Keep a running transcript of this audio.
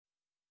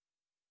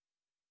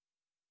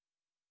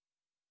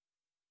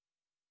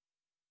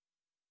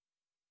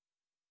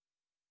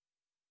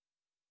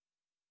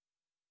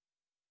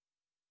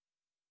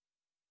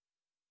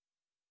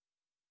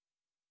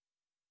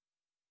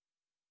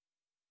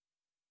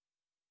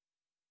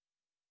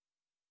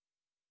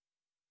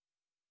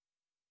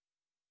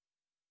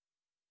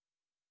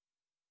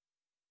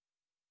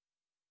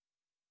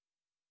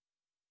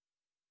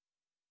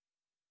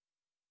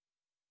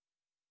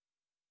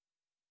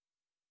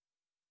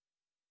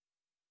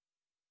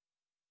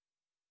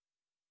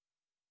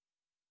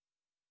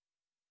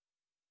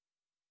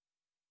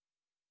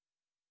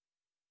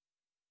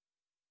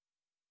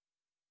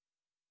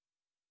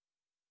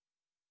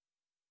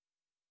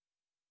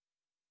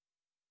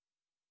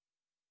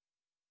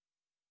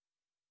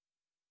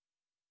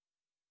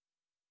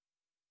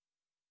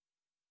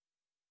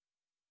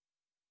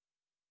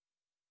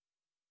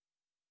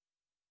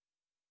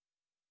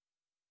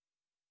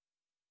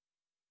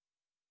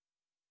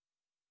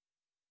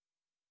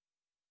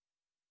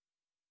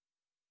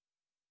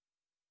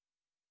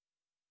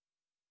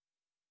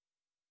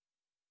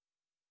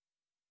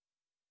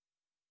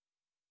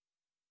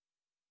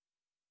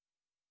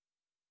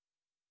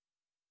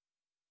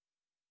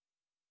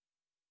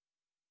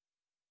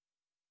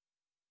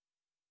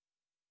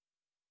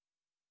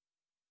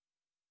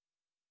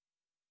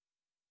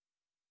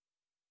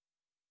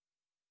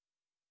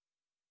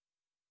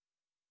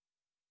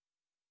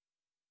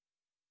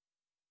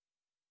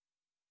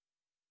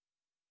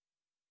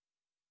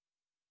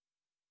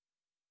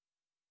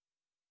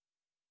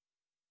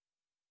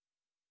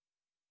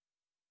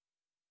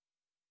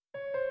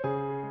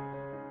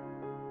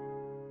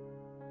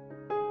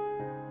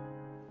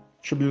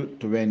Tribute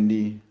to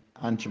Wendy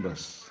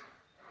Antrobus.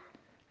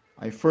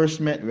 I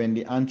first met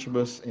Wendy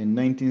Antrobus in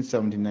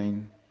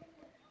 1979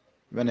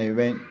 when I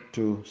went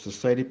to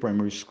Society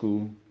Primary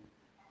School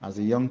as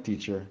a young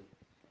teacher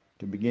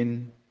to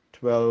begin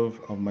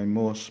 12 of my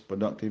most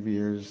productive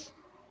years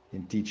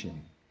in teaching.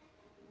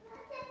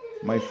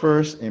 My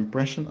first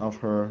impression of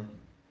her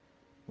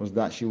was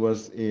that she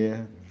was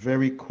a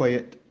very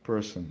quiet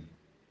person.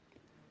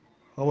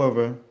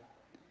 However,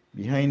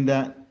 behind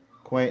that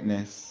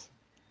quietness,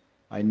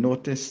 I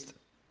noticed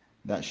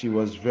that she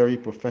was very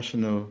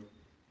professional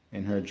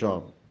in her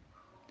job,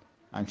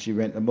 and she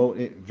went about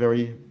it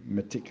very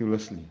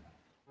meticulously.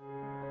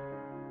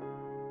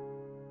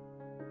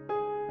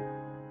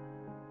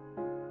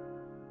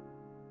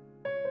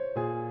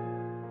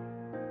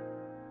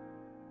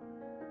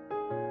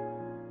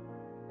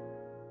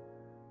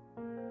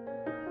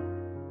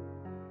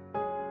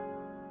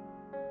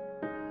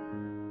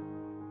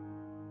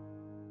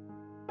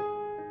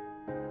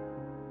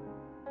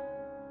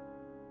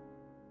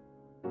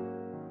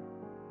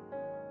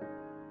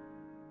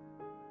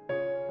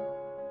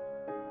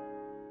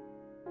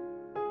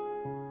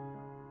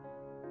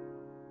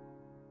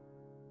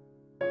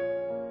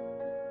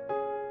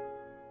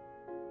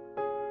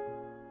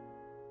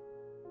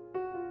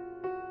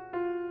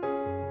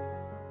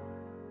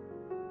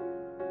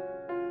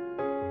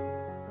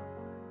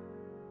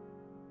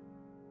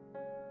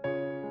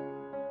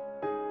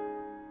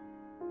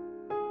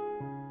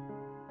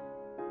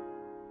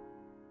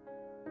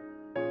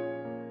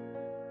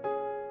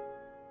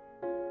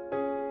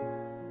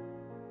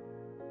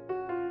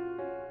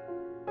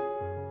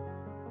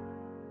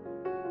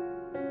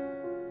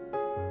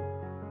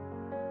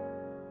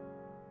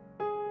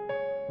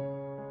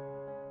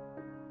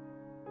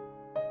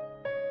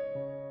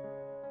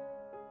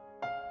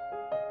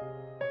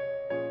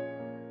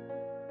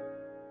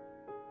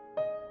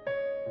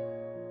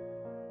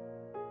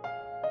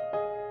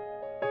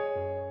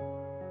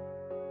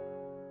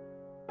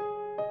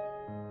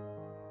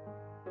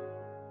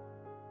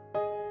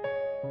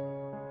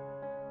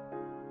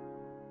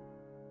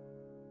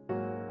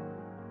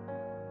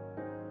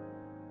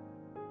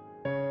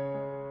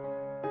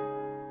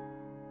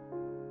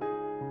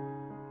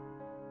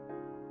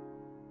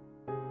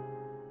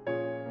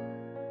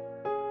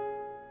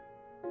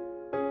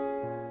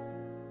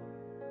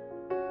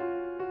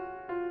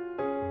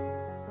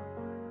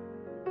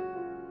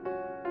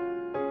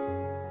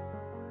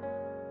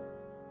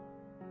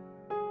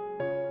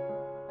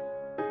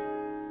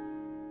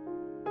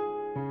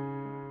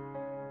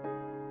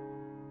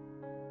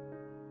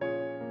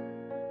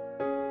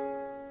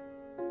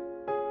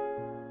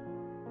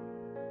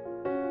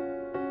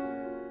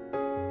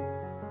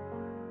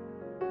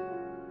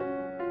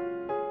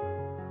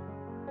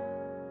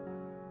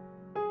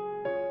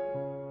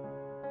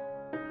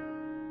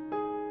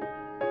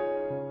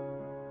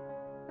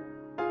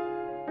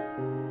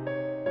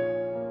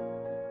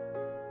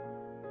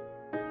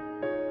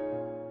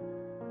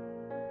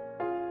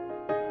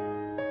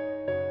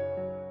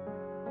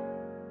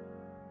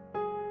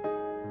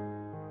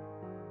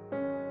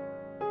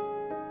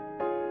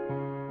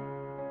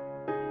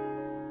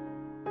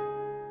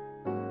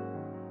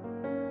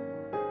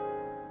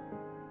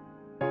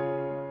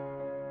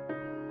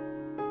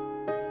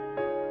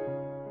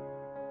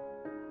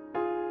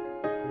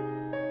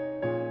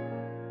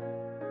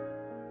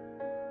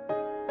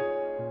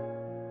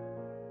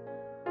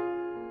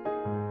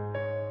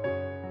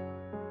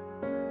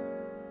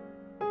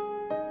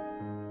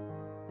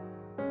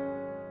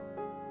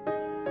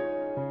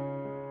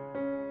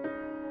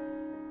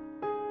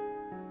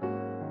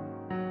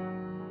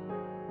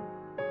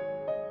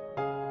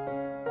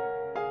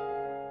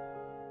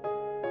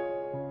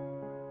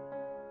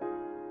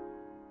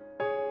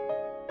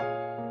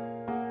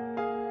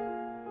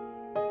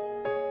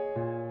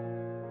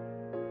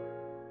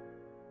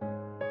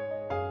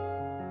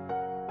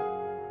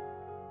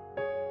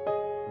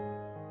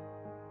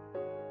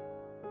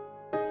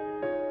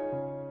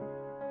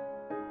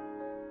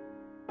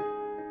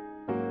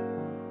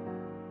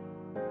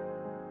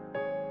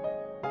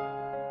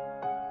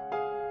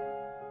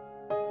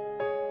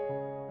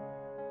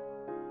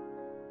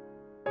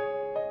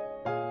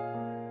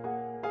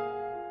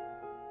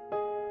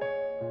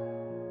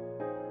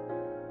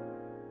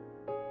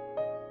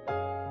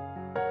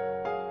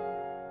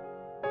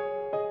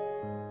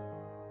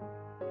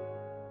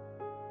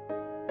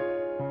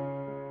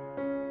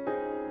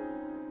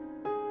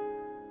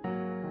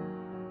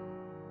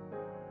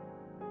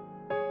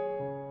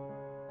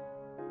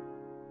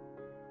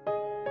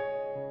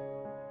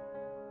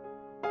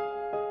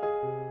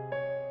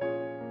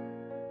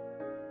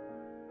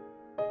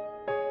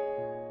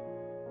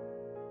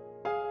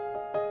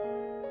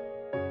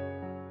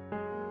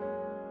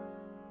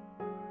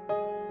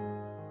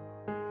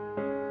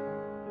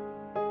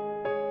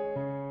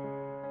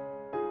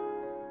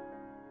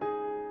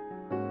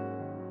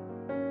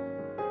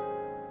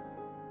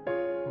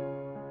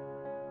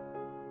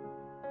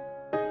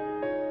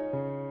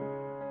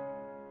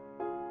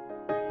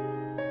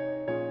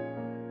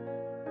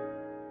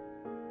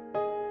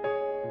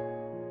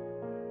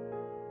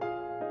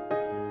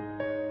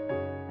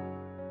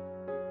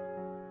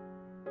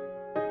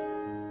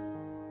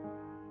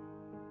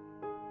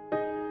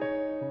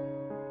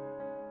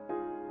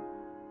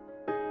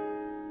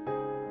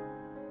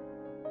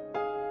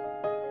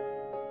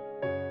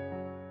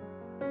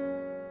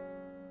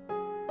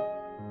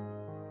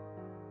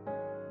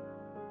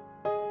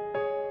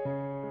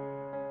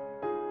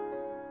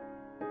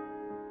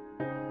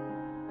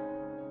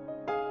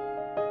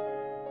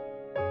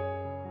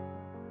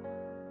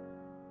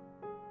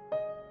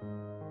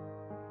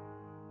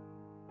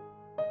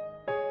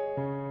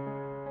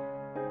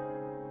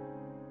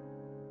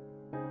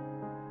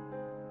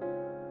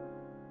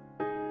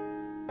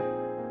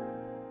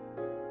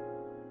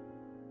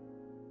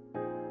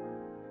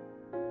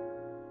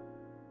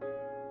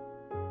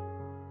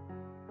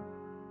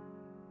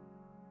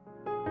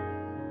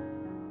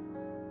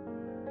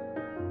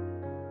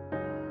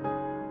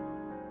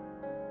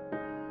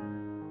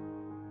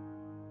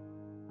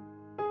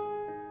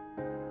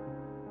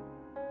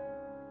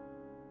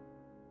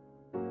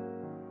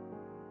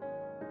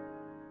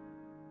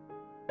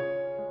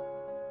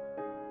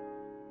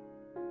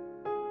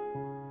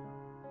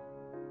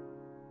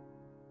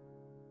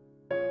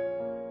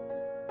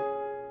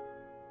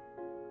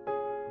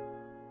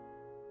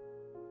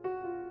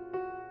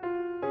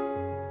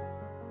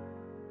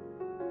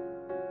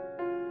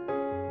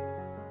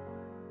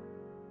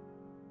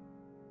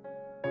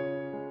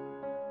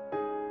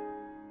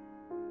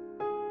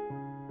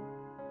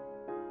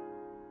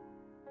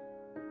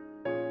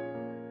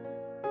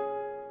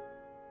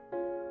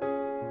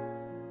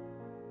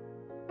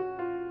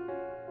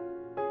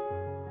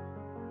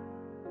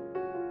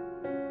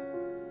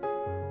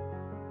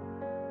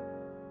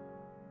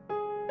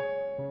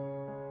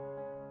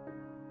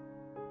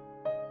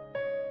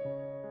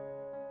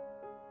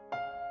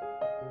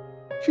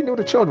 She knew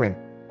the children.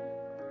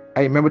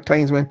 I remember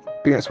times when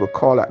parents would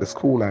call at the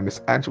school and Miss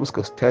Antrobus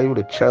could tell you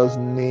the child's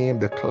name,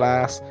 the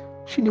class.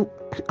 She knew,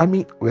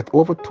 with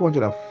over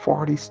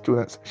 240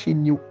 students, she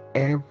knew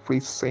every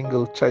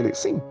single child, it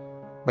seemed,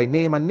 by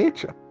name and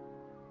nature.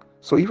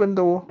 So even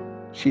though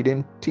she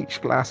didn't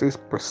teach classes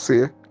per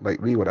se,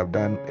 like we would have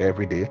done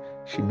every day,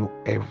 she knew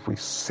every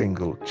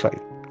single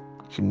child.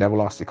 She never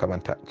lost the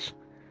common touch.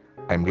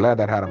 I'm glad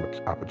that I had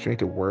an opportunity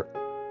to work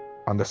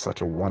under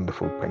such a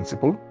wonderful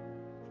principal,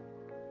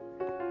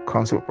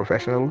 consummate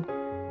professional,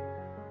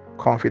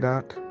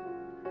 confidant,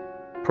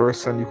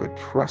 person you could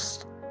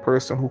trust,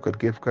 person who could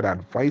give good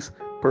advice,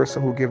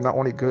 person who gave not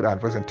only good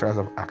advice in terms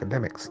of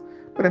academics,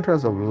 but in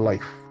terms of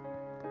life.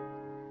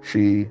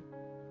 She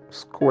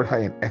scored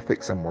high in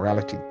ethics and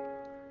morality.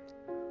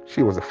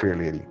 She was a fair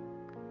lady.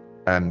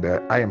 And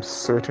I am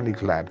certainly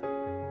glad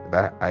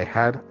that I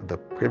had the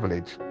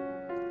privilege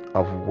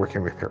of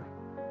working with her.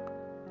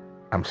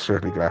 I'm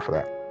certainly glad for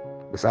that.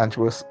 Miss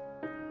Antrobus,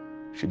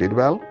 she did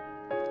well.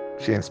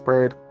 She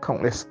inspired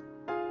countless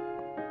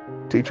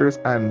teachers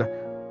and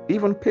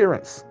even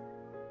parents.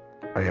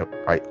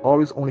 I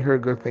always only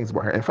heard good things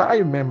about her. In fact, I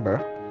remember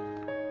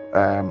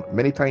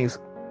many times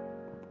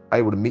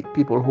I would meet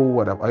people who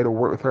would have either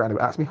worked with her and they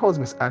would ask me, how's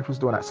Miss Antrobus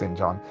doing at St.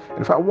 John?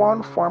 In fact,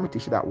 one former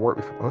teacher that worked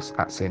with us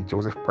at St.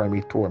 Joseph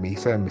Primary told me, he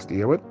said, Mr.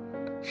 Yearwood,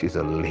 she's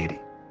a lady.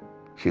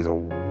 She's a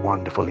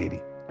wonderful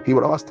lady. He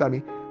would always tell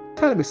me,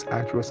 tell Miss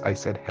Antrobus I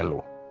said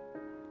hello.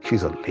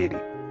 She's a lady.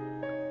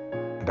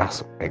 And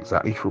that's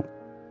exactly true.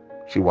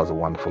 She was a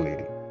wonderful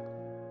lady.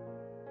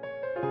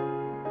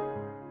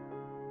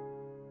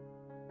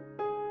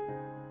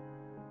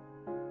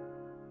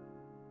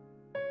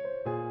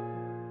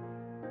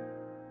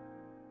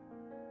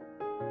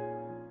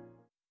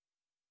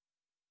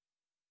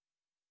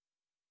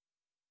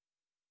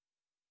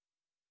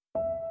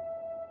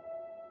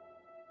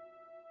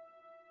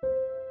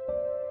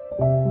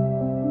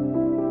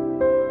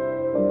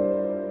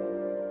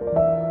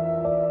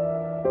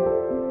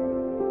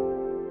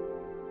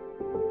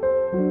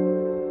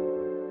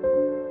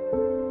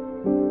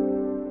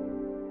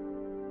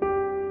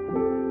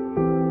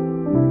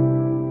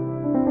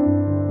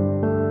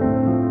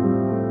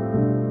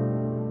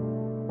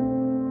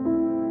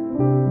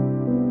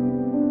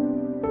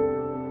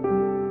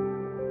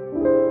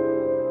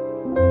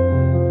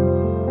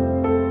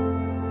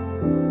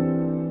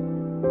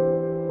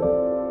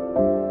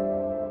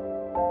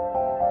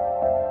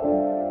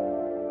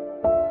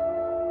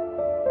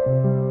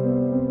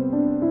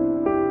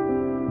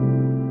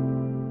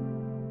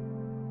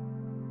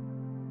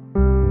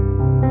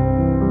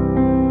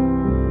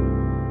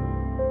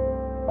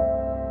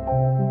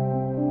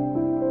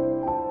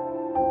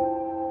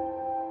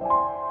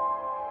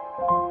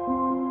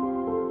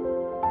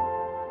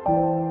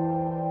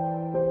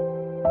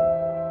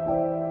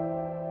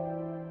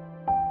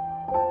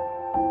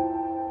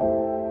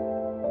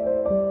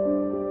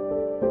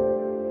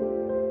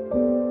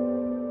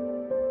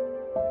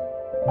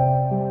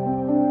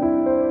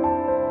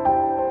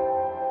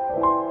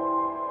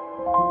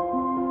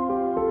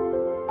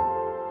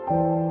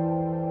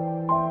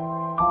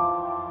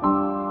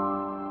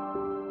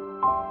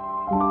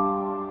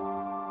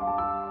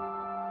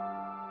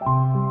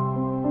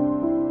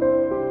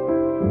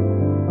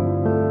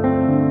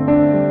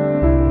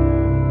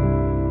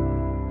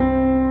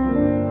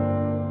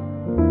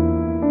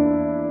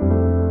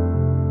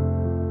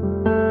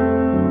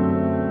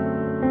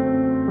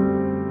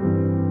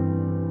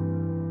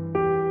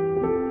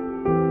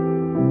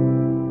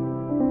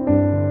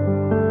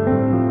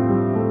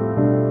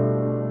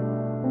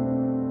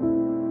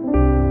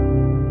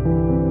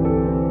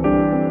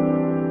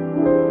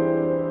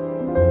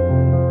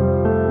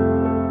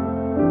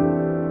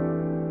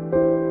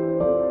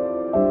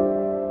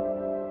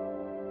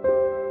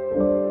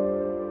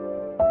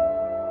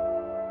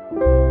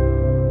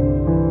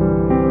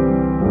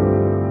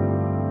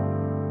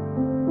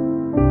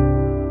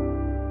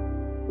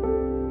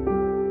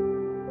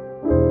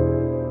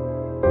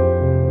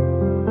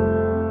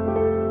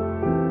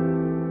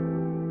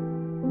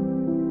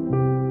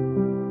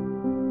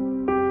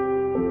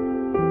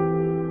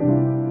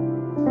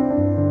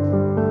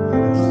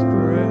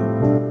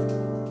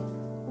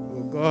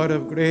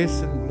 Of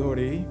grace and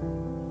glory,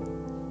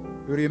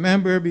 we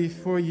remember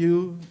before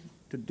you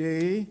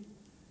today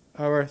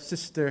our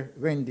sister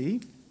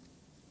Wendy.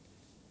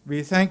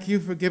 We thank you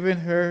for giving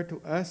her to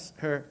us,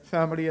 her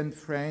family and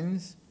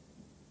friends,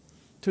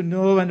 to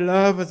know and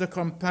love as a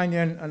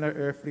companion on our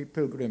earthly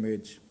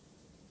pilgrimage.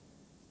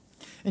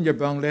 In your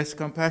boundless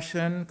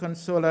compassion,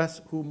 console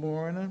us who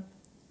mourn.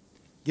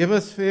 Give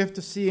us faith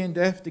to see in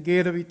death the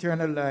gate of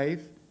eternal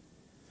life,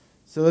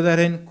 so that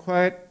in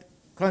quiet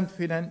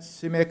confidence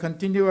we may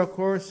continue our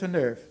course on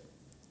earth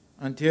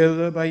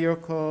until by your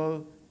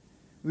call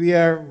we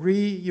are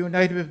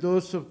reunited with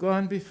those who have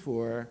gone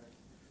before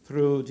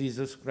through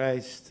Jesus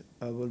Christ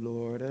our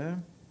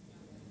Lord.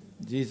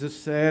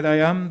 Jesus said, I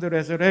am the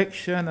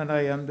resurrection and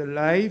I am the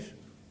life.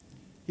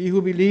 He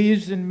who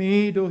believes in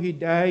me, though he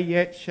die,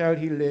 yet shall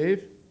he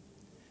live.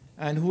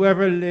 and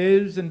whoever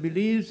lives and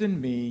believes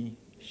in me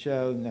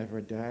shall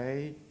never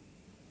die.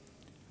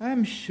 I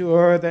am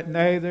sure that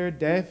neither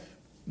death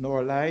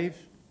nor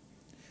life,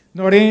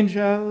 nor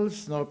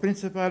angels, nor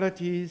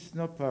principalities,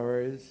 nor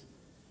powers,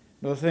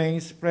 nor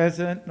things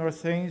present, nor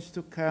things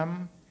to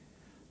come,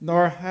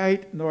 nor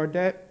height, nor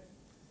depth,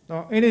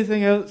 nor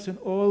anything else in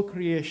all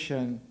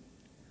creation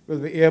will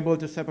be able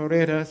to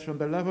separate us from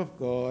the love of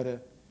God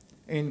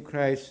in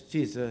Christ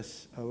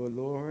Jesus our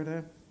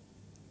Lord.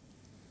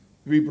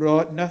 We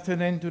brought nothing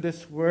into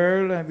this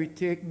world, and we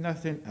take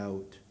nothing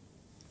out.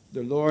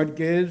 The Lord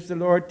gives, the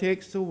Lord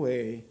takes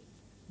away.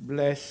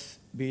 Blessed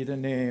be the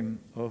name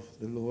of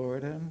the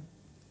Lord.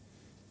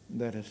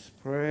 Let us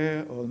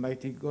pray.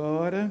 Almighty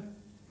God,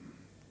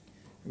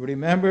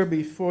 remember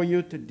before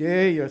you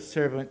today your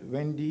servant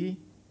Wendy,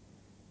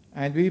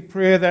 and we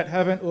pray that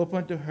having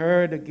opened to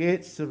her the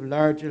gates of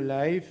larger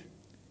life,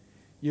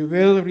 you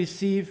will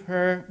receive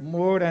her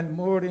more and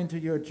more into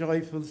your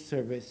joyful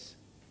service,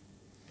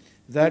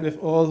 that with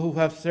all who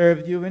have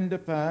served you in the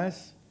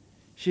past,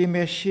 she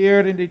may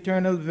share in the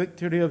eternal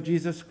victory of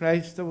Jesus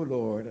Christ our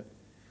Lord,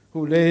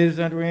 who lives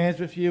and reigns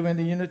with you in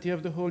the unity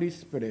of the Holy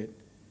Spirit,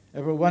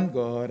 ever one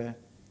God,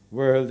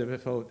 world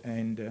without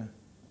end.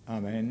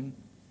 Amen.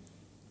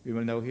 We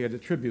will now hear the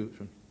tribute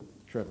from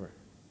Trevor.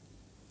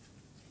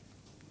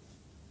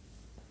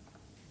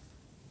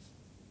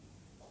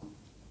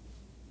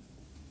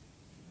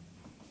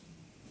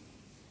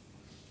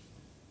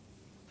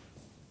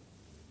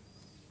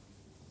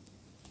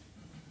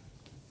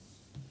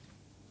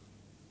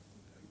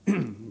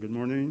 Good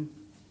morning,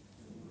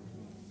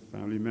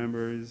 family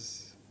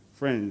members,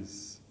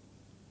 friends.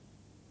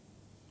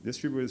 This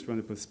tribute is from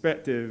the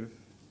perspective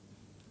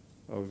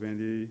of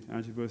Wendy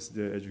Antrobus,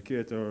 the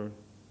educator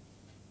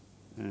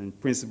and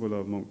principal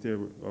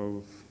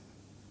of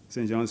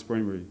St. John's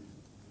Primary.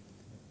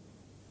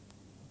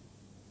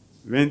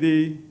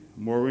 Wendy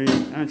Maureen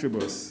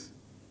Antrobus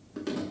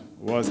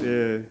was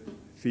a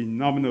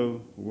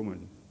phenomenal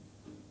woman.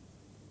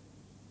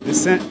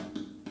 This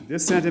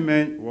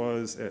sentiment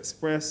was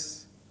expressed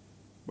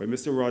by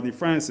Mr. Rodney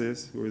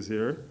Francis, who is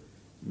here,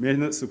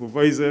 maintenance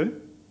supervisor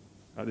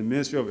at the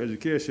Ministry of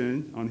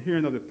Education, on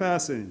hearing of the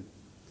passing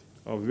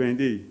of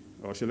Wendy,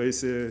 or shall I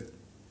say,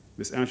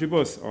 Miss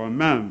Antrobus, or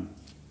ma'am,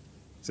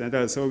 saying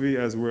that so we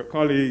as work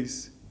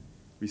colleagues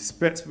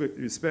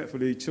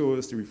respectfully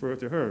chose to refer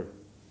to her.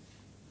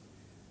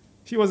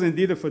 She was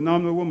indeed a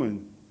phenomenal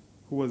woman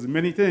who was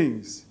many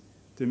things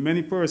to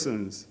many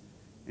persons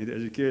in the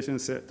education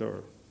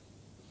sector.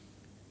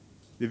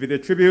 The video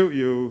tribute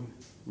you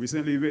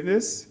recently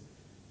witnessed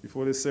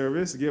before this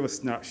service gave a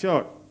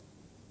snapshot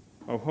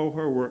of how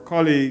her work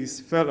colleagues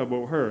felt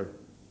about her.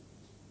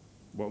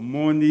 But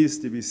more needs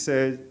to be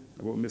said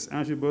about Ms.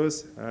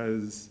 Antrobus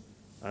as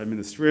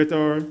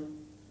administrator,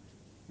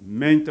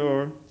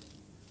 mentor,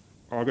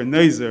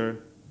 organizer,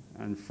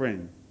 and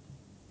friend.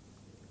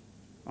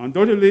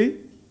 Undoubtedly,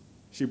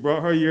 she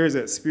brought her years'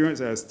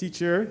 experience as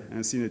teacher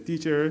and senior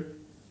teacher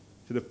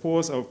to the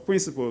post of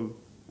principal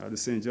at the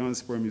St.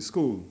 John's Primary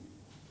School.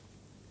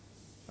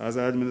 As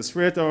an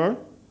administrator,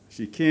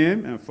 she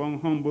came and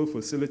found humble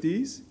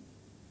facilities,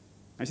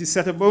 and she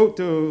set about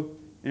to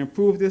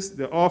improve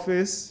the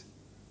office,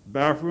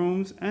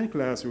 bathrooms, and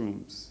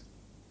classrooms.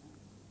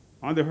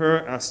 Under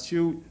her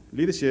astute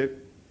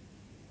leadership,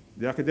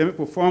 the academic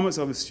performance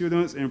of the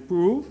students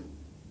improved,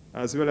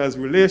 as well as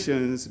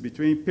relations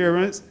between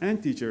parents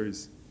and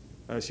teachers,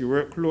 as she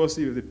worked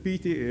closely with the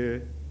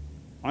PTA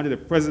under the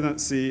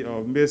presidency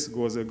of Miss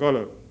Gozelle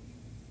Gollop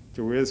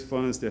to raise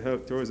funds to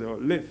help towards the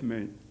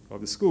upliftment of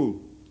the school.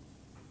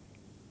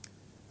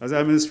 As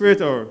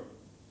administrator,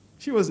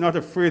 she was not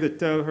afraid to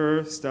tell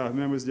her staff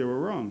members they were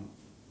wrong,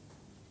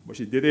 but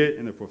she did it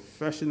in a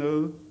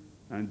professional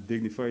and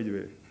dignified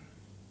way.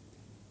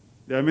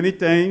 There are many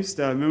times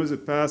staff members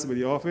would pass by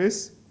the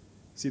office,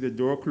 see the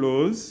door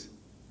closed,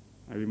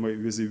 and we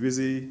might be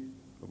busy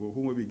about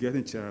who might be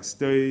getting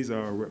chastised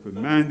or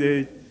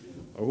reprimanded,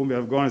 or who may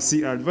have gone to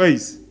seek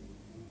advice.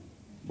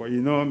 But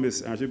you know,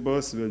 Ms.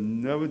 Antrobus will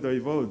never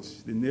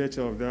divulge the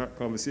nature of that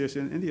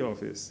conversation in the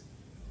office.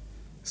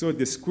 So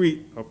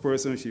discreet a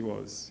person she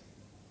was.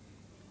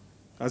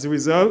 As a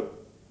result,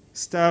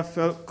 staff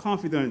felt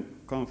confident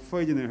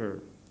confiding in her.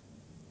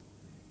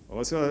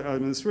 Also, as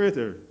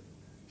administrator,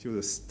 she was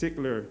a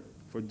stickler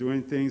for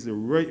doing things the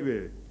right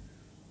way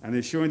and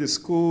ensuring the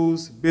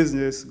school's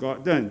business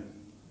got done.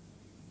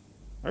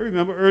 I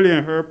remember early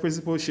in her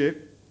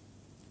principalship,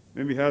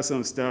 when we had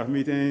some staff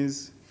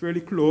meetings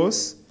fairly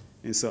close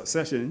in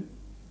succession,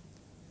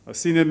 a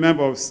senior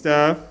member of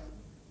staff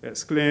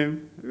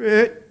exclaimed,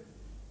 "Wait,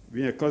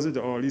 being a cousin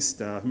to all these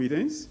staff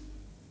meetings?"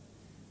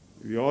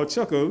 We all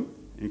chuckled,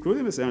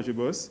 including Ms.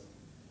 Antrobus,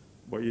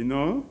 but you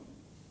know,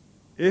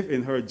 if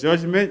in her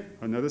judgment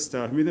another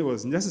staff meeting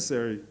was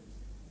necessary,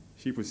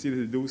 she proceeded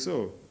to do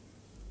so.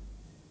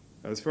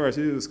 As far as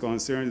she was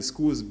concerned, the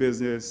school's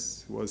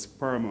business was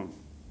paramount.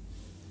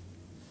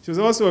 She was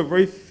also a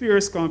very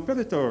fierce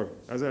competitor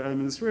as an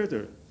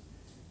administrator.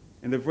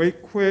 In a very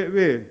quiet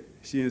way,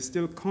 she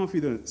instilled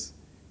confidence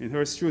in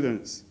her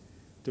students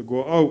to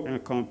go out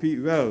and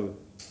compete well.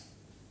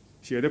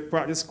 She had to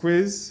practice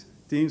quiz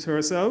teams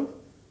herself,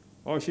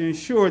 or she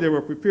ensured they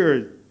were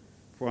prepared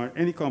for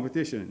any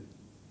competition.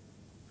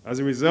 As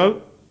a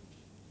result,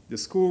 the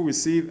school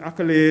received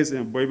accolades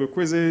in Bible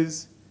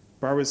quizzes,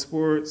 private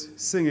sports,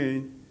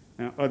 singing,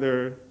 and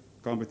other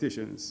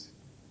competitions.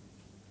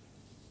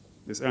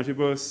 Ms.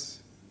 Antrobus,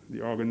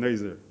 the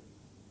organizer.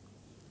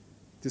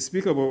 To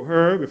speak about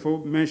her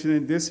before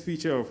mentioning this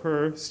feature of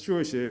her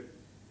stewardship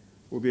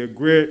would be a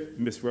great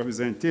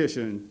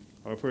misrepresentation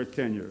of her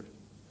tenure.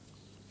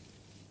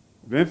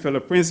 When fellow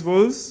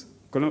principals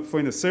couldn't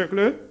find a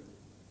circular,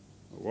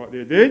 what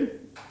they did,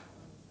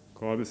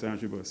 called Ms.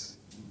 Antrobus.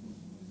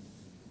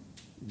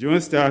 During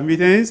staff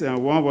meetings,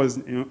 and one was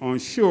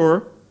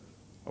unsure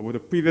about the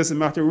previous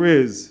matter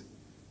raised,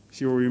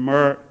 she would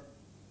remark,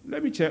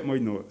 "Let me check my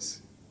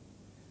notes."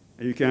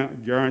 And you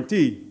can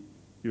guarantee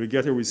you will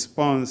get a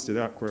response to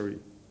that query.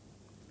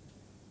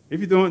 If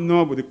you don't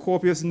know about the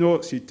copious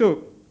notes she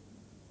took,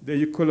 then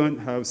you couldn't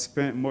have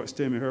spent much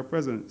time in her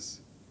presence.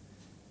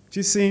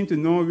 She seemed to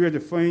know where to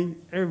find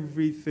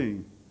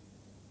everything.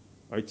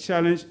 I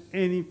challenge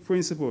any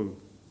principal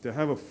to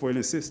have a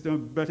filing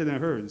system better than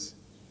hers.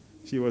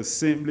 She was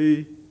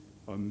simply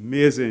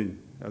amazing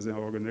as an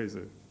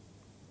organizer.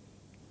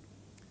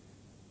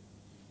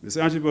 Ms.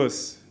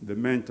 Antrobus, the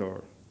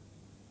mentor.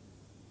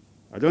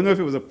 I don't know if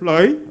it was a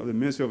ploy of the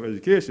Ministry of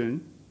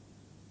Education,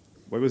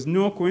 but it was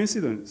no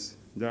coincidence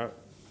that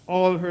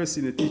all her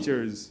senior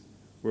teachers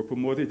were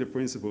promoted to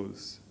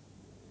principals.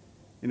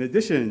 In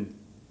addition,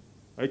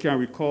 I can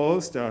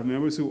recall staff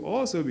members who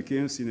also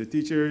became senior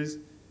teachers,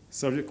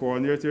 subject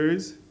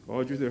coordinators,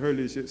 all due to her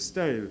leadership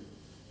style.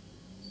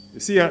 You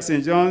see, at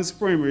St. John's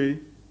Primary,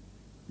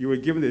 you were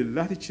given the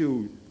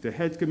latitude to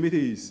head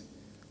committees,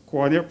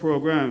 coordinate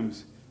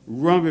programs,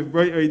 run with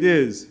bright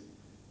ideas.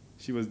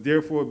 She was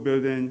therefore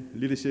building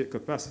leadership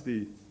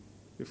capacity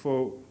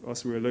before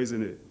us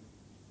realizing it.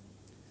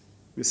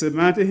 Ms.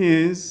 Samantha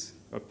Haynes,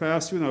 a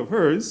past student of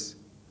hers,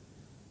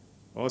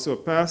 also a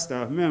past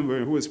staff member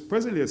and who is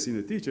presently a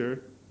senior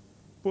teacher,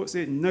 puts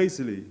it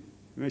nicely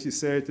when she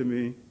said to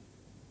me,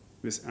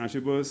 "Ms.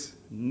 Antrobus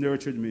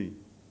nurtured me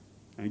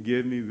and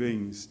gave me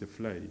wings to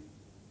fly."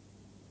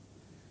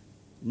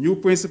 New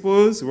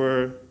principals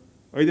were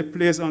either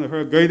placed under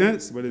her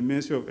guidance by the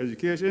Ministry of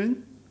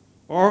Education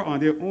or on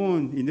their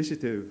own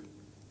initiative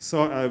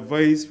sought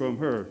advice from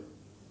her.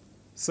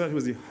 Such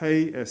was the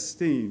high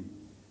esteem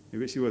in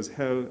which she was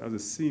held as a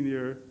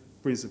senior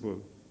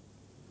principal.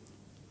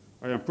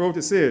 I am proud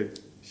to say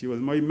she was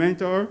my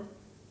mentor,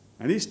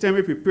 and each time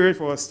we prepared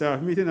for a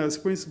staff meeting as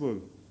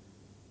principal,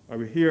 I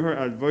would hear her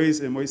advice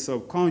in my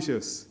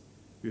subconscious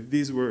with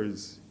these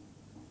words: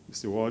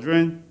 "Mr.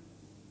 Waldron,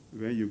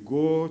 when you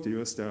go to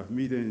your staff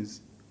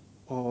meetings,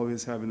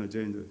 always have an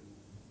agenda."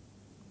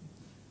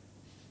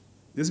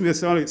 This may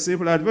sound like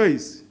simple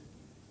advice,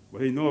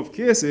 but I know of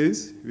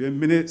cases where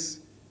minutes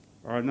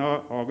are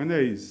not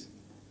organized,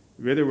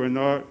 where they were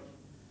not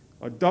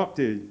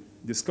adopted,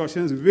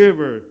 discussions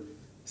wavered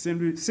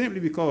simply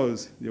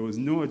because there was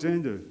no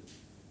agenda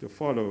to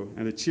follow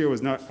and the chair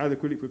was not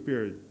adequately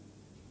prepared.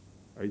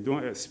 I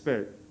don't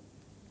expect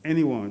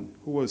anyone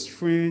who was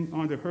trained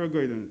under her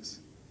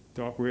guidance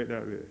to operate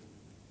that way.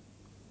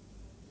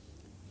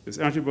 Ms.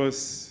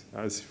 Antrobus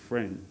as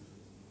friend.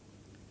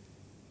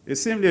 It's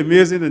simply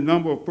amazing the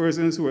number of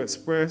persons who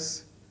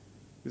express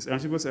Ms.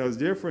 Antrobus as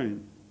their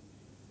friend,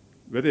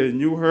 whether they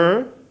knew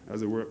her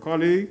as a work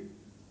colleague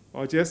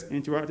or just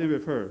interacting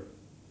with her.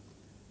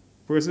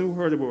 Persons who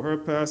heard about her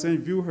passing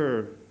view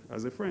her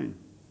as a friend.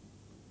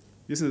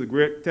 This is a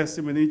great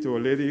testimony to a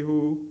lady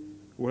who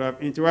would have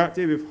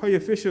interacted with high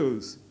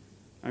officials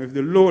and with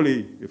the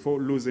lowly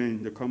without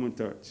losing the common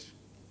touch.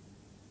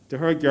 To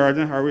her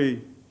Garden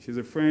Harry, she's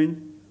a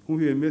friend whom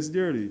we miss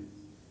dearly.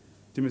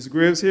 To Ms.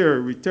 Graves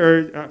here,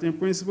 retired acting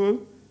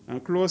principal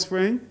and close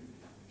friend,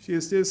 she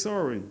is still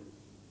sorrowing.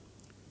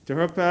 To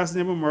her past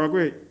neighbor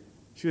Margaret,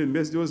 she will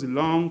miss those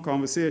long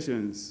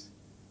conversations.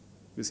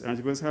 Ms.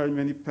 Antrobus had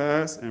many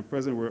past and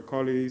present work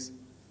colleagues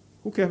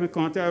who kept in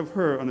contact with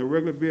her on a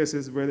regular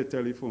basis via the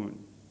telephone.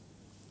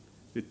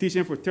 The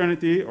teaching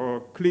fraternity,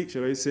 or clique,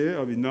 shall I say,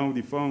 of the now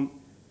defunct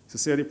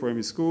Society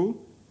Primary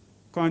School,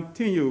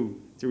 continue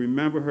to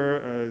remember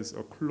her as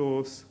a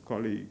close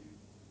colleague.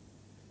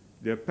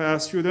 Their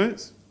past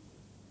students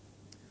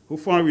who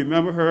fondly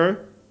remember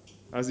her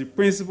as the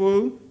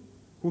principal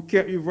who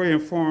kept you very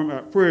informed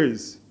at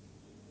prayers.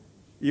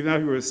 Even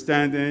after you were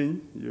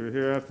standing, you were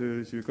here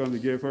after she would come to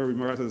give her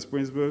remarks as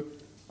principal.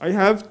 "I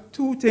have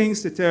 2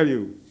 things to tell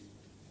you."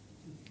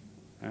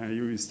 And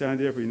you will stand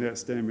there for the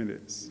next 10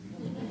 minutes.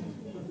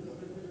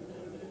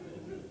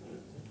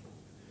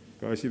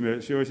 Because she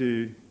made sure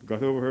she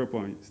got over her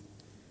points.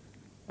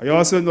 I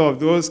also know of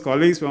those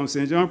colleagues from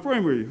St. John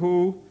Primary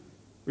who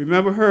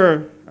remember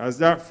her as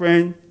that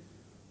friend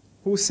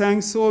who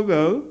sang so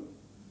well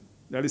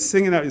that the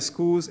singing at the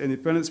school's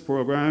independence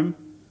program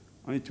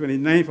on the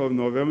 29th of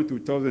November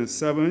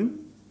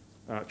 2007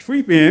 at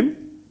 3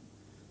 p.m.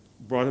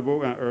 brought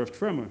about an earth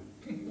tremor.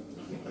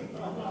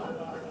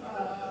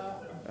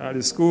 at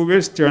the school,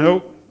 which turned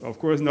out, of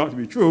course, not to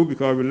be true,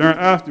 because we learned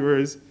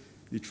afterwards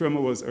the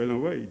tremor was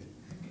Ellen Wade.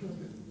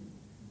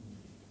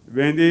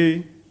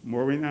 Wendy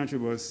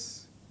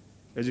Antrobus,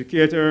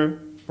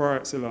 educator par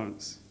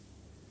excellence.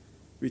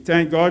 We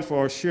thank God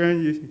for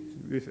sharing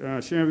with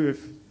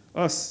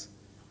us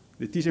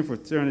the teaching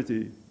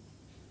fraternity.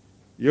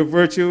 Your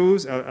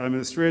virtues as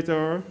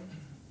administrator,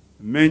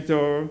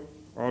 mentor,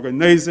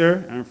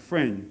 organizer, and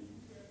friend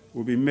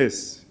will be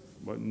missed,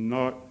 but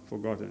not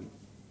forgotten.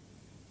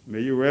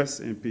 May you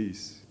rest in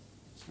peace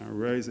and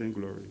rise in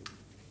glory.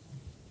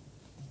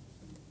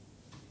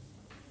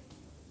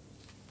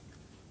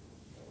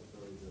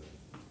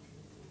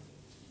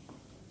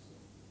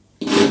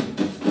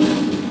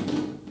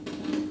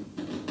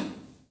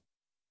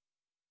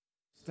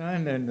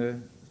 Stand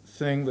and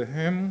sing the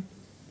hymn,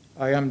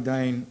 I Am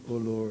Thine, O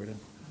Lord.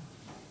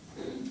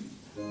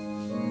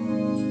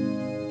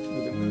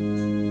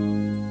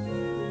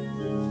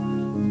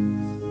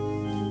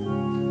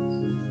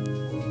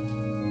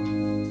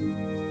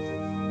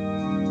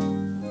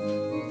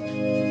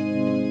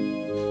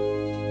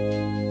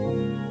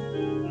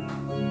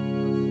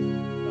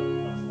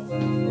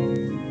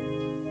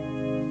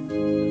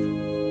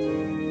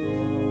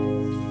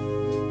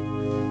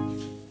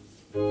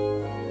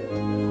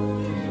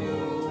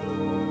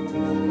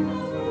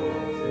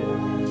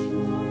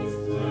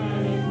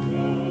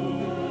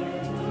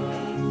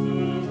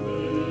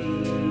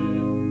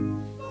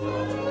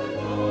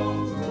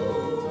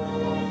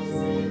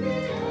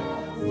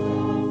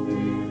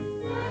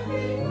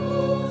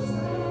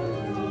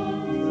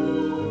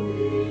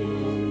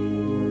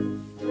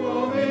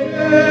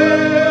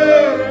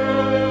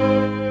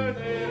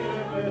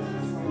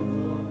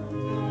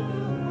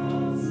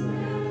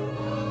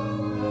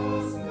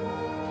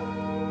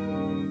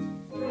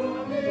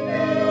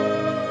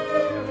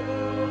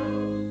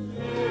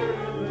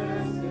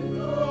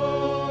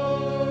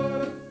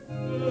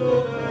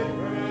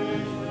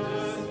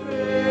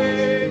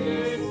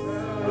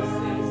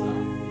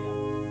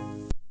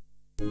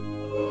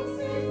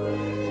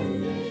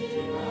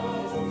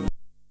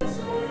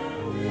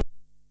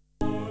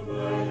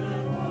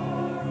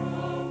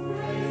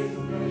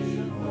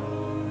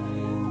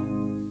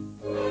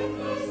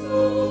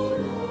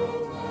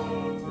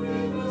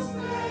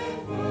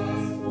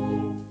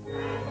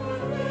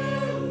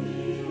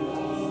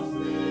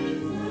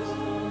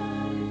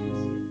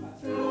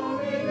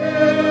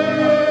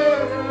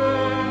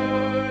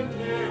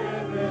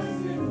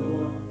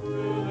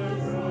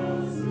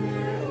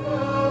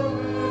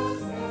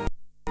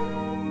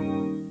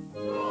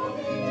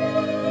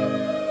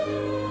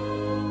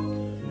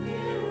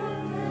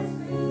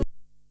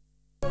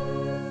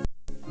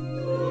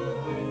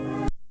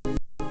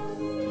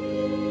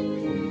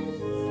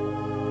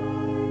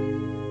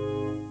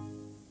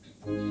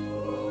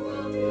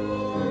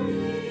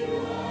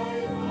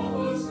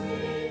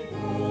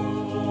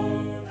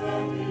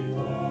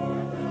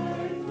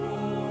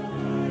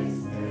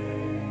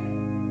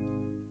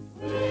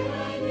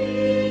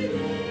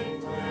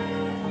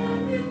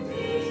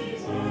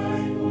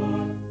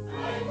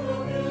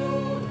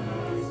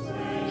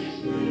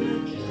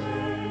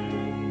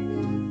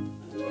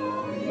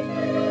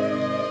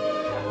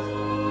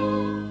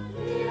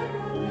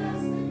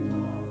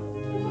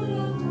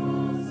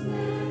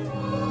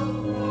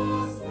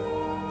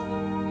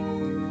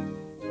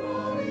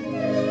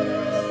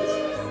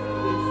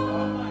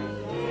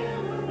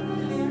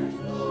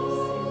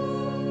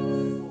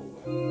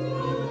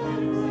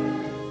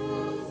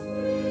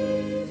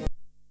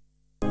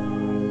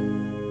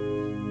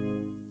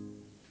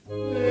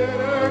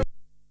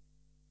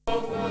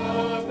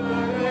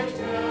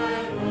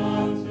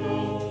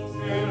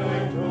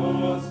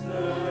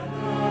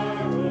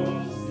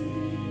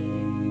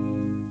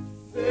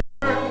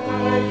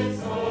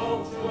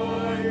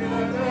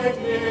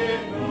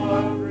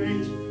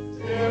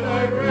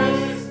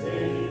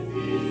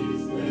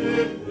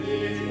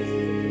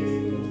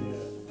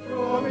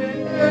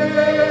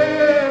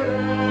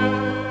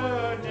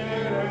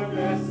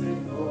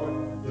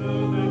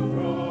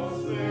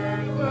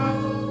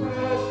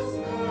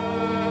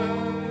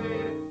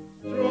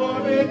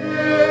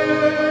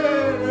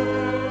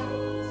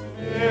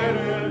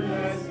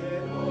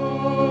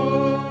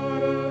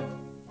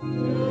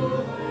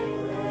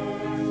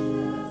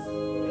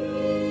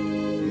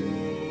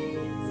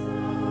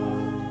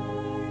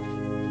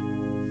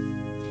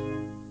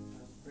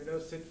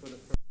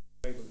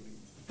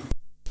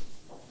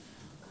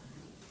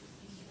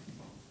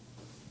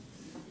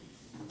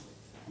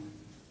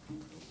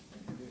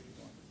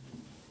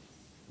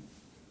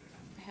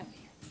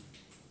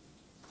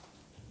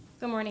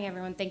 Good morning,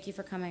 everyone. Thank you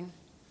for coming.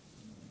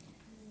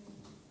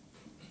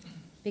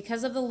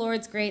 Because of the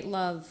Lord's great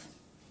love,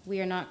 we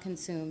are not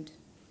consumed,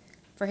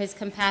 for his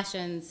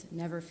compassions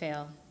never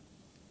fail.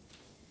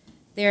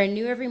 They are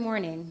new every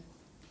morning.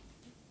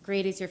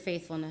 Great is your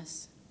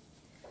faithfulness.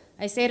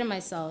 I say to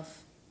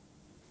myself,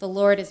 the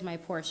Lord is my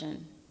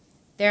portion.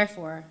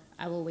 Therefore,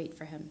 I will wait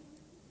for him.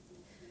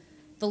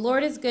 The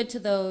Lord is good to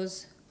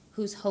those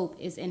whose hope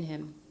is in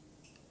him,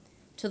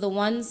 to the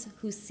ones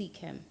who seek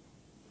him.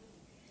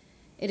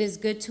 It is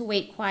good to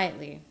wait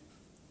quietly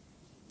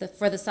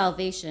for the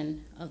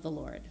salvation of the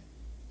Lord.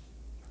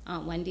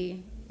 Aunt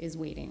Wendy is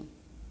waiting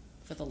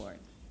for the Lord.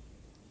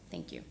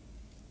 Thank you.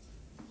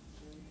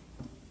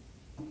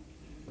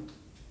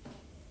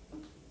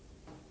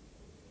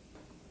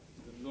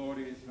 The Lord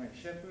is my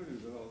shepherd.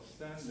 We will all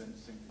stand and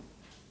sing.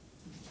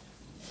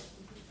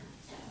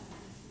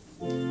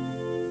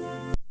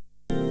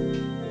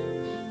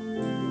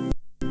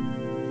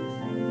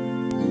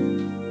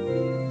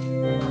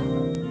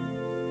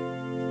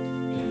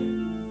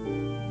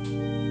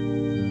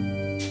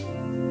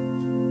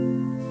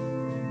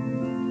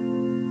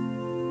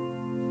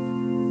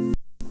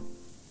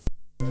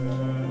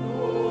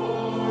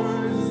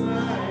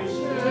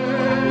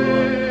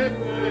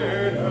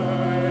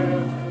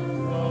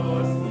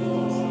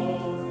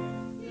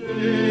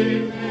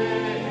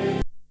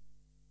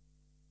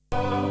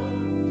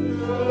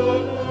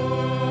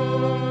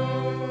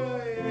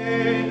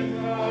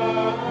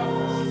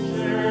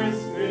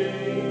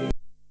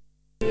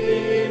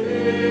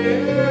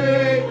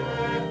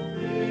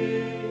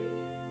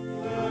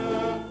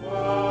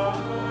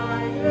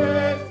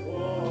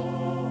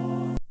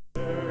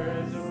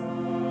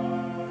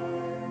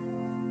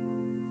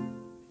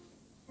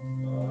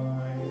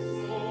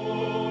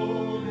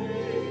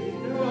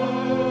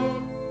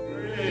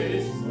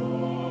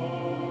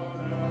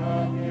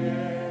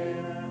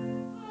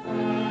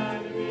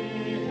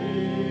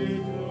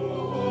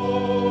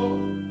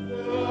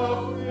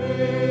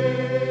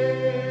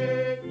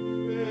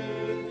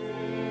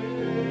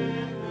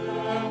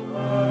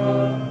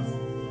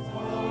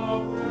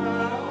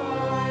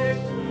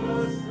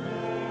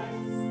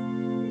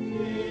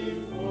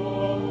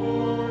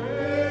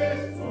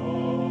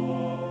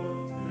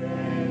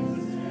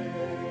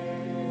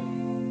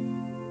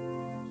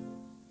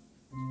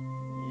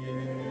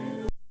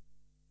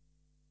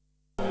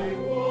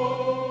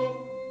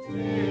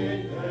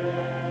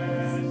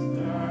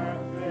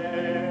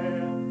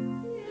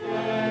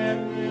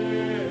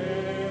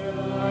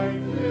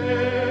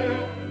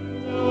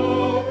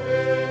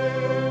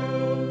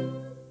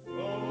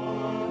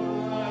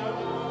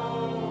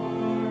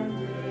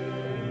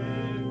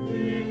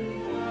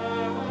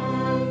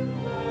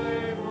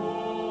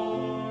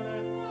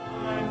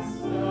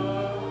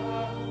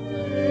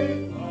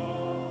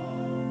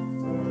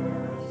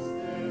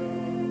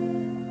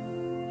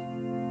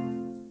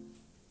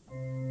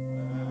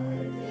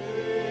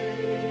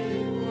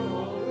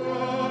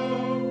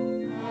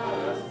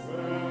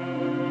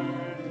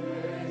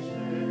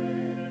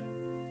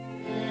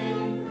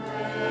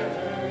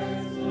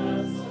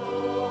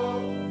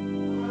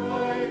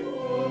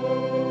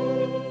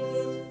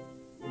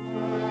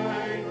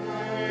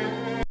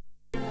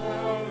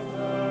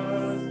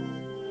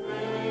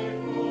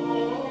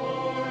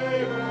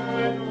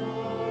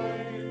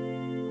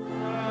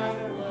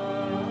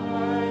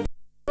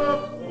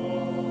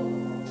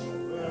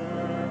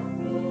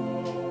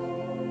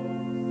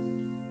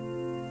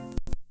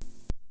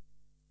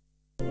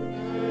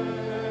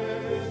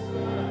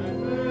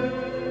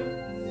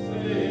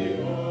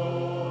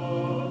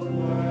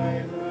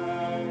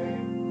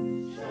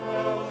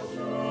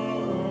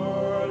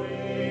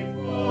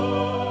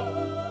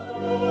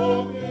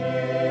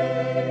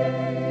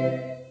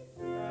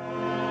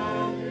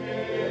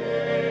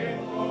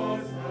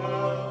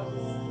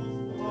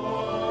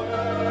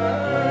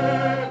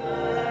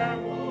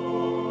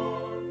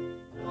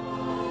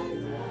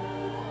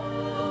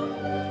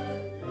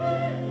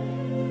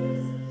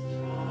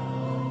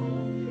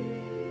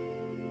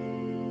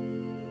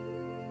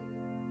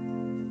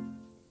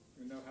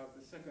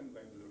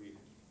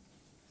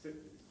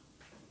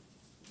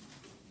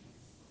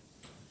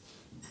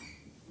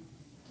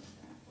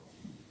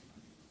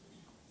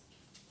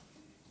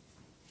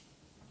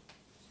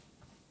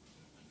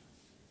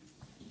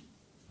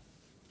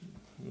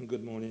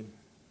 Good morning.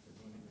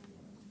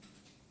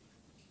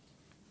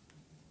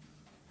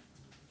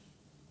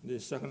 The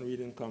second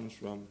reading comes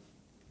from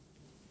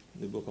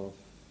the book of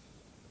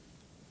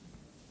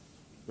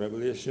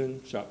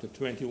Revelation, chapter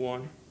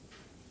 21,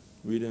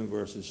 reading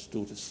verses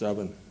 2 to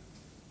 7.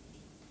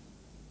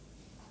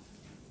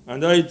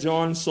 And I,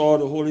 John, saw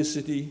the holy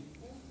city,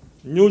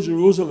 New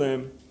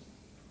Jerusalem,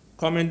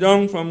 coming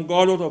down from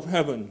God out of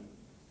heaven,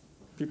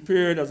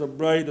 prepared as a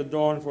bride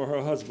adorned for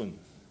her husband.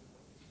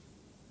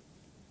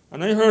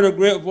 And I heard a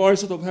great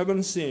voice out of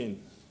heaven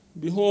saying,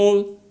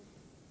 Behold,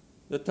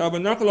 the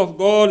tabernacle of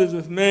God is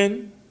with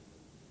men,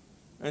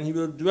 and he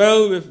will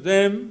dwell with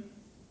them,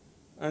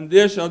 and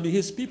they shall be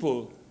his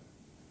people,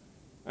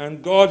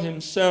 and God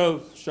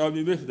himself shall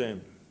be with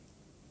them,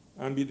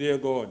 and be their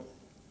God.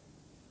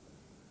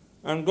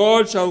 And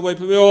God shall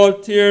wipe away all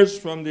tears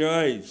from their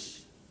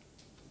eyes,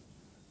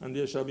 and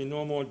there shall be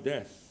no more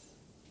death,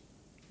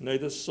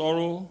 neither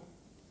sorrow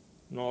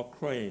nor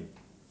crying,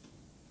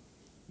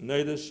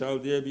 neither shall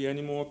there be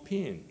any more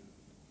pain.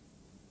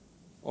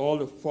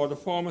 For the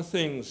former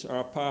things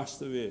are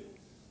passed away.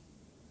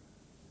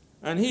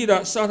 And he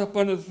that sat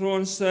upon the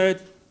throne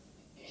said,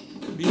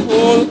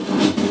 Behold,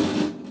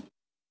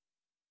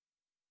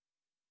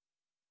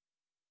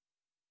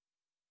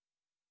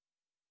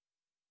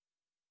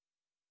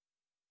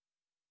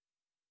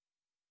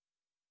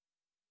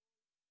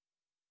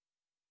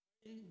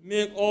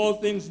 make all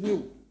things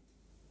new.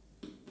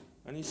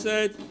 And he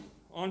said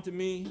unto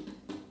me,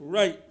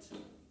 Write,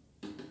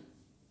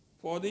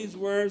 for these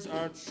words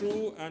are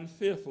true and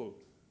faithful.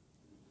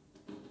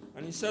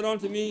 And he said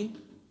unto me,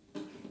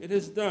 It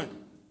is done.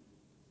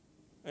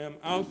 I am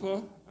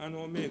Alpha and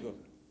Omega,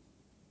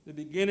 the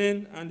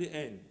beginning and the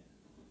end.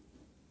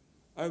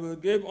 I will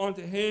give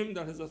unto him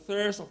that is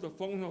athirst of the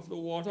fountain of the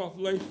water of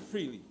life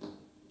freely.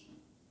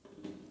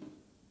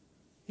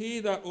 He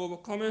that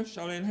overcometh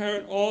shall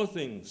inherit all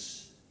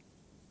things,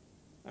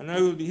 and I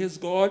will be his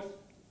God,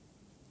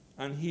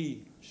 and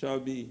he shall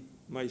be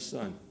my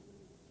son.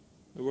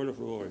 The word of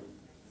the Lord.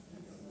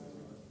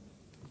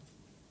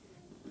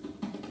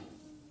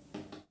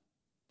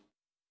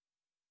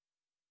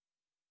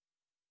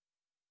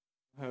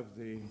 Have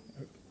the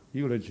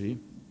eulogy.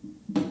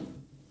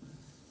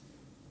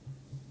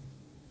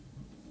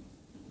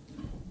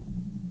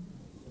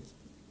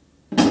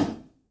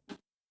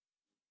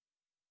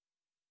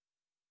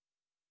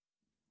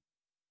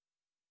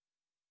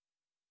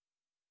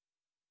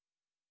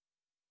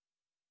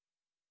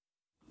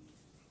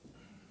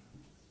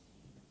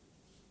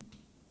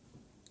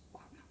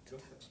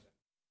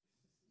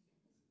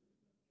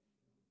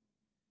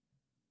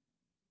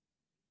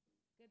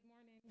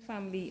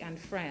 Family and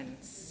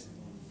friends,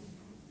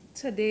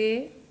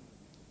 today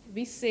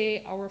we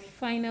say our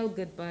final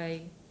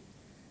goodbye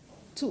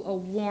to a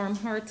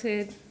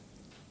warm-hearted,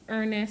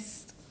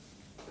 earnest,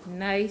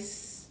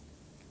 nice,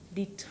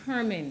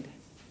 determined,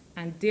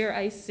 and dare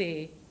I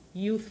say,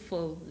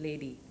 youthful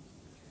lady.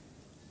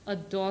 A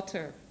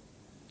daughter,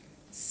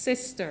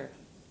 sister,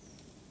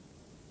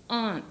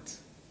 aunt,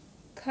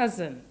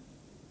 cousin,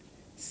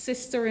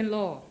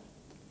 sister-in-law,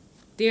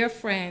 dear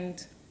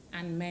friend,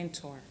 and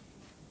mentor.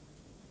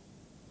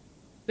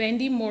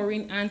 Wendy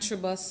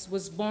Antrobus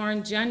was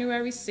born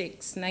January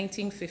 6,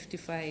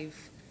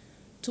 1955,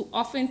 to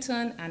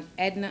Uffington and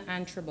Edna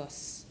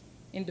Antrobus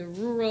in the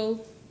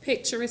rural,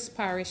 picturesque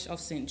parish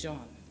of St.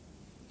 John.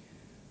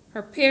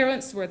 Her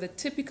parents were the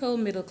typical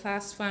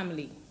middle-class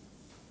family.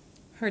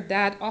 Her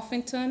dad,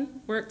 Uffington,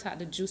 worked at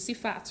the juicy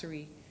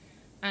factory,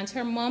 and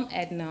her mom,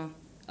 Edna,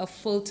 a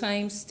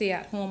full-time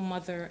stay-at-home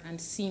mother and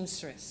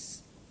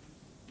seamstress.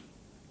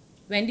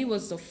 Wendy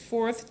was the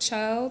fourth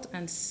child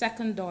and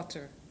second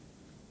daughter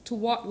to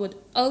what would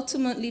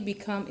ultimately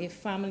become a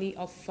family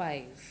of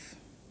 5.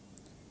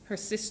 Her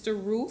sister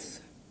Ruth,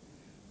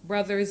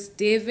 brothers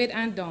David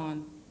and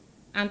Don,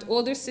 and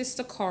older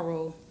sister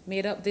Coral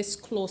made up this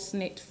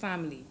close-knit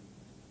family.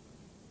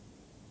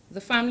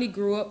 The family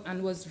grew up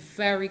and was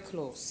very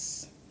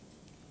close.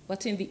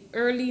 But in the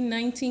early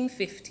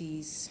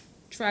 1950s,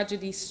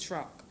 tragedy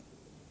struck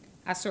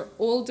as her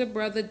older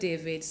brother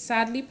David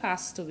sadly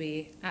passed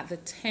away at the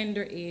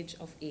tender age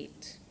of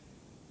 8.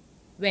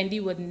 Wendy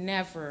would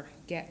never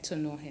get to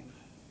know him.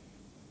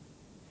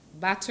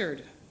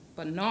 Battered,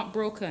 but not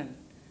broken,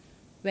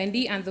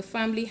 Wendy and the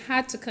family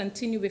had to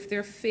continue with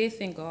their faith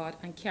in God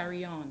and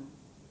carry on.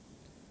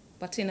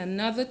 But in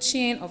another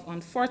chain of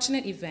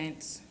unfortunate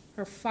events,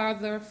 her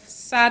father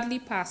sadly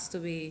passed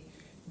away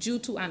due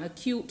to an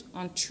acute,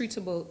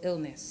 untreatable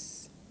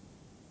illness.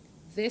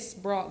 This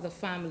brought the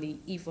family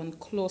even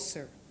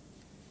closer,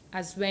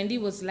 as Wendy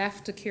was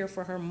left to care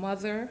for her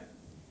mother,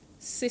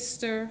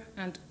 sister,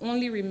 and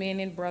only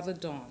remaining brother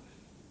Don.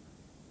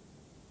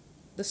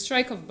 The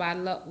strike of bad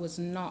luck was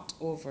not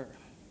over.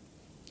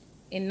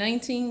 In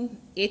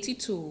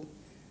 1982,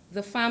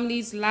 the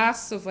family's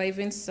last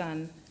surviving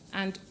son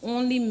and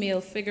only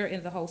male figure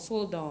in the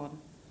household, Don,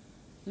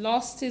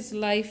 lost his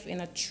life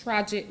in a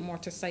tragic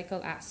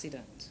motorcycle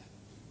accident.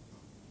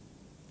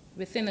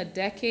 Within a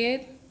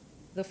decade,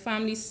 the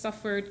family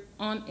suffered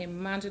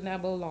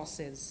unimaginable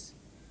losses,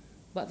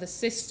 but the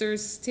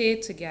sisters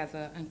stayed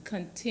together and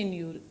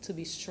continued to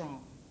be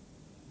strong.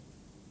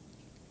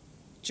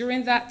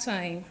 During that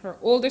time, her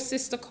older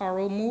sister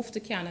Coral moved to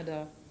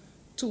Canada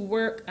to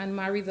work and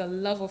marry the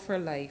love of her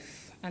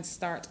life and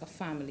start a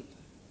family.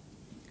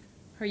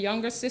 Her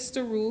younger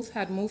sister Ruth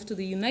had moved to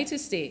the United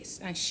States,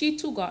 and she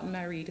too got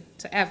married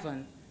to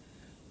Evan,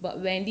 but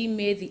Wendy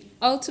made the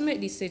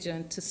ultimate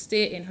decision to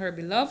stay in her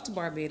beloved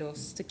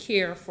Barbados to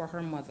care for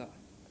her mother.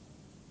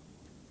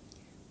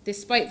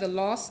 Despite the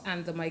loss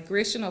and the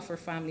migration of her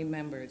family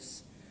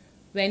members,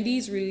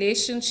 Wendy's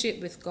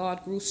relationship with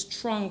God grew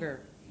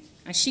stronger,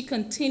 and she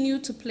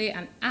continued to play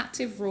an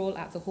active role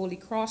at the Holy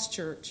Cross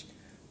Church,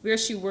 where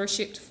she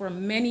worshiped for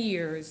many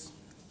years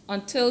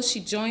until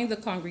she joined the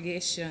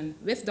congregation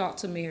with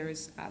Dr.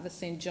 Mears at the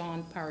St.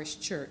 John Parish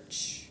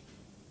Church.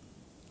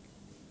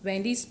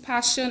 Wendy's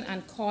passion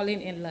and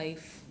calling in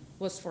life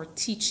was for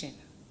teaching,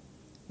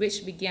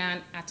 which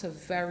began at a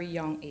very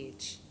young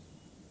age.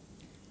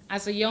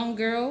 As a young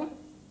girl,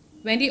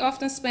 Wendy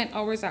often spent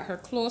hours at her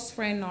close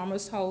friend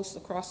Norma's house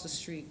across the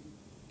street,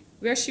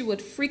 where she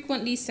would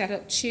frequently set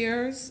up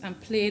chairs and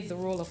played the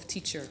role of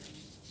teacher.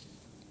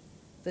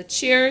 The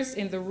chairs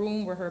in the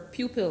room were her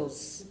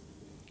pupils,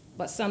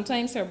 but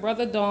sometimes her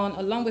brother Don,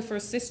 along with her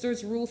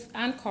sisters Ruth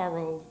and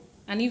Coral,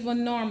 and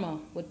even Norma,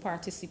 would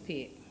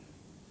participate.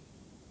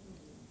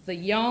 the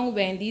young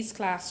Wendy's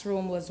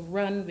classroom was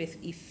run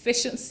with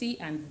efficiency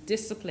and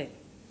discipline,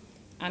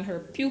 and her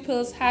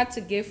pupils had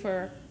to give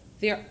her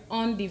their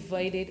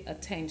undivided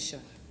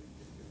attention.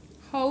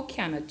 How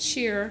can a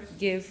chair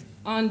give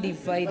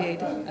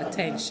undivided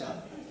attention?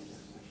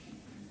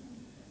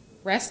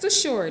 Rest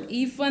assured,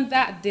 even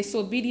that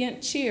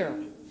disobedient chair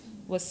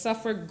was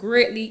suffered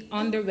greatly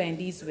under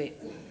Wendy's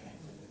whip.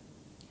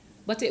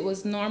 But it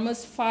was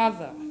Norma's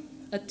father,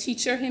 a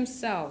teacher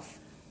himself,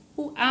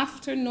 who,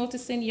 after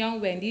noticing young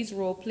Wendy's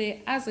role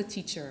play as a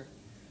teacher,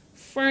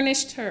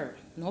 furnished her,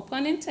 no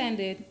pun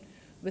intended,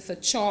 with a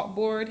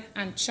chalkboard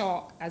and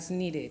chalk as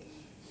needed.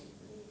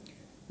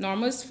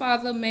 Norma's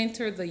father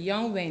mentored the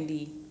young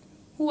Wendy,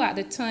 who at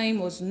the time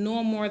was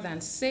no more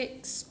than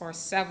 6 or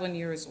 7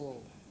 years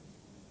old.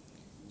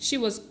 She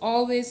was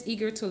always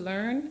eager to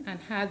learn and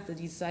had the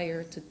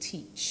desire to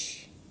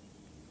teach.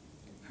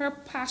 Her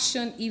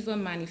passion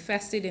even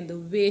manifested in the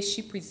way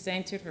she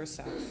presented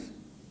herself.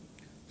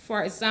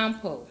 For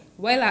example,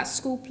 while at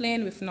school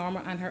playing with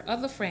Norma and her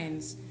other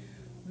friends,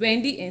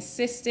 Wendy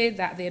insisted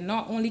that they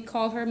not only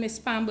call her Miss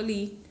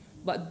Pamberley,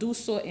 but do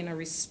so in a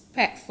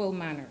respectful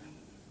manner.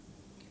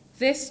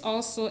 This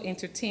also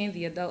entertained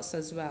the adults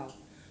as well,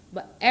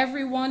 but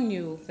everyone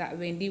knew that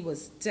Wendy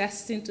was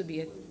destined to be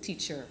a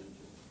teacher,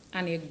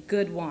 and a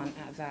good one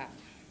at that.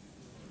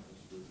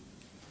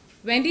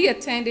 Wendy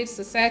attended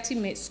Society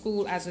Mid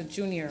School as a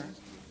junior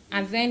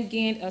and then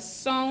gained a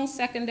sound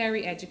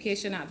secondary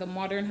education at the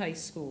Modern High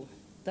School,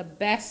 the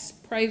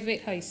best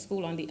private high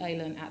school on the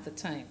island at the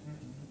time.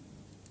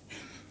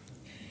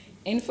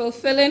 In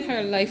fulfilling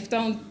her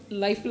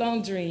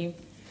lifelong dream,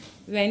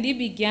 Wendy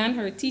began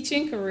her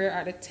teaching career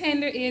at the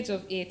tender age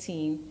of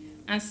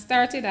 18 and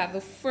started at the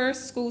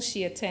first school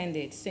she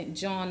attended, St.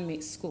 John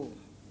Mid School.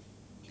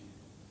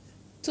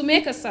 To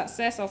make a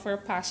success of her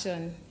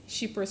passion,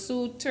 she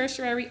pursued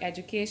tertiary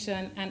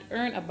education and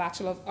earned a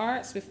Bachelor of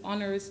Arts with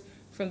honors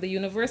from the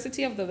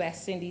University of the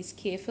West Indies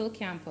Cave Hill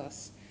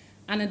campus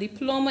and a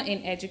diploma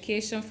in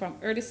education from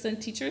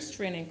Erdison Teachers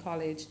Training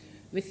College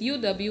with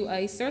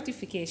UWI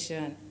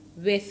certification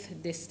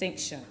with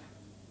distinction.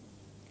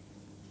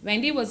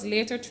 Wendy was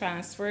later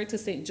transferred to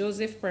St.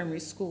 Joseph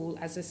Primary School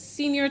as a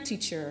senior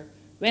teacher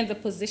when the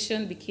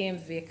position became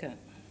vacant.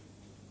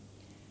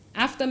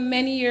 After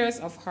many years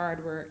of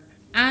hard work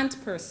and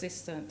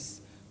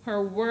persistence,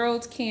 her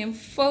world came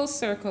full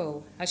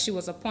circle as she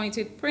was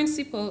appointed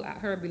principal at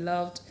her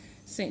beloved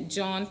St.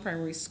 John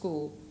Primary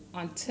School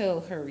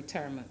until her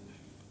retirement.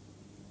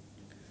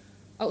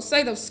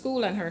 Outside of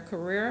school and her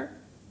career,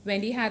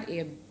 Wendy had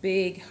a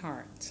big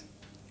heart.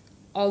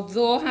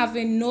 Although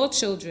having no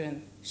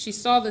children, she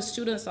saw the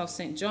students of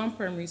St. John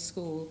Primary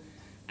School,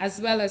 as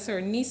well as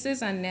her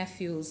nieces and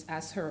nephews,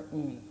 as her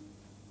own.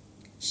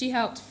 She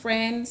helped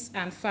friends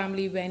and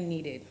family when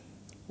needed,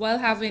 while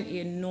having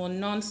a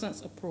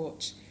no-nonsense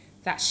approach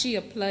that she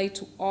applied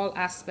to all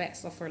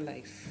aspects of her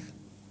life.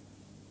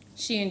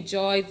 She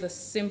enjoyed the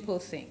simple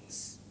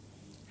things,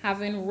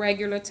 having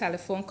regular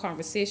telephone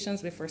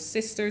conversations with her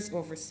sisters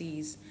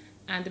overseas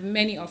and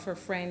many of her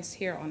friends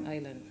here on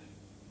island.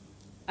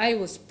 I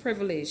was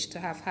privileged to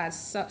have had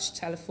such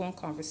telephone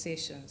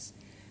conversations,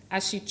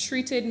 as she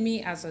treated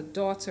me as a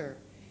daughter,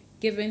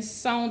 giving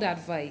sound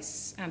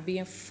advice and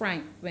being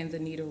frank when the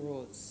need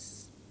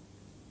arose.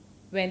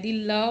 Wendy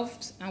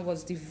loved and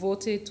was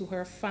devoted to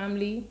her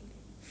family,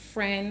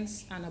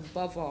 friends, and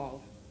above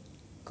all,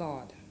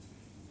 God.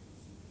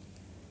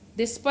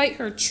 Despite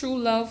her true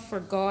love for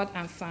God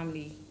and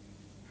family,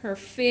 her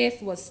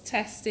faith was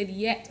tested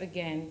yet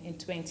again in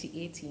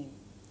 2018,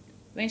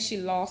 when she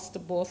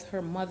lost both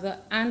her mother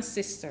and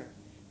sister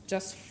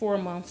just 4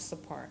 months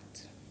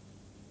apart.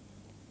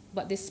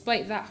 But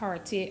despite that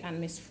heartache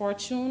and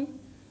misfortune,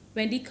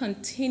 Wendy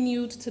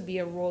continued to be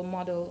a role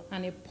model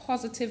and a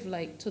positive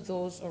light to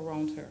those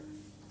around her.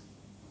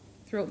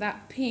 Throughout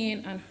that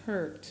pain and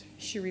hurt,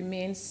 she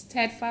remained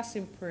steadfast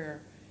in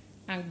prayer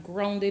and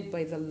grounded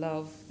by the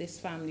love this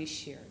family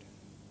shared.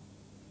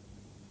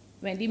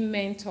 Wendy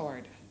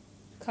mentored,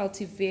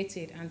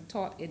 cultivated, and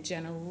taught a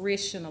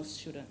generation of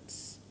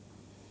students.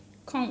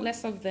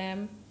 Countless of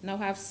them now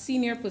have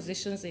senior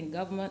positions in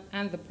government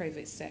and the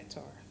private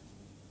sector.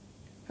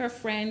 Her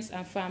friends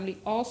and family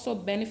also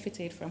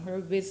benefited from her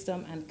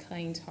wisdom and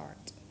kind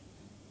heart.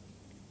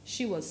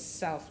 She was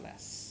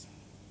selfless.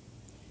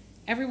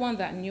 Everyone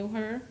that knew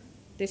her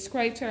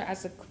described her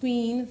as a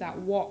queen that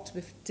walked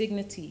with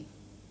dignity,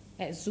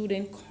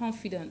 exuding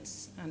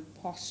confidence and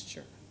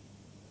posture.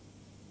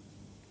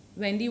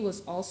 Wendy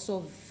was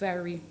also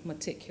very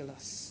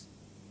meticulous.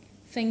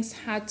 Things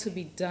had to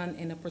be done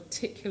in a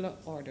particular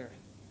order.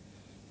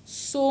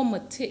 So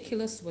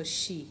meticulous was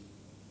she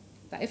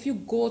that if you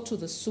go to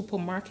the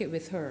supermarket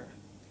with her,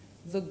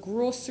 the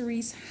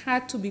groceries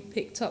had to be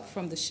picked up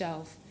from the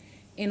shelf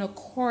in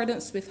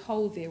accordance with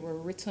how they were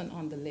written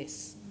on the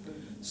list.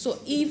 So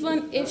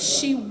even if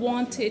she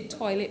wanted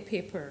toilet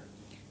paper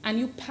and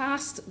you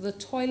passed the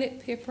toilet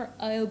paper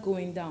aisle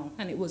going down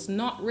and it was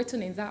not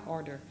written in that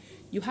order,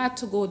 you had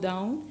to go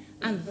down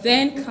and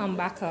then come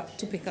back up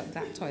to pick up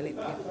that toilet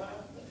paper.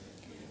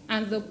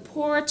 And the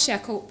poor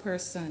checkout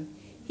person,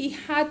 he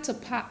had to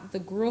pack the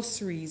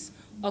groceries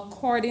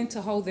according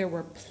to how they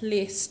were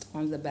placed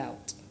on the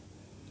belt.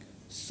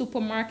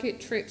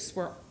 Supermarket trips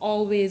were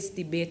always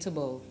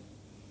debatable,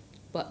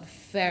 but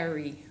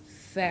very,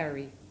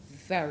 very,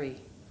 very,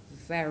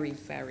 very,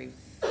 very,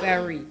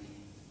 very,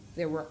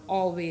 there were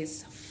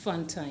always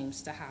fun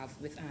times to have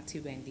with Auntie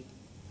Wendy.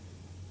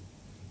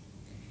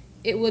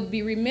 It would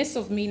be remiss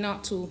of me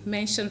not to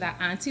mention that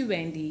Auntie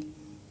Wendy,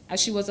 as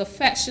she was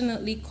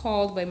affectionately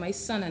called by my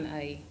son and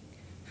I,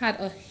 had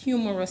a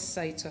humorous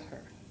side to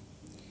her.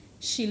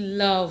 She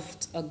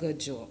loved a good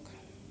joke.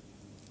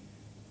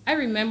 I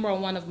remember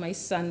on one of my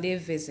Sunday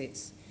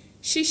visits,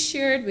 she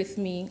shared with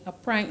me a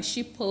prank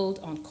she pulled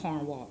on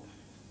Cornwall.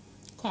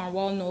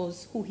 Cornwall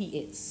knows who he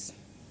is.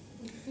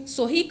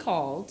 So he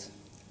called,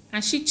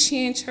 and she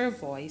changed her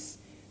voice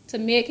to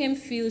make him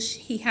feel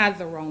he had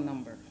the wrong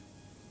number.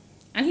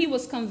 And he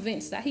was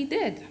convinced that he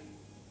did.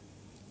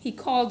 He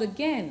called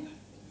again,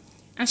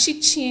 and she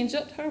changed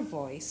up her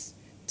voice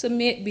to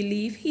make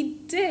believe he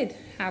did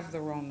have the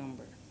wrong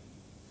number.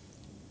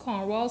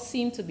 Cornwall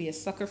seemed to be a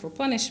sucker for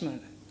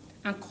punishment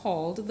and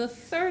called the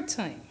third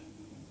time.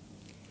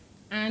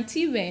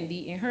 Auntie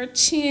Wendy, in her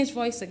changed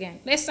voice again,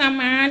 "Listen,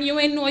 man, you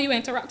ain't know you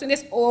interrupting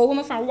this old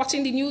woman from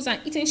watching the news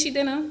and eating she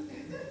dinner."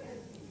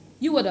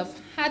 You would have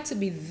had to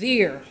be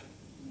there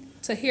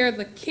to hear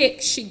the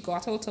kick she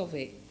got out of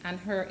it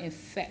and her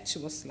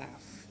infectious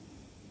laugh.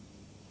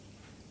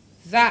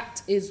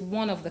 That is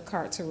one of the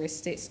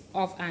characteristics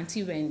of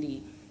Auntie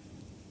Wendy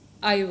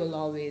I will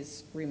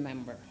always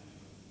remember.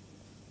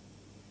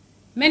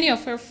 Many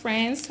of her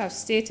friends have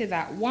stated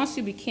that once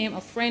you became a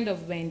friend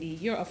of Wendy,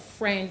 you're a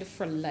friend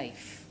for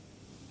life,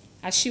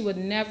 as she would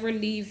never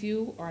leave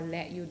you or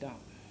let you down.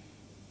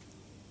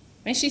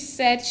 When she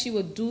said she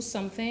would do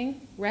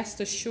something, rest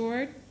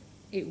assured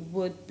it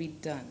would be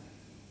done.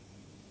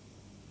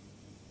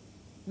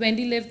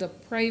 Wendy lived a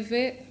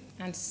private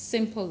and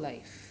simple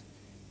life,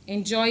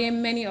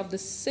 enjoying many of the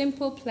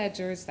simple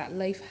pleasures that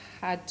life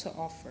had to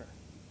offer.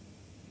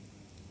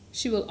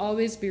 She will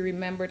always be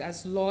remembered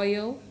as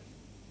loyal,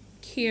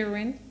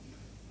 caring,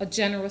 a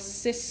generous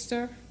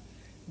sister,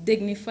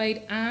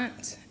 dignified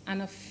aunt,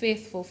 and a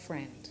faithful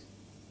friend.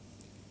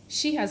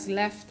 She has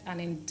left an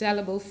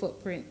indelible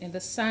footprint in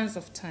the sands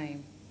of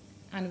time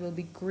and will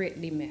be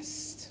greatly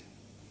missed.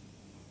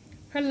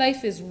 Her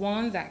life is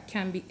one that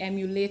can be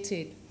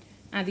emulated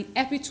and the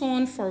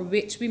epitome for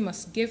which we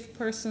must give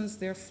persons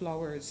their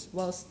flowers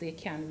whilst they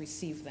can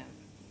receive them.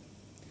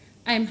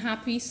 I am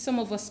happy some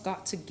of us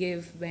got to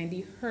give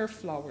Wendy her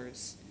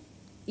flowers,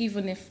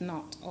 even if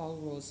not all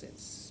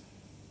roses.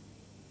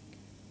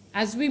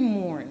 As we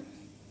mourn,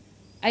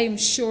 I am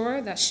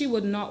sure that she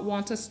would not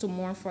want us to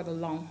mourn for the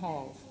long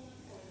haul,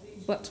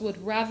 but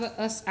would rather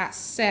us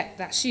accept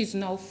that she is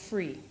now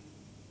free.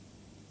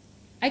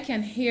 I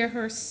can hear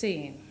her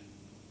saying,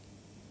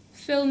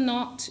 "Fill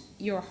not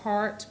your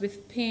heart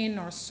with pain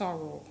or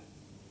sorrow,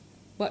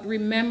 but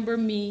remember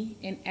me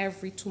in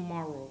every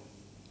tomorrow.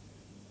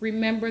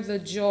 Remember the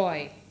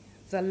joy,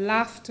 the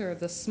laughter,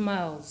 the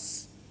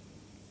smiles.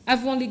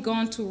 I've only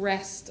gone to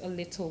rest a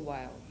little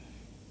while.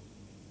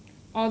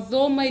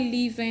 Although my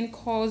leaving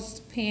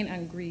caused pain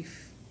and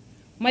grief,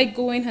 my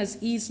going has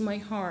eased my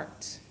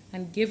heart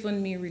and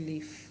given me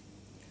relief.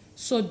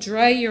 So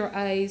dry your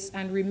eyes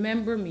and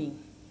remember me,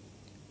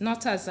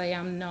 not as I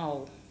am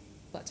now,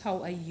 but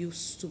how I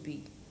used to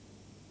be.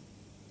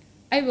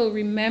 I will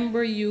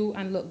remember you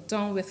and look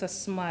down with a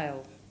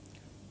smile,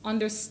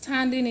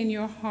 understanding in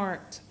your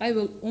heart I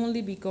will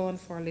only be gone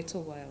for a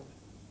little while.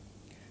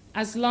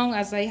 As long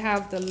as I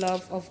have the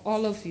love of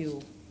all of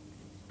you,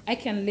 I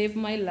can live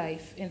my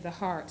life in the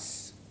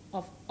hearts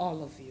of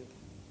all of you."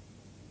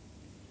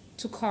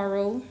 To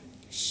Coral,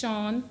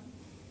 Sean,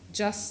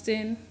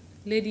 Justin,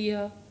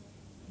 Lydia,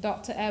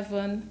 Dr.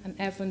 Evan and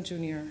Evan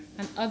Jr.,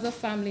 and other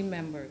family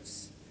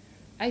members,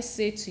 I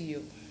say to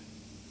you,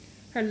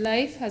 her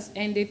life has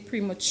ended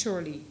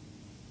prematurely,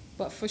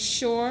 but for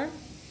sure,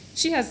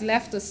 she has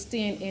left a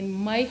stain in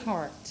my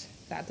heart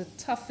that the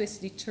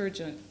toughest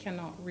detergent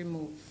cannot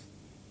remove.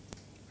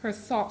 Her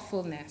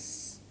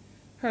thoughtfulness,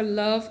 her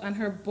love, and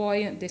her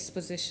buoyant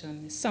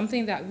disposition is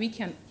something that we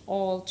can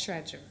all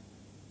treasure.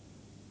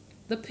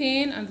 The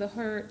pain and the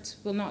hurt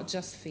will not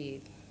just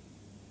fade.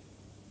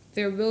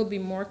 There will be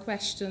more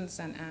questions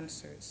and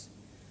answers,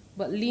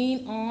 but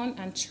lean on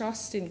and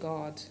trust in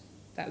God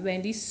that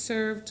Wendy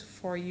served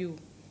for you,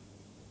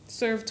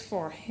 served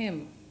for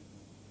him,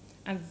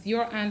 and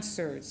your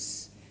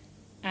answers,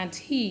 and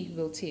he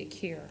will take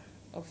care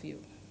of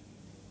you.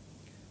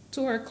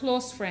 To her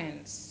close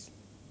friends,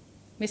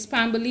 Miss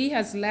Pamberley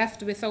has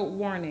left without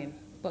warning,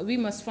 but we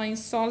must find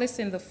solace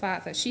in the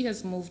fact that she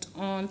has moved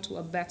on to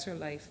a better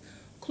life,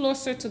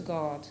 closer to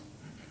God,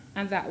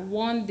 and that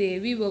one day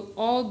we will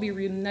all be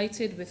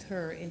reunited with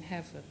her in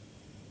heaven.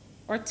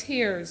 Our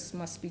tears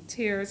must be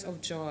tears of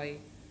joy,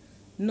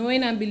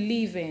 knowing and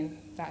believing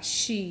that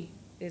she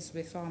is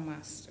with our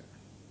Master.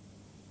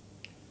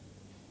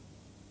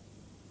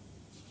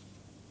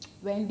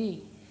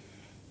 Wendy,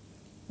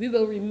 we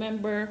will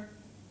remember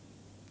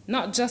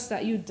Not just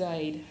that you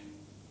died,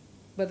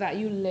 but that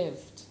you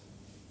lived.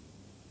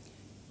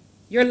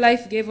 Your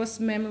life gave us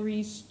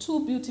memories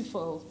too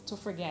beautiful to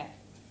forget.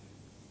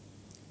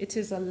 It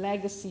is a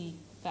legacy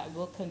that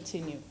will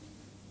continue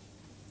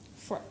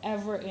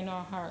forever in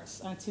our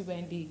hearts, Auntie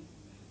Wendy,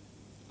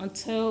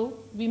 until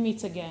we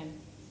meet again.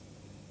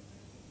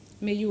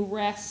 May you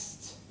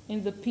rest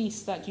in the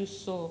peace that you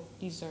so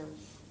deserve.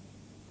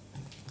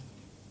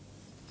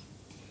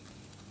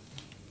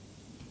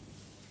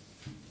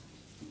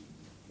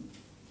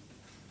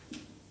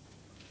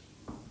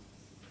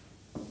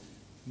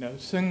 Now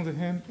sing the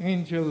hymn,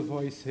 Angel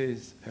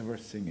Voices Ever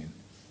Singing.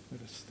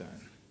 Let us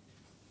stand.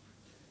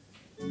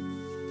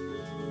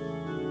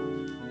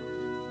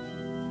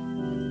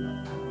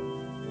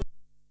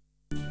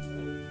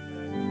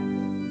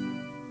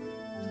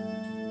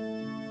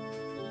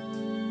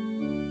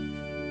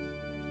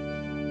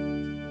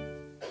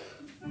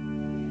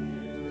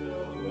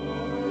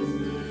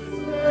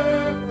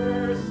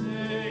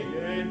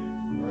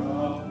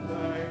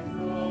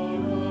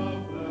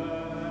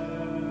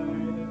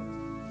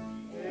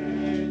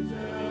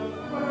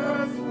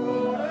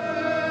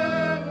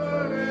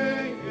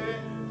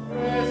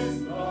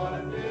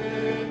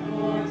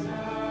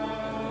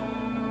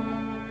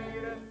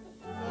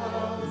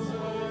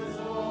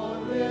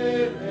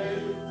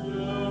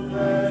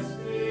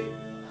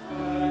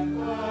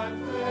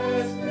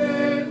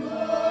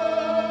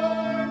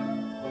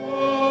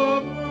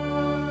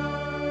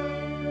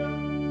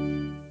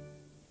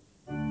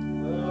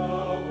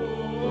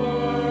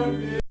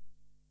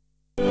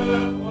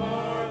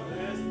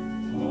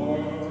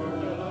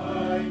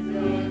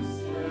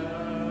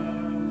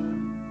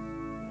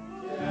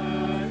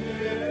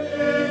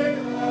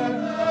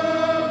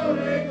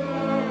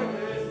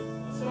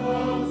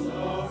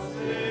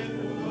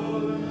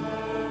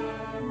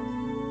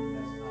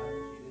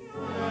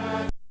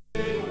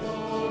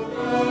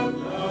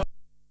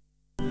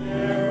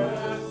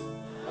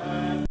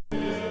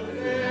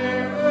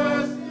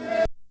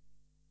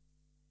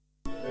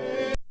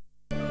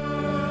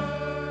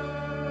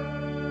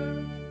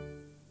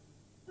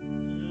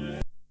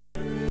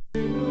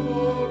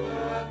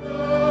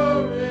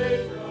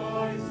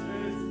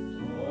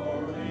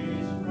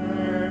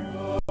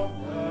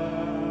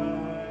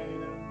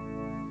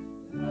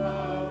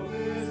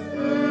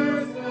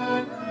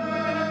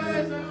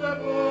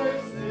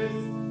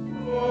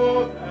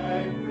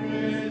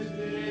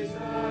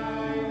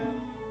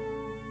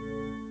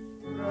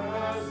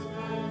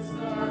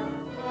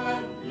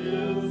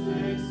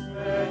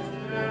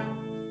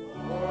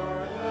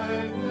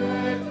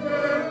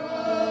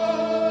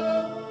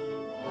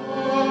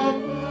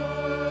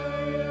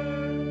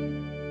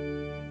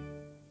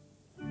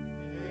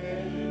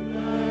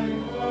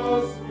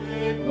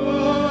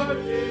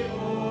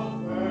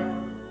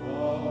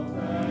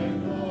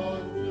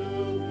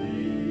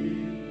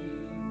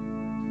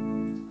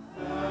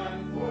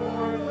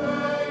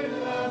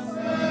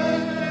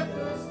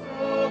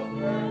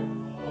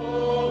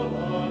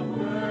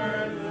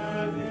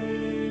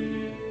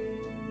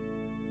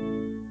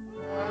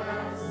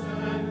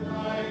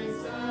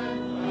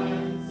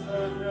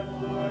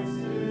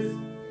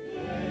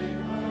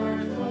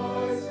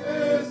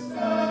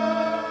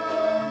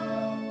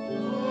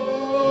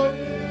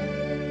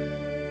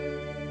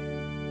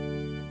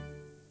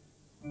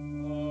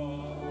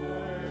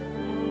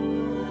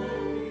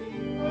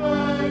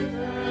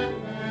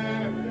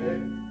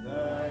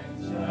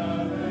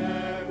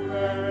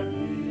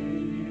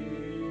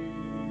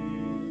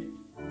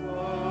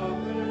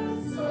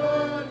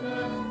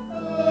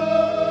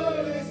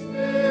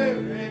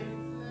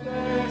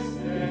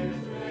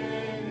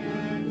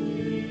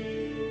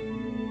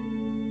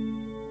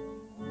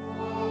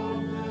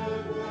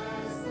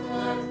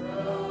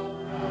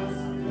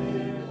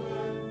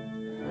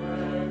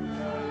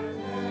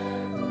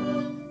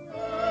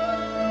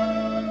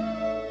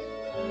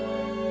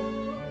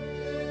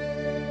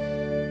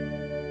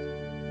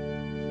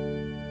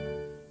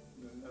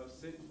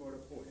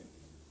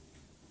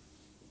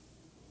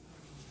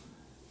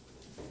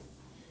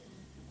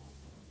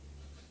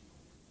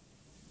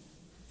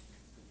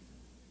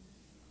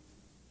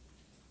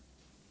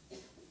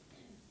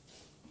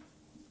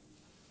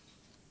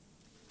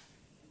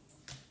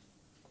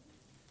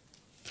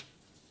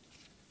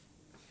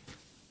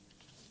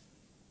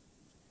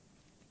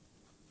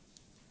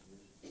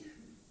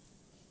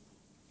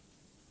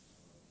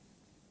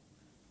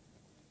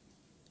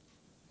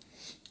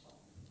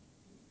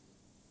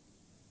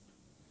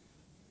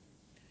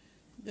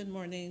 Good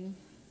morning,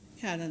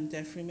 Canon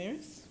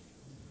Jeffrey-Mears.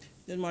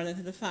 Good morning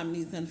to the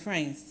families and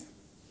friends.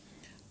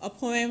 A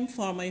poem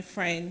for my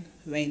friend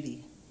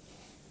Wendy.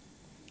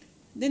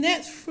 The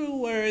next few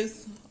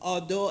words,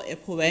 although a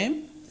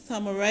poem,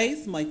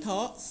 summarize my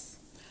thoughts,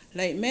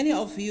 like many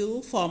of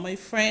you, for my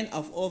friend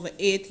of over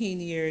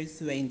 18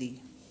 years,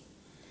 Wendy.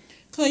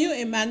 Can you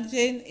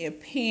imagine a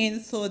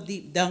pain so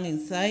deep down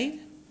inside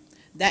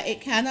that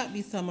it cannot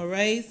be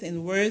summarized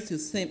in words you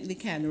simply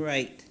can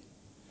write?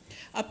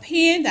 A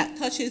pain that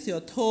touches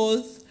your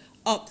toes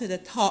up to the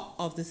top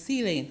of the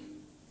ceiling.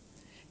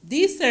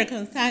 These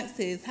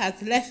circumstances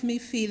has left me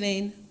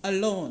feeling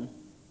alone,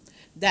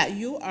 that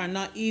you are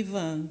not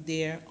even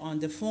there on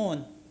the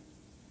phone.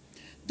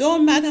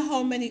 Don't matter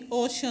how many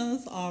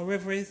oceans or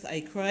rivers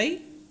I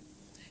cry,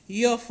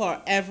 you're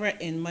forever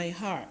in my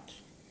heart.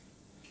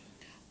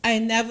 I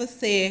never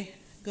say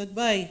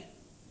goodbye.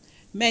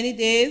 Many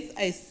days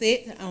I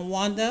sit and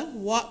wonder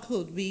what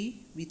could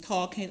we be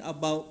talking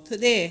about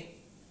today.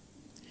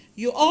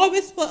 You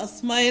always put a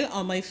smile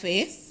on my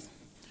face,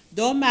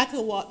 don't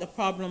matter what the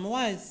problem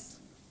was.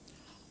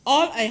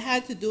 All I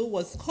had to do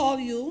was call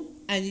you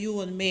and you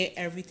would make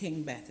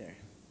everything better.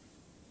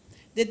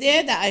 The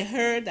day that I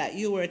heard that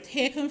you were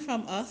taken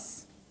from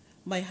us,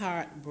 my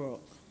heart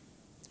broke.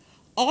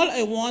 All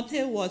I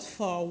wanted was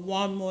for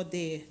one more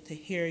day to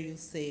hear you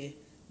say,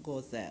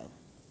 Gozelle.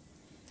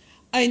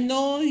 I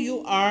know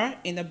you are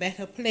in a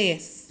better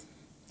place.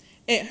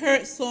 It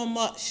hurts so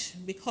much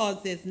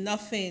because there's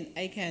nothing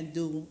I can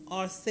do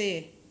or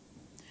say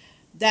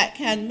that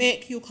can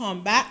make you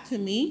come back to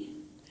me.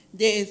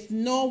 There is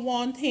no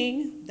one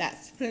thing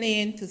that's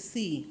plain to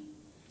see,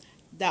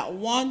 that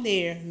one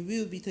day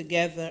we'll be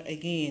together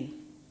again.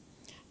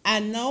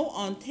 And now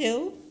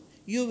until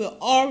you will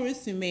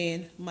always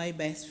remain my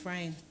best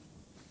friend.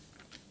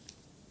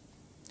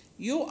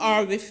 You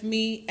are with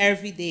me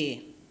every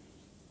day.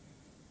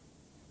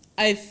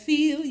 I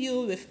feel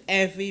you with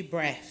every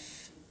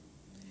breath.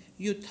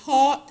 Your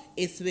thought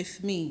is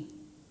with me,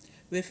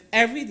 with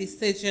every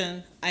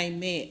decision I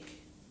make.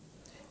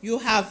 You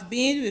have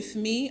been with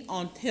me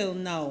until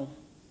now,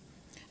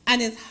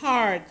 and it's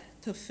hard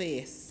to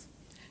face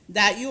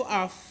that you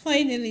are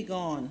finally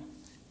gone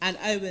and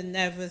I will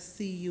never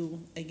see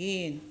you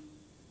again.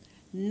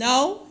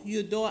 Now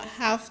you don't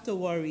have to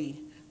worry,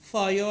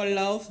 for your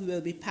love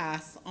will be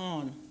passed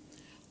on,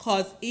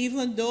 'cause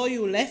even though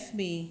you left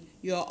me,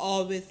 you're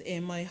always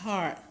in my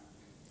heart.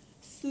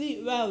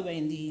 Sleep well,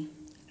 Wendy.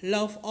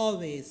 Love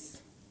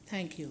always.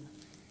 Thank you.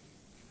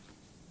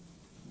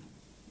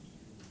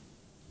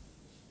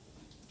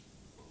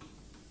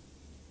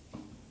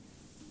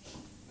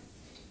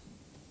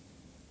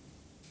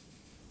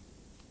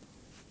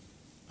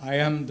 I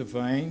am the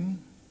vine,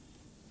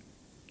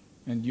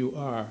 and you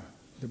are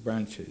the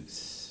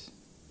branches.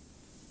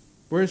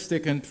 Words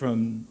taken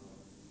from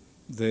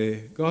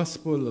the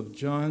Gospel of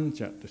John,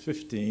 chapter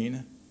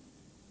 15,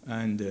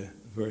 and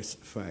verse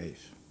 5.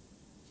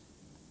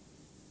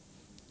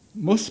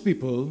 Most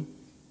people,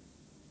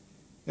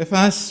 if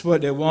asked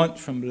what they want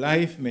from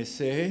life, may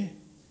say,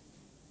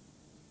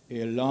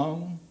 a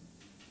long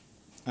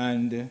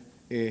and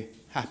a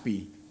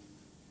happy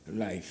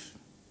life.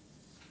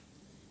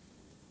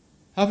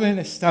 Having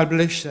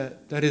established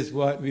that that is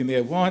what we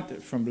may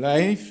want from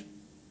life,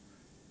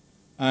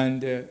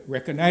 and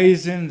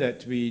recognizing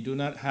that we do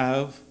not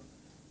have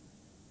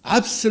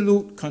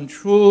absolute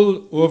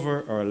control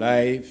over our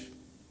life,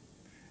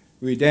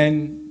 we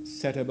then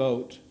set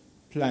about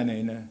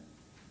planning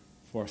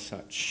for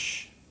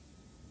such.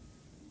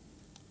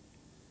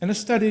 In a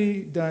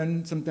study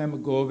done some time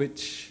ago,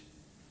 which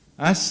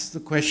asked the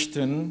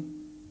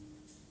question,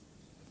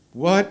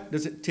 what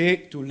does it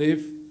take to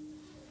live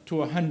to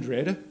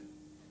 100?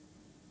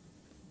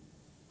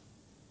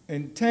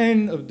 In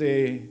 10 of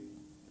the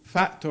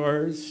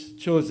factors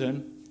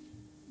chosen,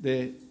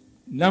 the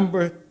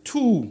number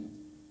 2,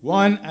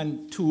 1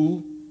 and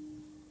 2,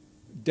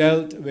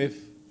 dealt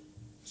with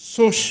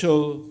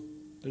social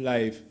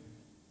life,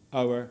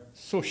 our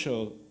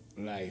social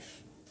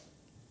life.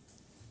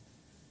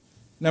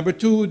 Number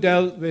 2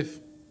 dealt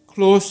with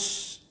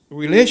close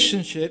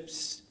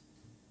relationships,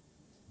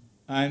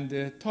 and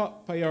the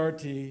top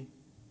priority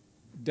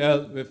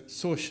dealt with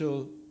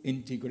social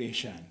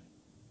integration.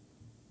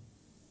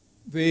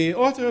 The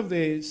author of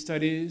the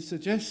study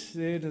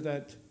suggested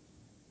that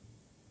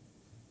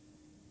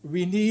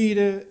we need,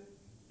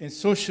 in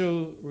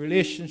social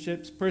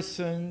relationships,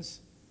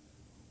 persons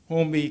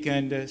whom we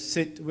can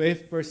sit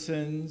with,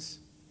 persons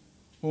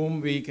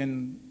whom we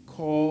can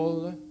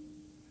call,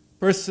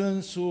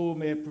 persons who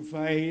may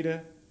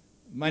provide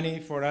money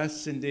for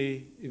us in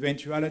the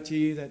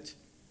eventuality that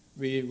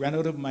we run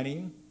out of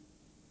money.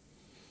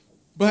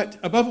 But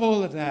above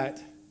all of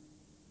that,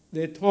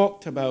 they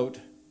talked about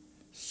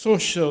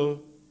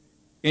social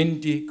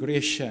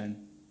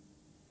integration.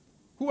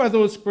 Who are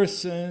those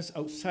persons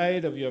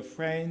outside of your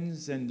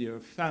friends and your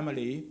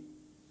family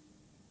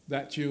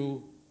that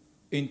you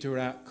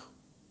interact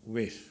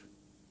with?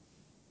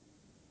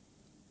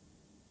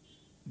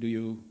 Do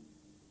you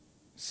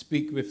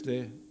speak with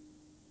the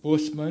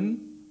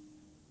postman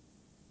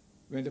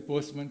when the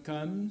postman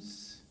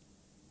comes?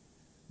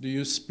 Do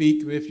you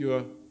speak with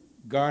your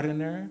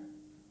gardener?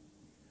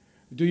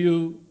 Do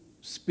you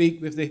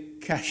speak with the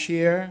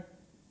cashier,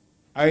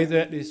 either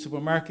at the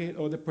supermarket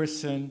or the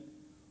person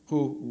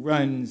who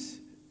runs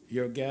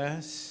your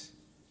gas?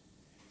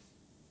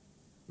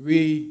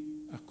 We,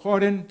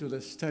 according to the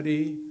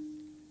study,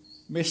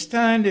 may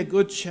stand a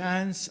good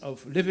chance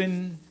of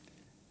living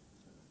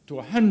to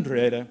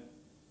 100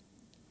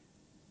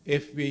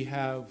 if we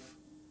have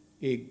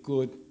a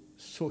good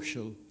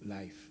social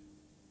life.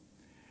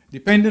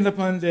 depending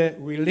upon the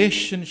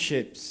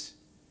relationships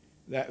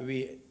that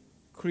we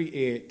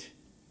create,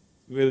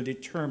 will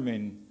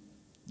determine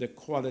the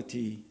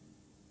quality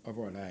of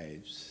our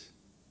lives.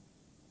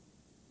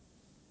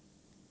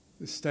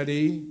 The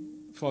study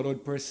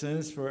followed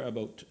persons for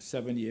about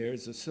 7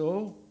 years or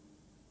so,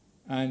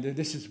 and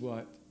this is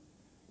what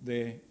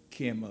they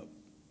came up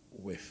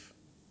with.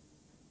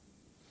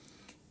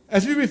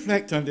 As we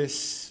reflect on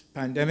this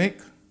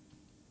pandemic,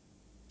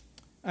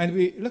 and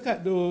we look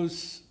at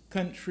those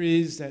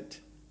countries that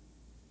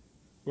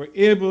were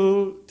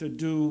able to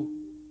do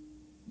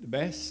the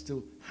best,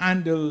 to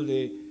handle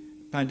the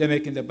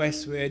pandemic in the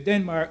best way,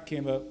 Denmark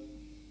came up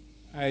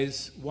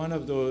as one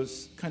of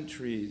those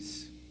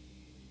countries.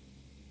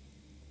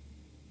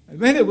 And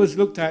when it was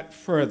looked at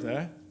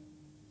further,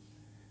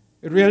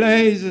 it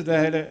realized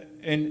that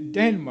in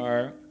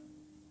Denmark,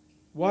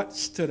 what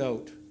stood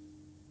out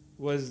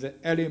was the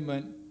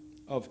element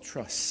of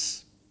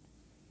trust.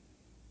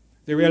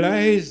 They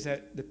realized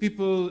that the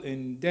people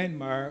in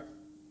Denmark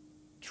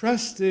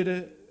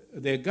trusted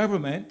their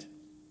government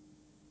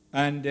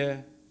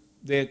and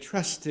they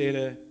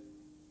trusted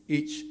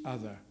each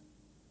other.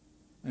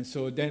 And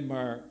so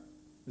Denmark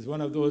is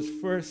one of those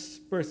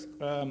first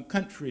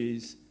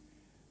countries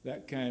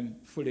that can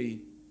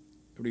fully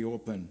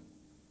reopen.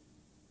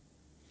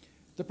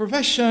 The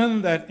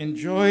profession that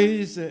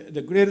enjoys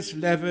the greatest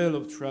level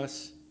of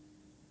trust,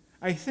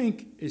 I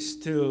think, is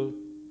still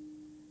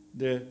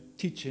the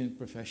teaching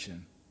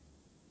profession.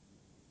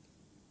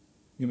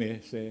 You may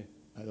say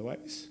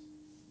otherwise.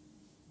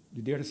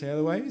 You dare to say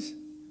otherwise?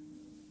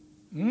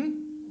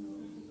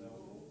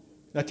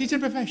 The teaching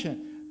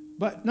profession.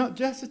 But not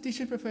just the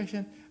teaching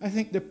profession, I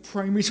think the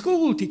primary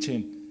school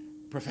teaching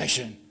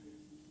profession,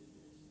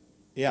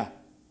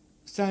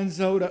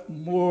 stands out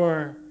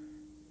more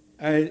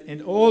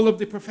in all of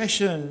the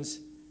professions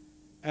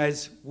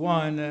as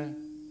one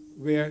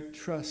where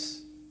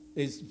trust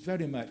is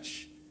very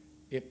much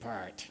a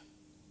part.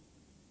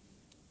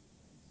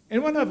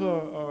 In one of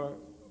our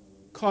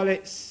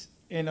collects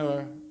in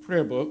our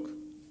prayer book,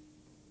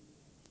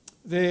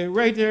 the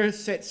writer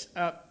sets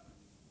up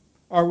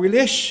our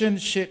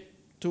relationship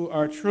to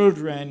our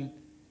children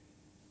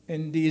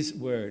in these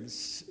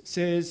words. It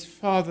says,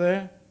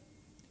 "Father,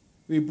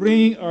 we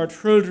bring our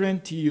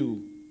children to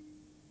you.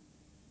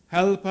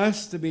 Help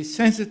us to be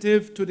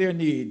sensitive to their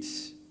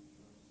needs.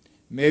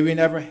 May we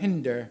never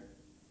hinder,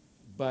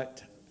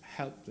 but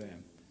help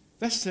them."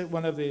 That's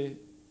one of the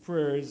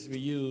prayers we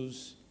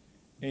use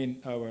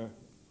in our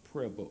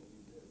prayer book.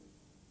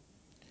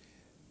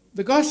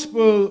 The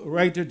gospel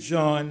writer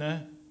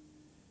John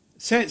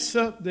sets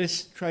up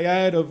this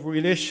triad of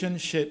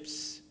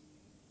relationships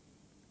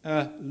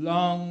a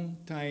long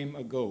time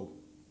ago,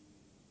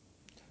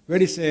 where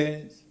he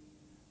says,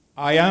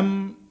 "I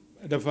am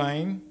the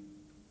vine,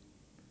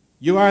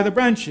 you are the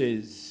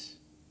branches.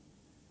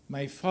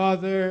 My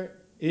Father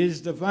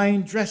is the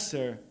vine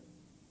dresser,"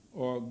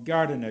 or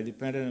gardener,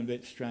 depending on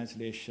which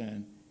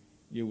translation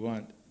you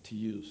want to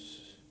use.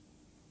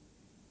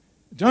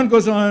 John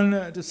goes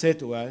on to say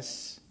to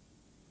us,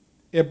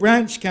 a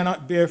branch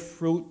cannot bear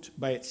fruit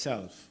by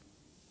itself.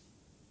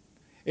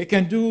 It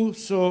can do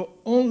so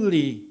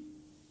only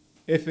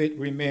if it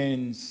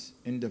remains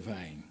in the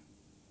vine.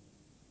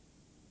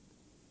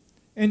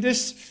 In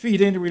this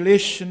feeding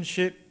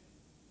relationship,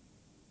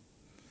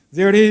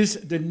 there is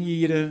the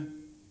need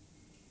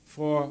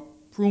for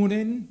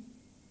pruning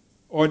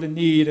or the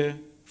need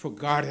for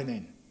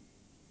gardening.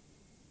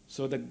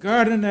 So the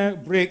gardener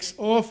breaks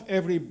off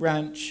every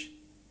branch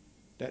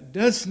that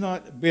does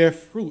not bear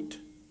fruit,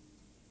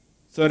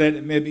 so that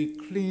it may be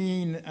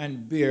clean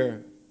and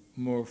bear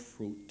more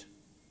fruit.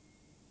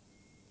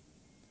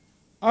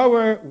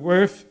 Our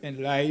worth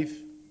in life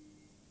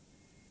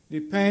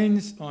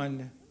depends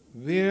on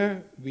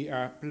where we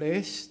are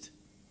placed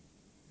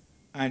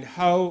and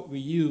how we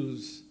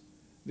use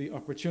the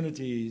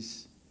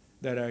opportunities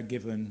that are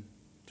given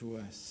to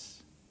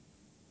us.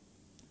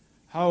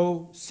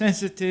 How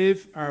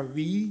sensitive are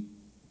we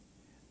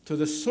to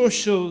the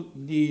social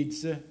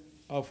needs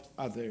of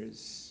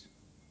others?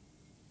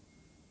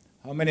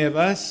 How many of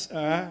us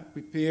are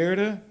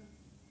prepared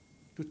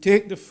to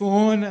take the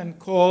phone and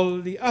call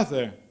the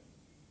other?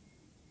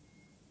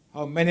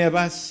 How many of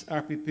us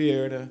are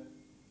prepared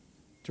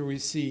to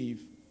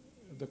receive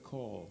the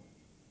call?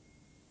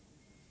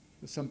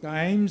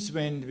 Sometimes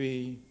when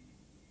we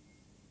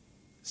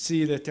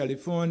see the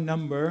telephone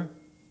number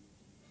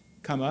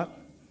come up,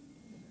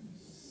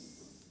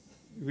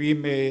 we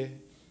may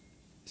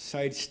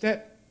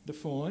sidestep the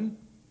phone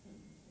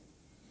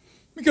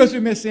because we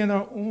may say in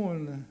our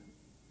own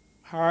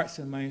hearts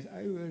and minds,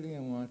 I really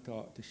don't want to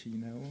talk to she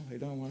now. I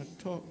don't want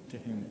to talk to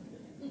him.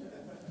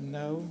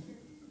 No.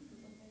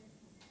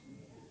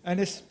 And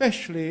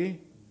especially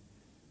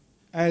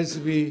as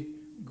we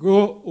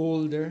grow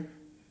older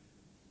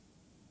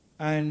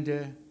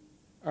and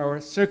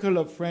our circle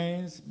of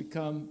friends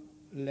become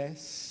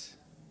less,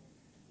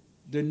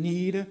 the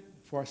need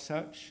for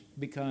such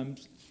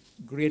becomes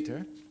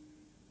greater.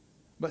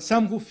 But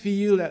some who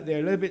feel that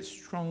they're a little bit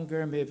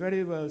stronger may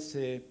very well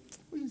say,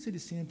 We can say the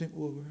same thing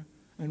over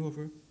and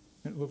over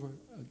and over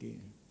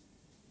again.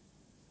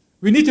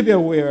 We need to be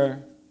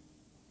aware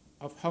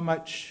of how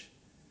much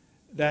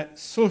that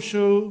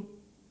social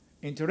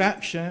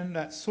interaction,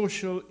 that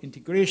social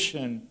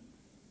integration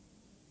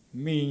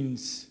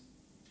means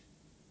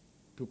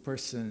to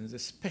persons,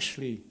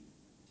 especially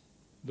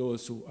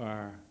those who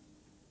are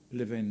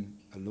living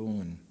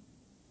alone.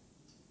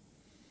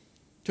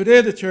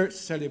 Today the church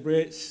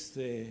celebrates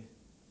the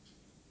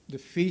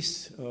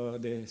feast, or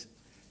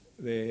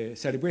the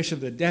celebration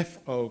of the death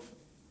of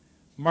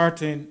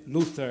Martin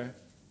Luther,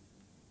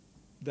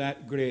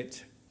 that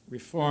great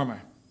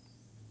reformer.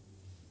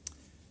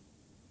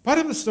 Part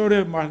of the story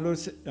of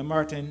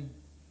Martin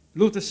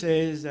Luther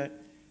says that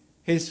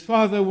his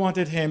father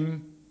wanted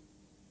him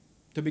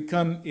to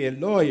become a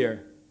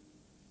lawyer,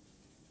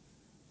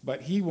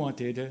 but he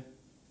wanted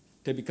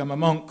to become a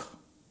monk.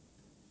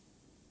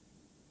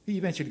 He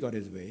eventually got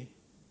his way.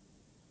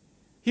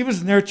 He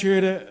was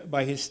nurtured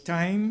by his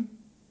time,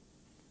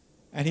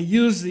 and he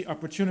used the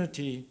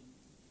opportunity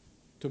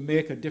to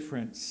make a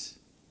difference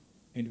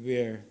in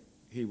where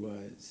he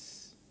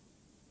was.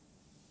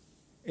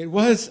 It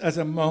was as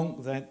a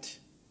monk that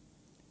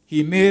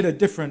he made a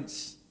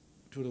difference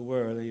to the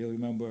world. You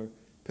remember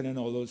pinning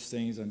all those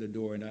things on the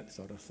door and that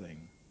sort of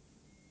thing.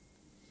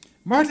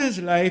 Martin's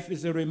life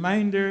is a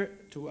reminder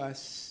to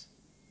us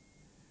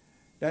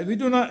that we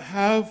do not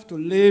have to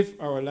live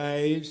our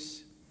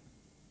lives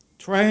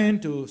trying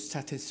to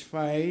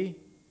satisfy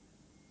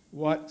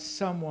what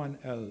someone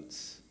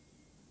else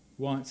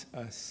wants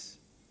us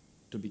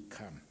to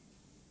become.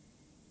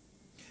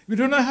 We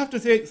do not have to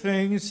take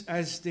things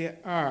as they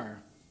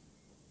are,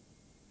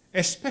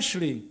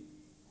 especially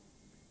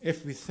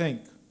if we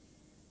think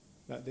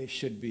that they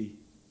should be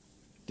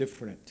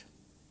different.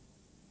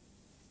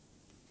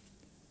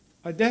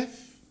 A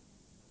death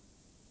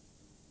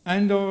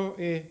and/or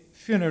a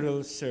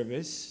funeral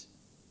service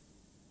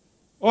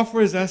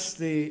offers us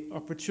the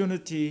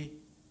opportunity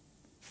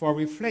for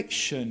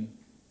reflection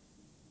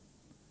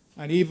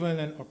and even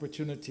an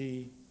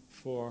opportunity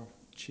for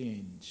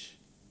change.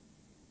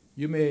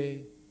 You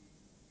may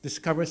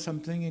discover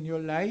something in your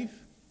life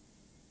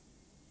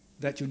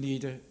that you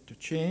need to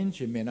change.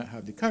 You may not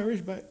have the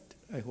courage, but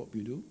I hope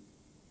you do.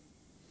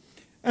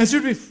 As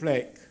you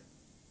reflect,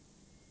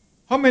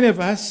 how many of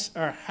us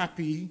are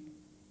happy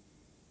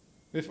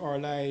with our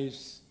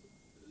lives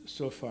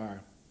so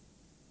far?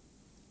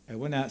 I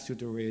won't ask you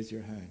to raise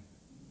your hand,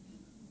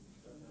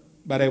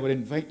 but I would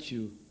invite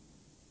you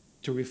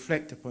to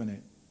reflect upon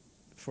it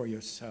for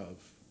yourself.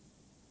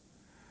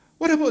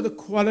 What about the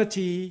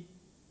quality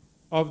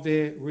of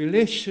the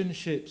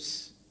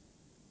relationships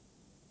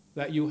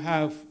that you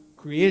have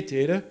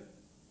created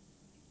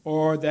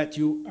or that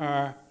you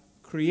are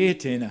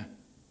creating?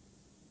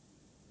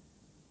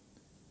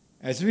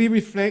 As we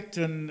reflect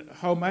on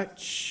how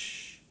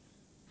much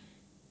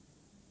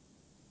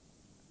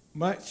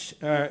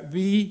are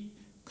we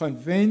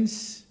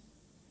convinced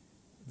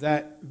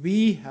that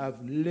we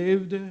have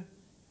lived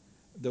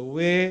the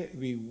way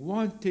we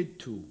wanted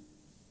to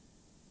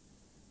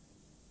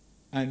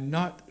and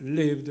not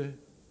lived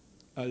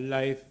a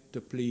life to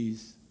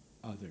please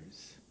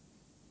others.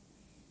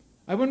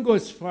 I wouldn't go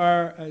as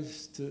far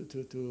as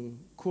to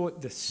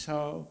quote the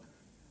song,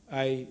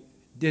 I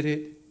did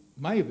it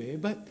my way,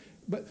 but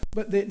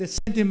the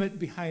sentiment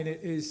behind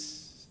it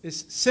is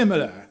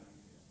similar,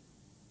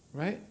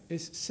 right?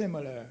 It's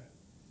similar.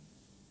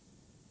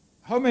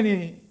 How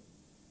many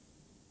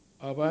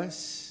of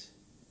us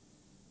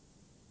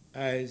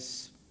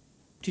as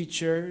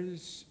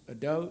teachers,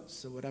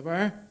 adults, or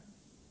whatever,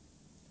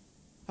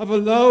 have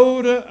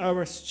allowed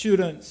our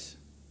students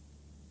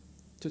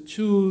to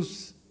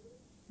choose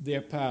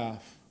their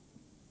path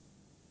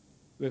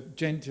with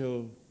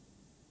gentle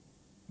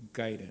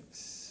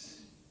guidance?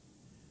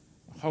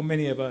 How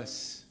many of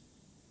us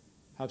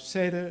have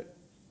said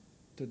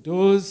to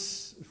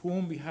those of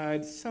whom we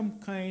had some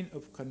kind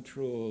of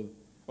control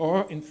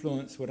or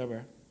influence,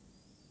 whatever,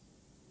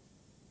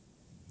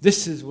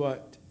 this is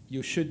what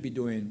you should be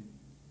doing,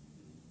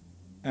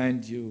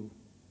 and you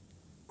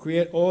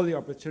create all the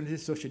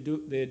opportunities so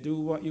they do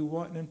what you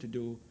want them to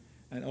do,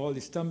 and all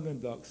the stumbling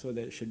blocks so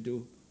they should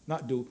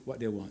not do what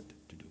they want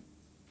to do.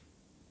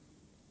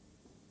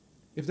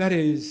 If that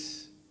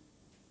is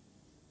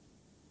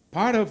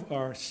part of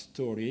our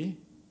story,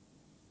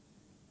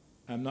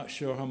 I'm not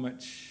sure how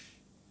much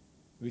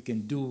we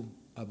can do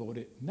about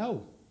it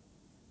now.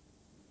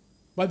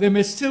 But there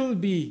may still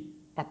be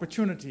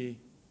opportunity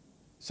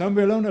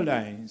somewhere along the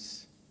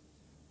lines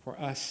for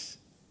us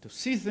to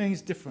see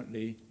things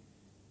differently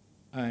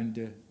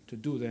and to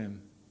do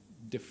them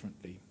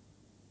differently.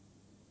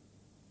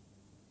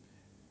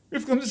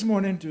 We've come this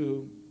morning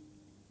to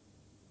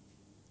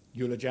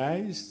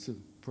eulogize, to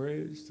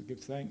praise, to give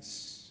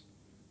thanks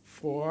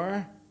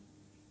for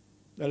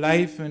the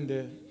life and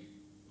the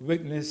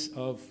witness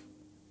of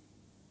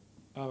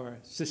our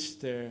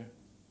sister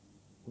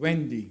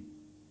Wendy.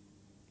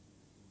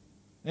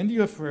 And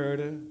you have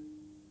heard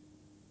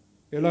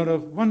a lot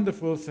of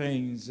wonderful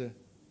things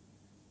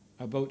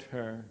about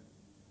her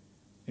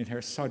in her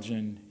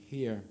sojourn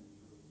here.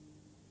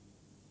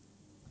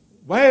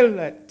 While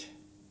at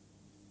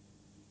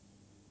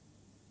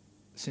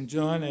St.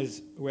 John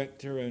as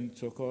rector and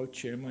so-called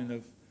chairman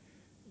of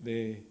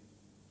the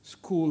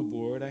school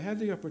board, I had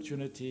the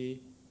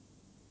opportunity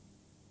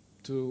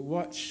to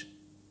watch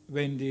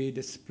Wendy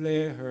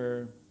display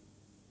her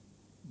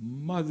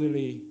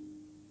motherly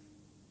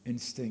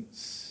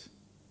instincts.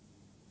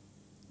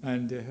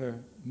 And her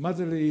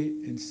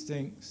motherly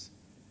instincts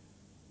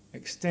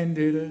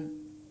extended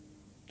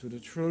to the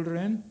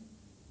children,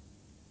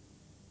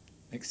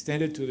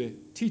 extended to the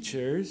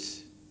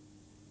teachers,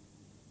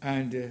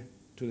 and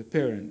to the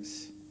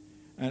parents.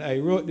 And I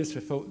wrote this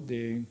without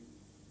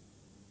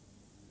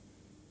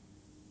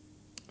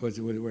what's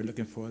the word we're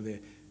looking for there?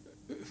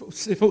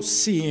 Without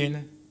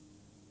seeing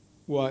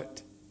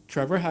what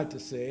Trevor had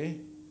to say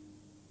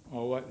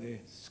or what the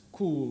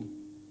school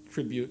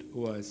tribute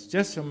was.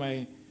 Just from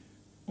my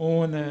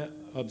own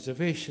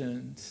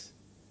observations,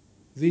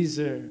 these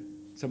are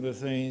some of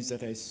the things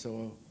that I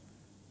saw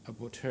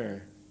about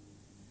her.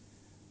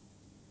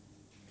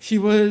 She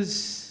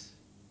was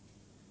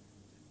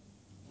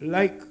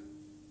like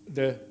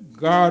the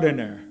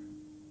gardener,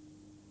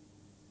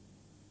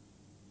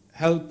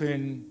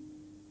 helping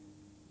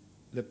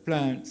the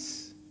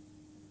plants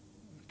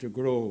to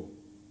grow,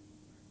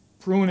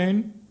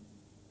 pruning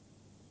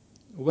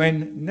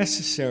when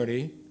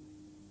necessary,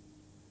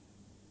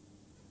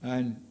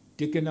 and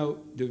digging out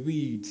the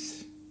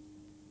weeds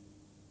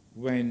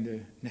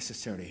when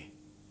necessary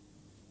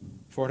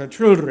for the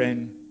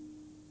children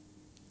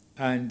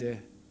and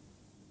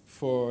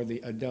for the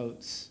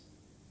adults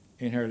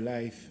in her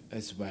life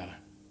as well.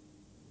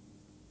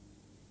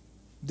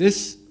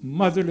 This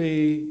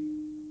motherly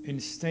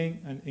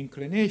instinct and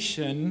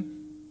inclination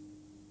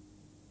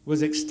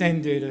was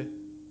extended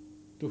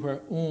to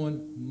her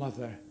own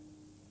mother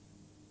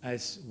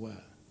as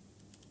well.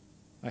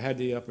 I had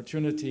the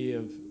opportunity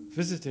of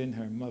visiting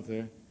her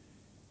mother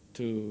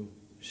to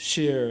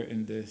share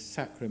in the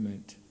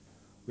sacrament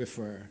with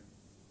her.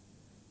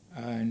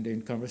 And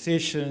in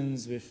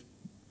conversations with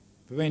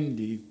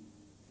Wendy,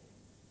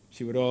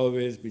 she would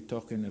always be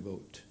talking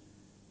about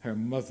her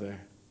mother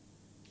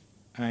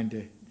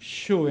and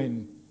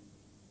showing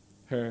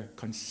her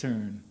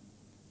concern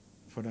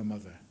for the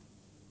mother.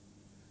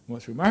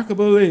 What's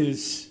remarkable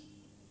is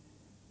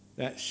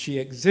that she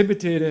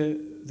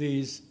exhibited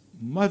these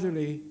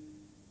motherly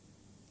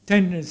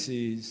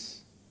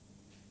tendencies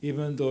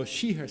even though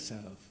she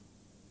herself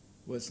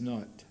was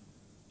not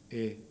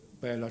a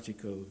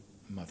biological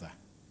mother.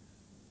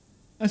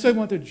 And so I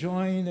want to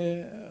join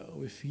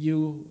with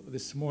you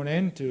this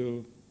morning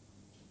to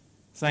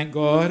thank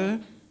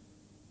God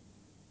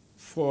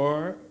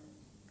for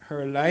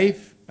her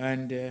life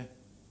and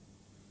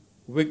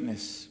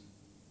witness.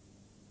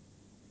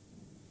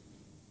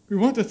 We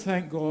want to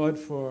thank God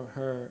for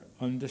her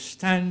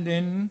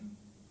understanding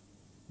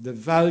the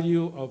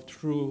value of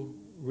true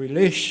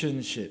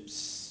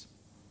relationships.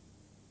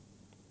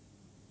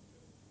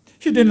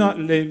 She did not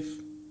live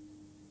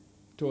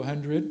to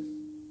 100,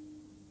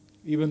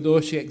 even though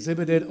she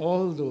exhibited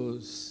all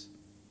those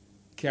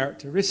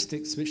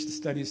characteristics which the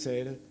study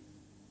said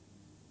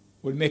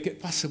would make it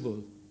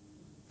possible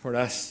for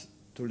us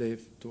to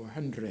live to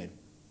 100.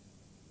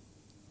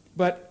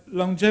 But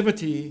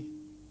longevity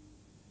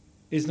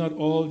is not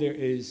all there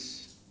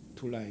is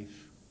to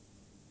life.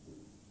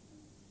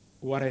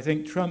 What I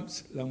think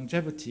trumps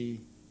longevity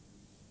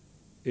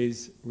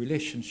is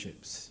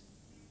relationships.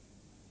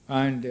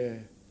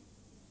 And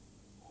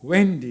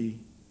Wendy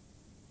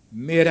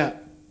made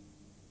up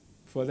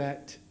for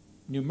that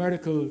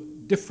numerical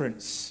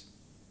difference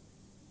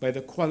by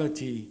the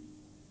quality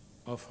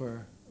of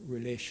her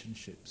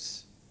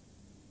relationships.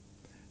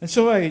 And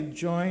so I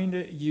joined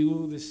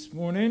you this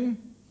morning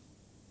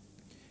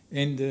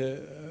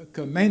in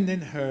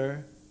commending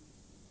her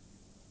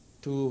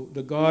to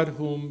the God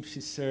whom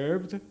she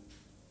served,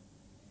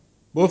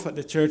 both at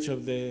the Church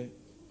of the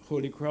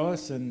Holy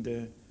Cross and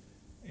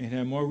in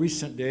her more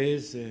recent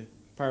days, the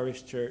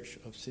Parish Church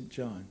of St.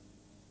 John.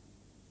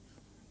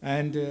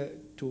 And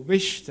to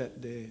wish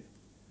that the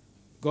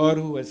God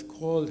who has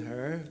called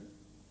her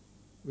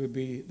will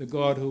be the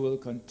God who will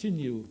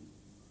continue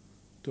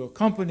to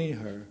accompany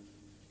her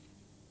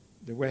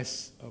the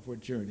rest of her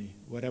journey,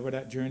 whatever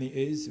that journey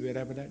is,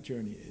 wherever that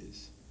journey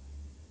is.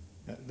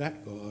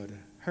 That God,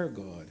 her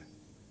God,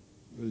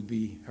 will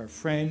be her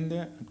friend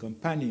and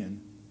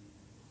companion,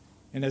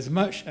 and as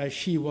much as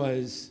she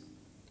was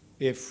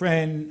a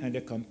friend and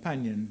a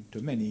companion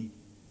to many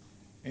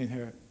in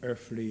her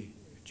earthly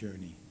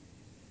journey.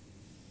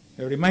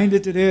 I'm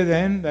reminded today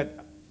then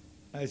that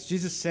as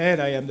Jesus said,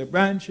 I am the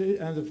branches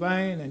and the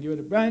vine, and you are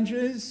the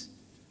branches,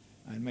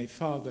 and my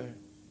Father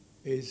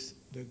is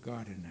the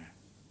gardener.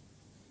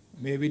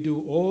 May we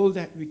do all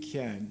that we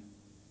can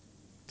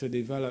to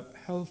develop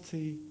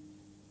healthy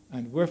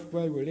and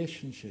worthwhile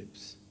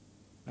relationships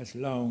as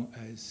long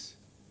as,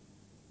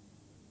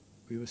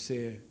 we will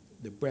say,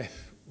 the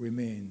breath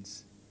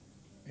remains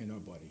in our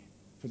body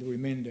for the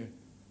remainder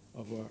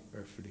of our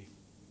earthly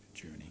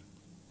journey.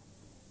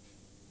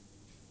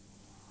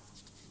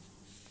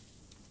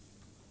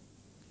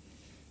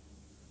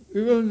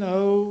 We will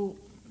now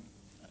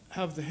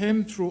have the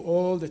hymn Through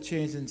All the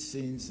Changing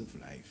Scenes of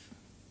Life.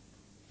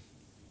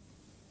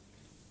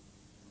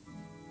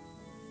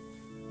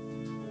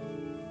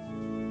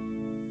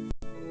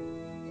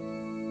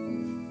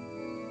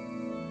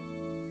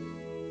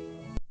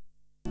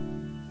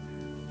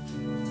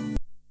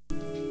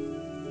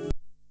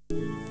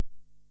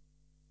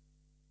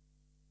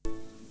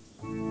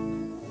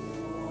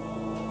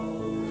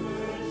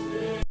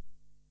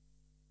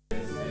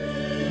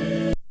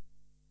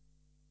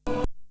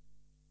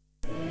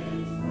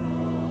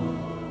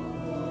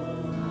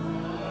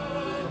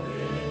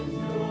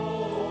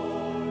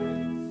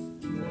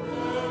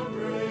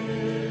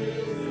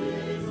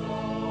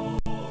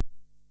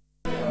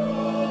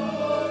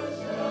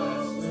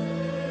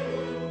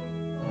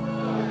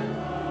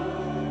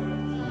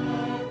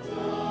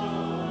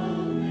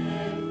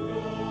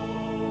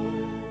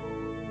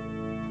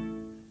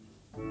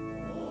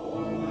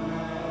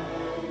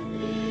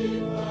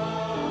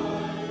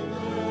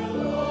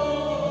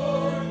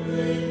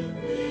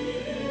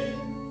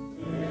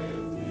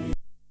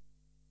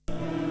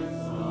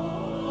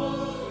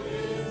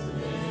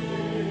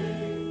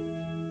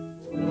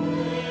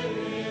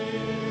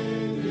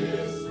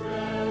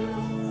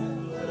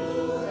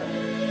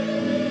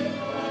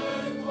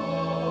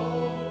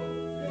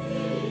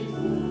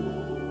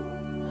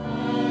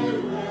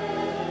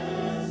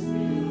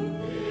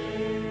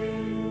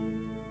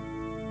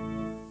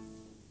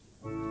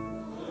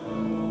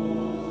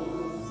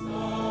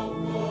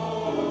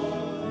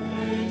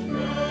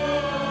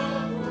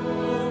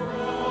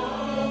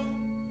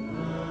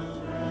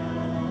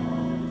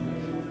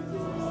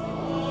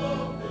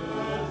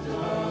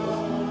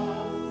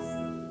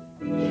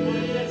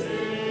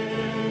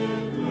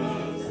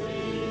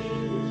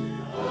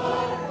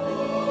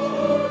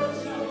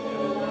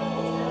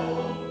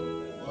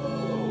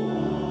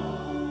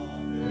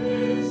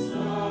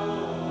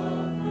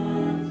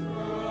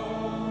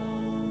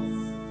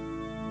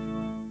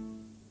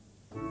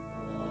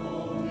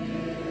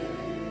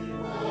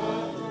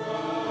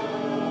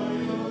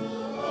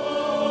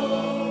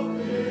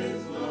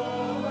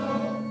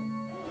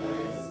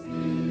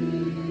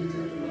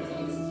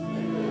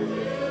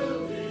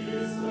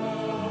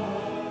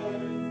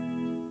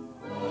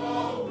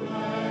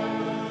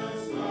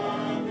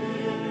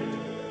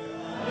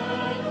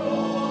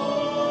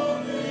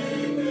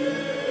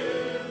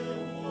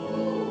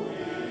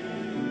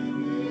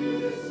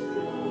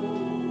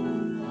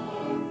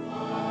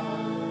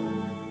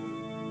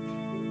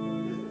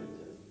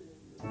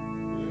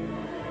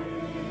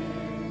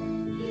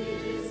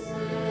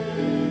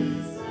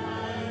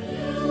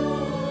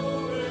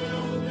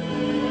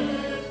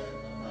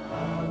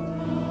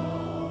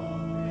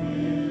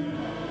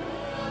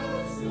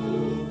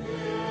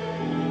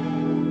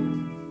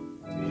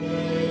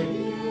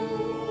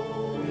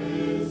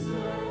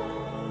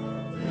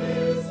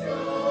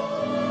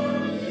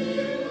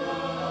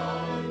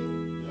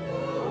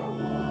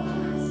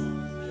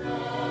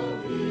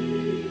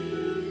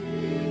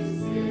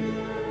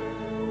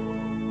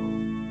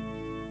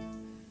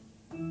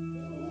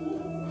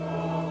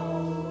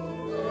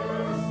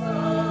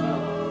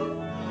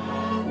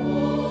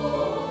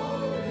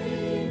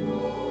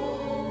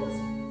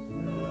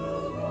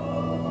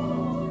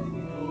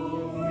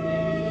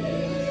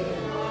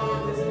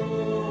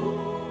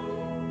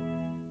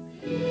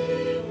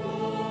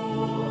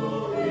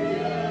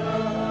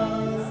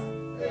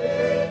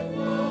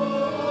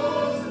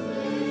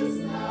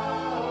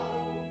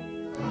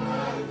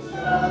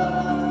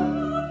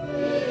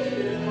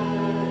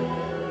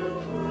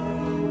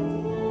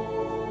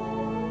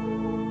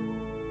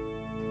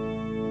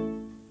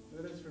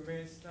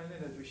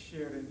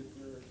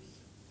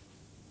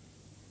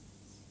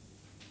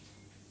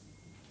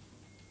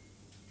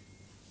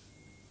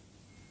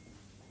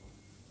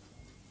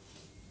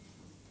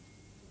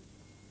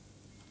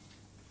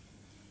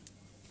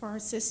 For our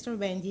sister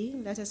Wendy,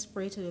 let us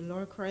pray to the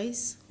Lord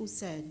Christ, who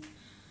said,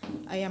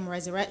 I am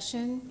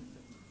resurrection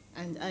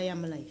and I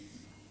am life.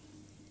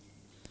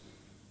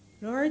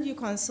 Lord, you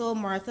console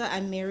Martha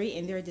and Mary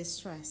in their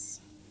distress.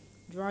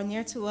 Draw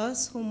near to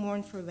us who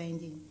mourn for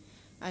Wendy,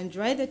 and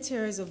dry the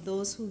tears of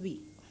those who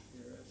weep.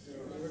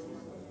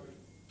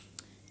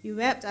 You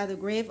wept at the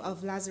grave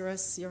of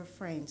Lazarus, your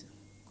friend.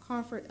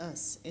 Comfort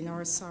us in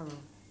our sorrow.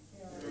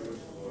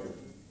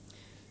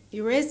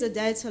 You raised the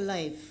dead to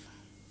life.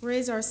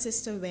 Raise our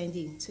sister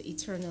Wendy to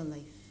eternal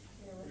life.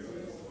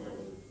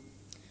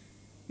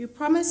 You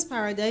promised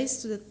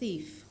paradise to the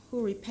thief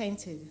who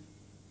repented.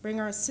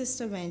 Bring our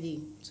sister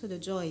Wendy to the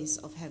joys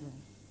of heaven.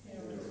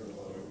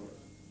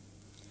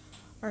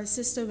 Our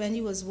sister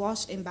Wendy was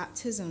washed in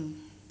baptism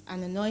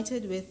and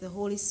anointed with the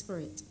Holy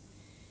Spirit.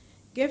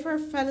 Give her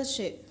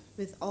fellowship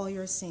with all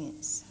your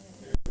saints.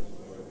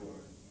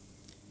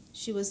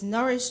 She was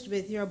nourished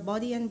with your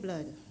body and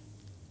blood.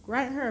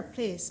 Grant her a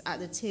place at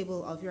the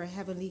table of your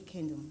heavenly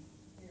kingdom.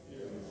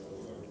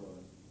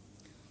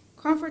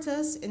 Comfort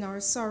us in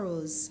our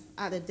sorrows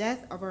at the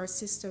death of our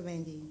sister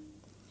Wendy.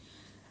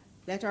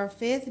 Let our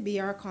faith be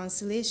our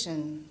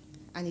consolation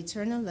and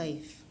eternal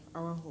life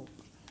our hope.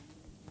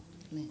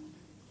 Amen.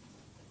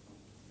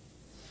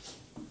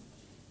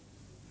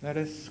 Let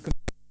us commit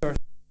ourselves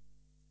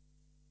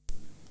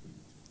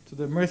to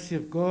the mercy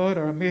of God,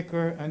 our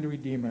Maker and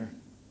Redeemer.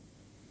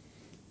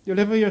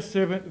 Deliver your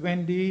servant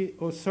Wendy,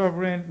 O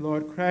sovereign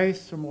Lord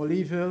Christ, from all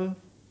evil,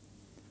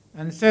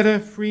 and set her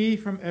free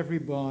from every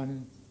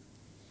bond,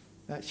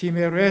 that she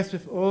may rest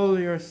with all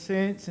your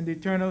saints in the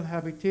eternal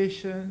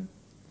habitation,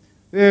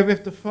 where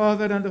with the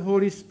Father and the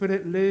Holy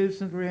Spirit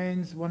lives and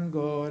reigns one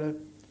God,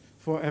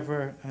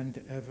 forever and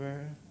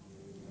ever.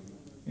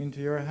 Into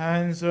your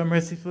hands, O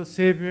merciful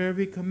Savior,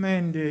 we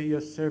commend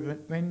your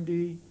servant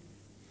Wendy.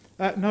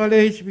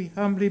 Acknowledge, we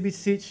humbly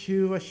beseech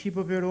you, a sheep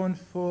of your own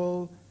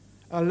fold,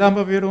 a lamb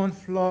of your own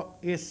flock,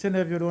 a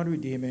sinner of your own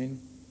redeeming.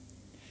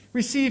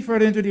 Receive her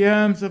into the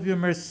arms of your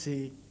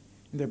mercy,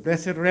 in the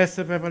blessed rest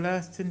of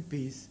everlasting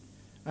peace,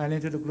 and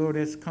into the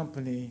glorious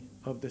company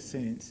of the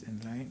saints in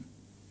light.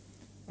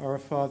 Our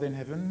Father in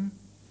heaven,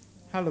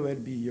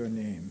 hallowed be your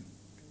name.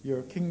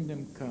 Your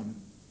kingdom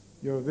come,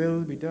 your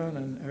will be done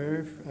on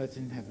earth as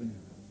in heaven.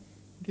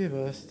 Give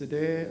us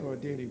today our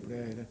daily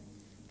bread.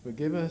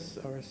 Forgive us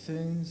our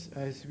sins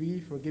as we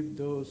forgive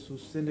those who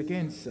sin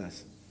against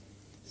us.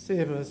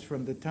 Save us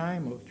from the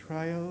time of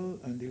trial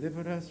and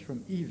deliver us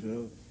from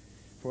evil.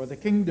 For the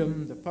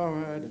kingdom, the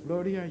power, the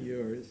glory are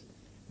yours,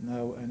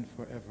 now and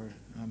forever.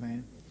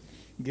 Amen.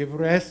 Give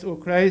rest, O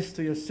Christ,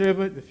 to your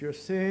servant with your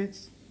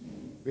saints,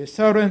 where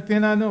sorrow and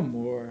pain are no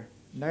more,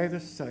 neither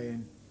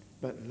sighing,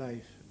 but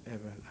life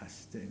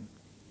everlasting.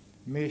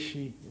 May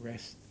she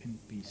rest in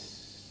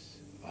peace.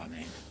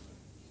 Amen.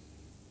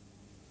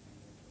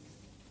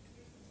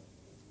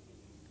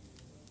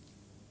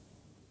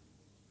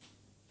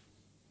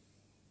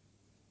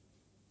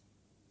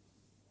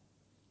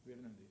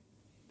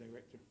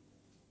 Director.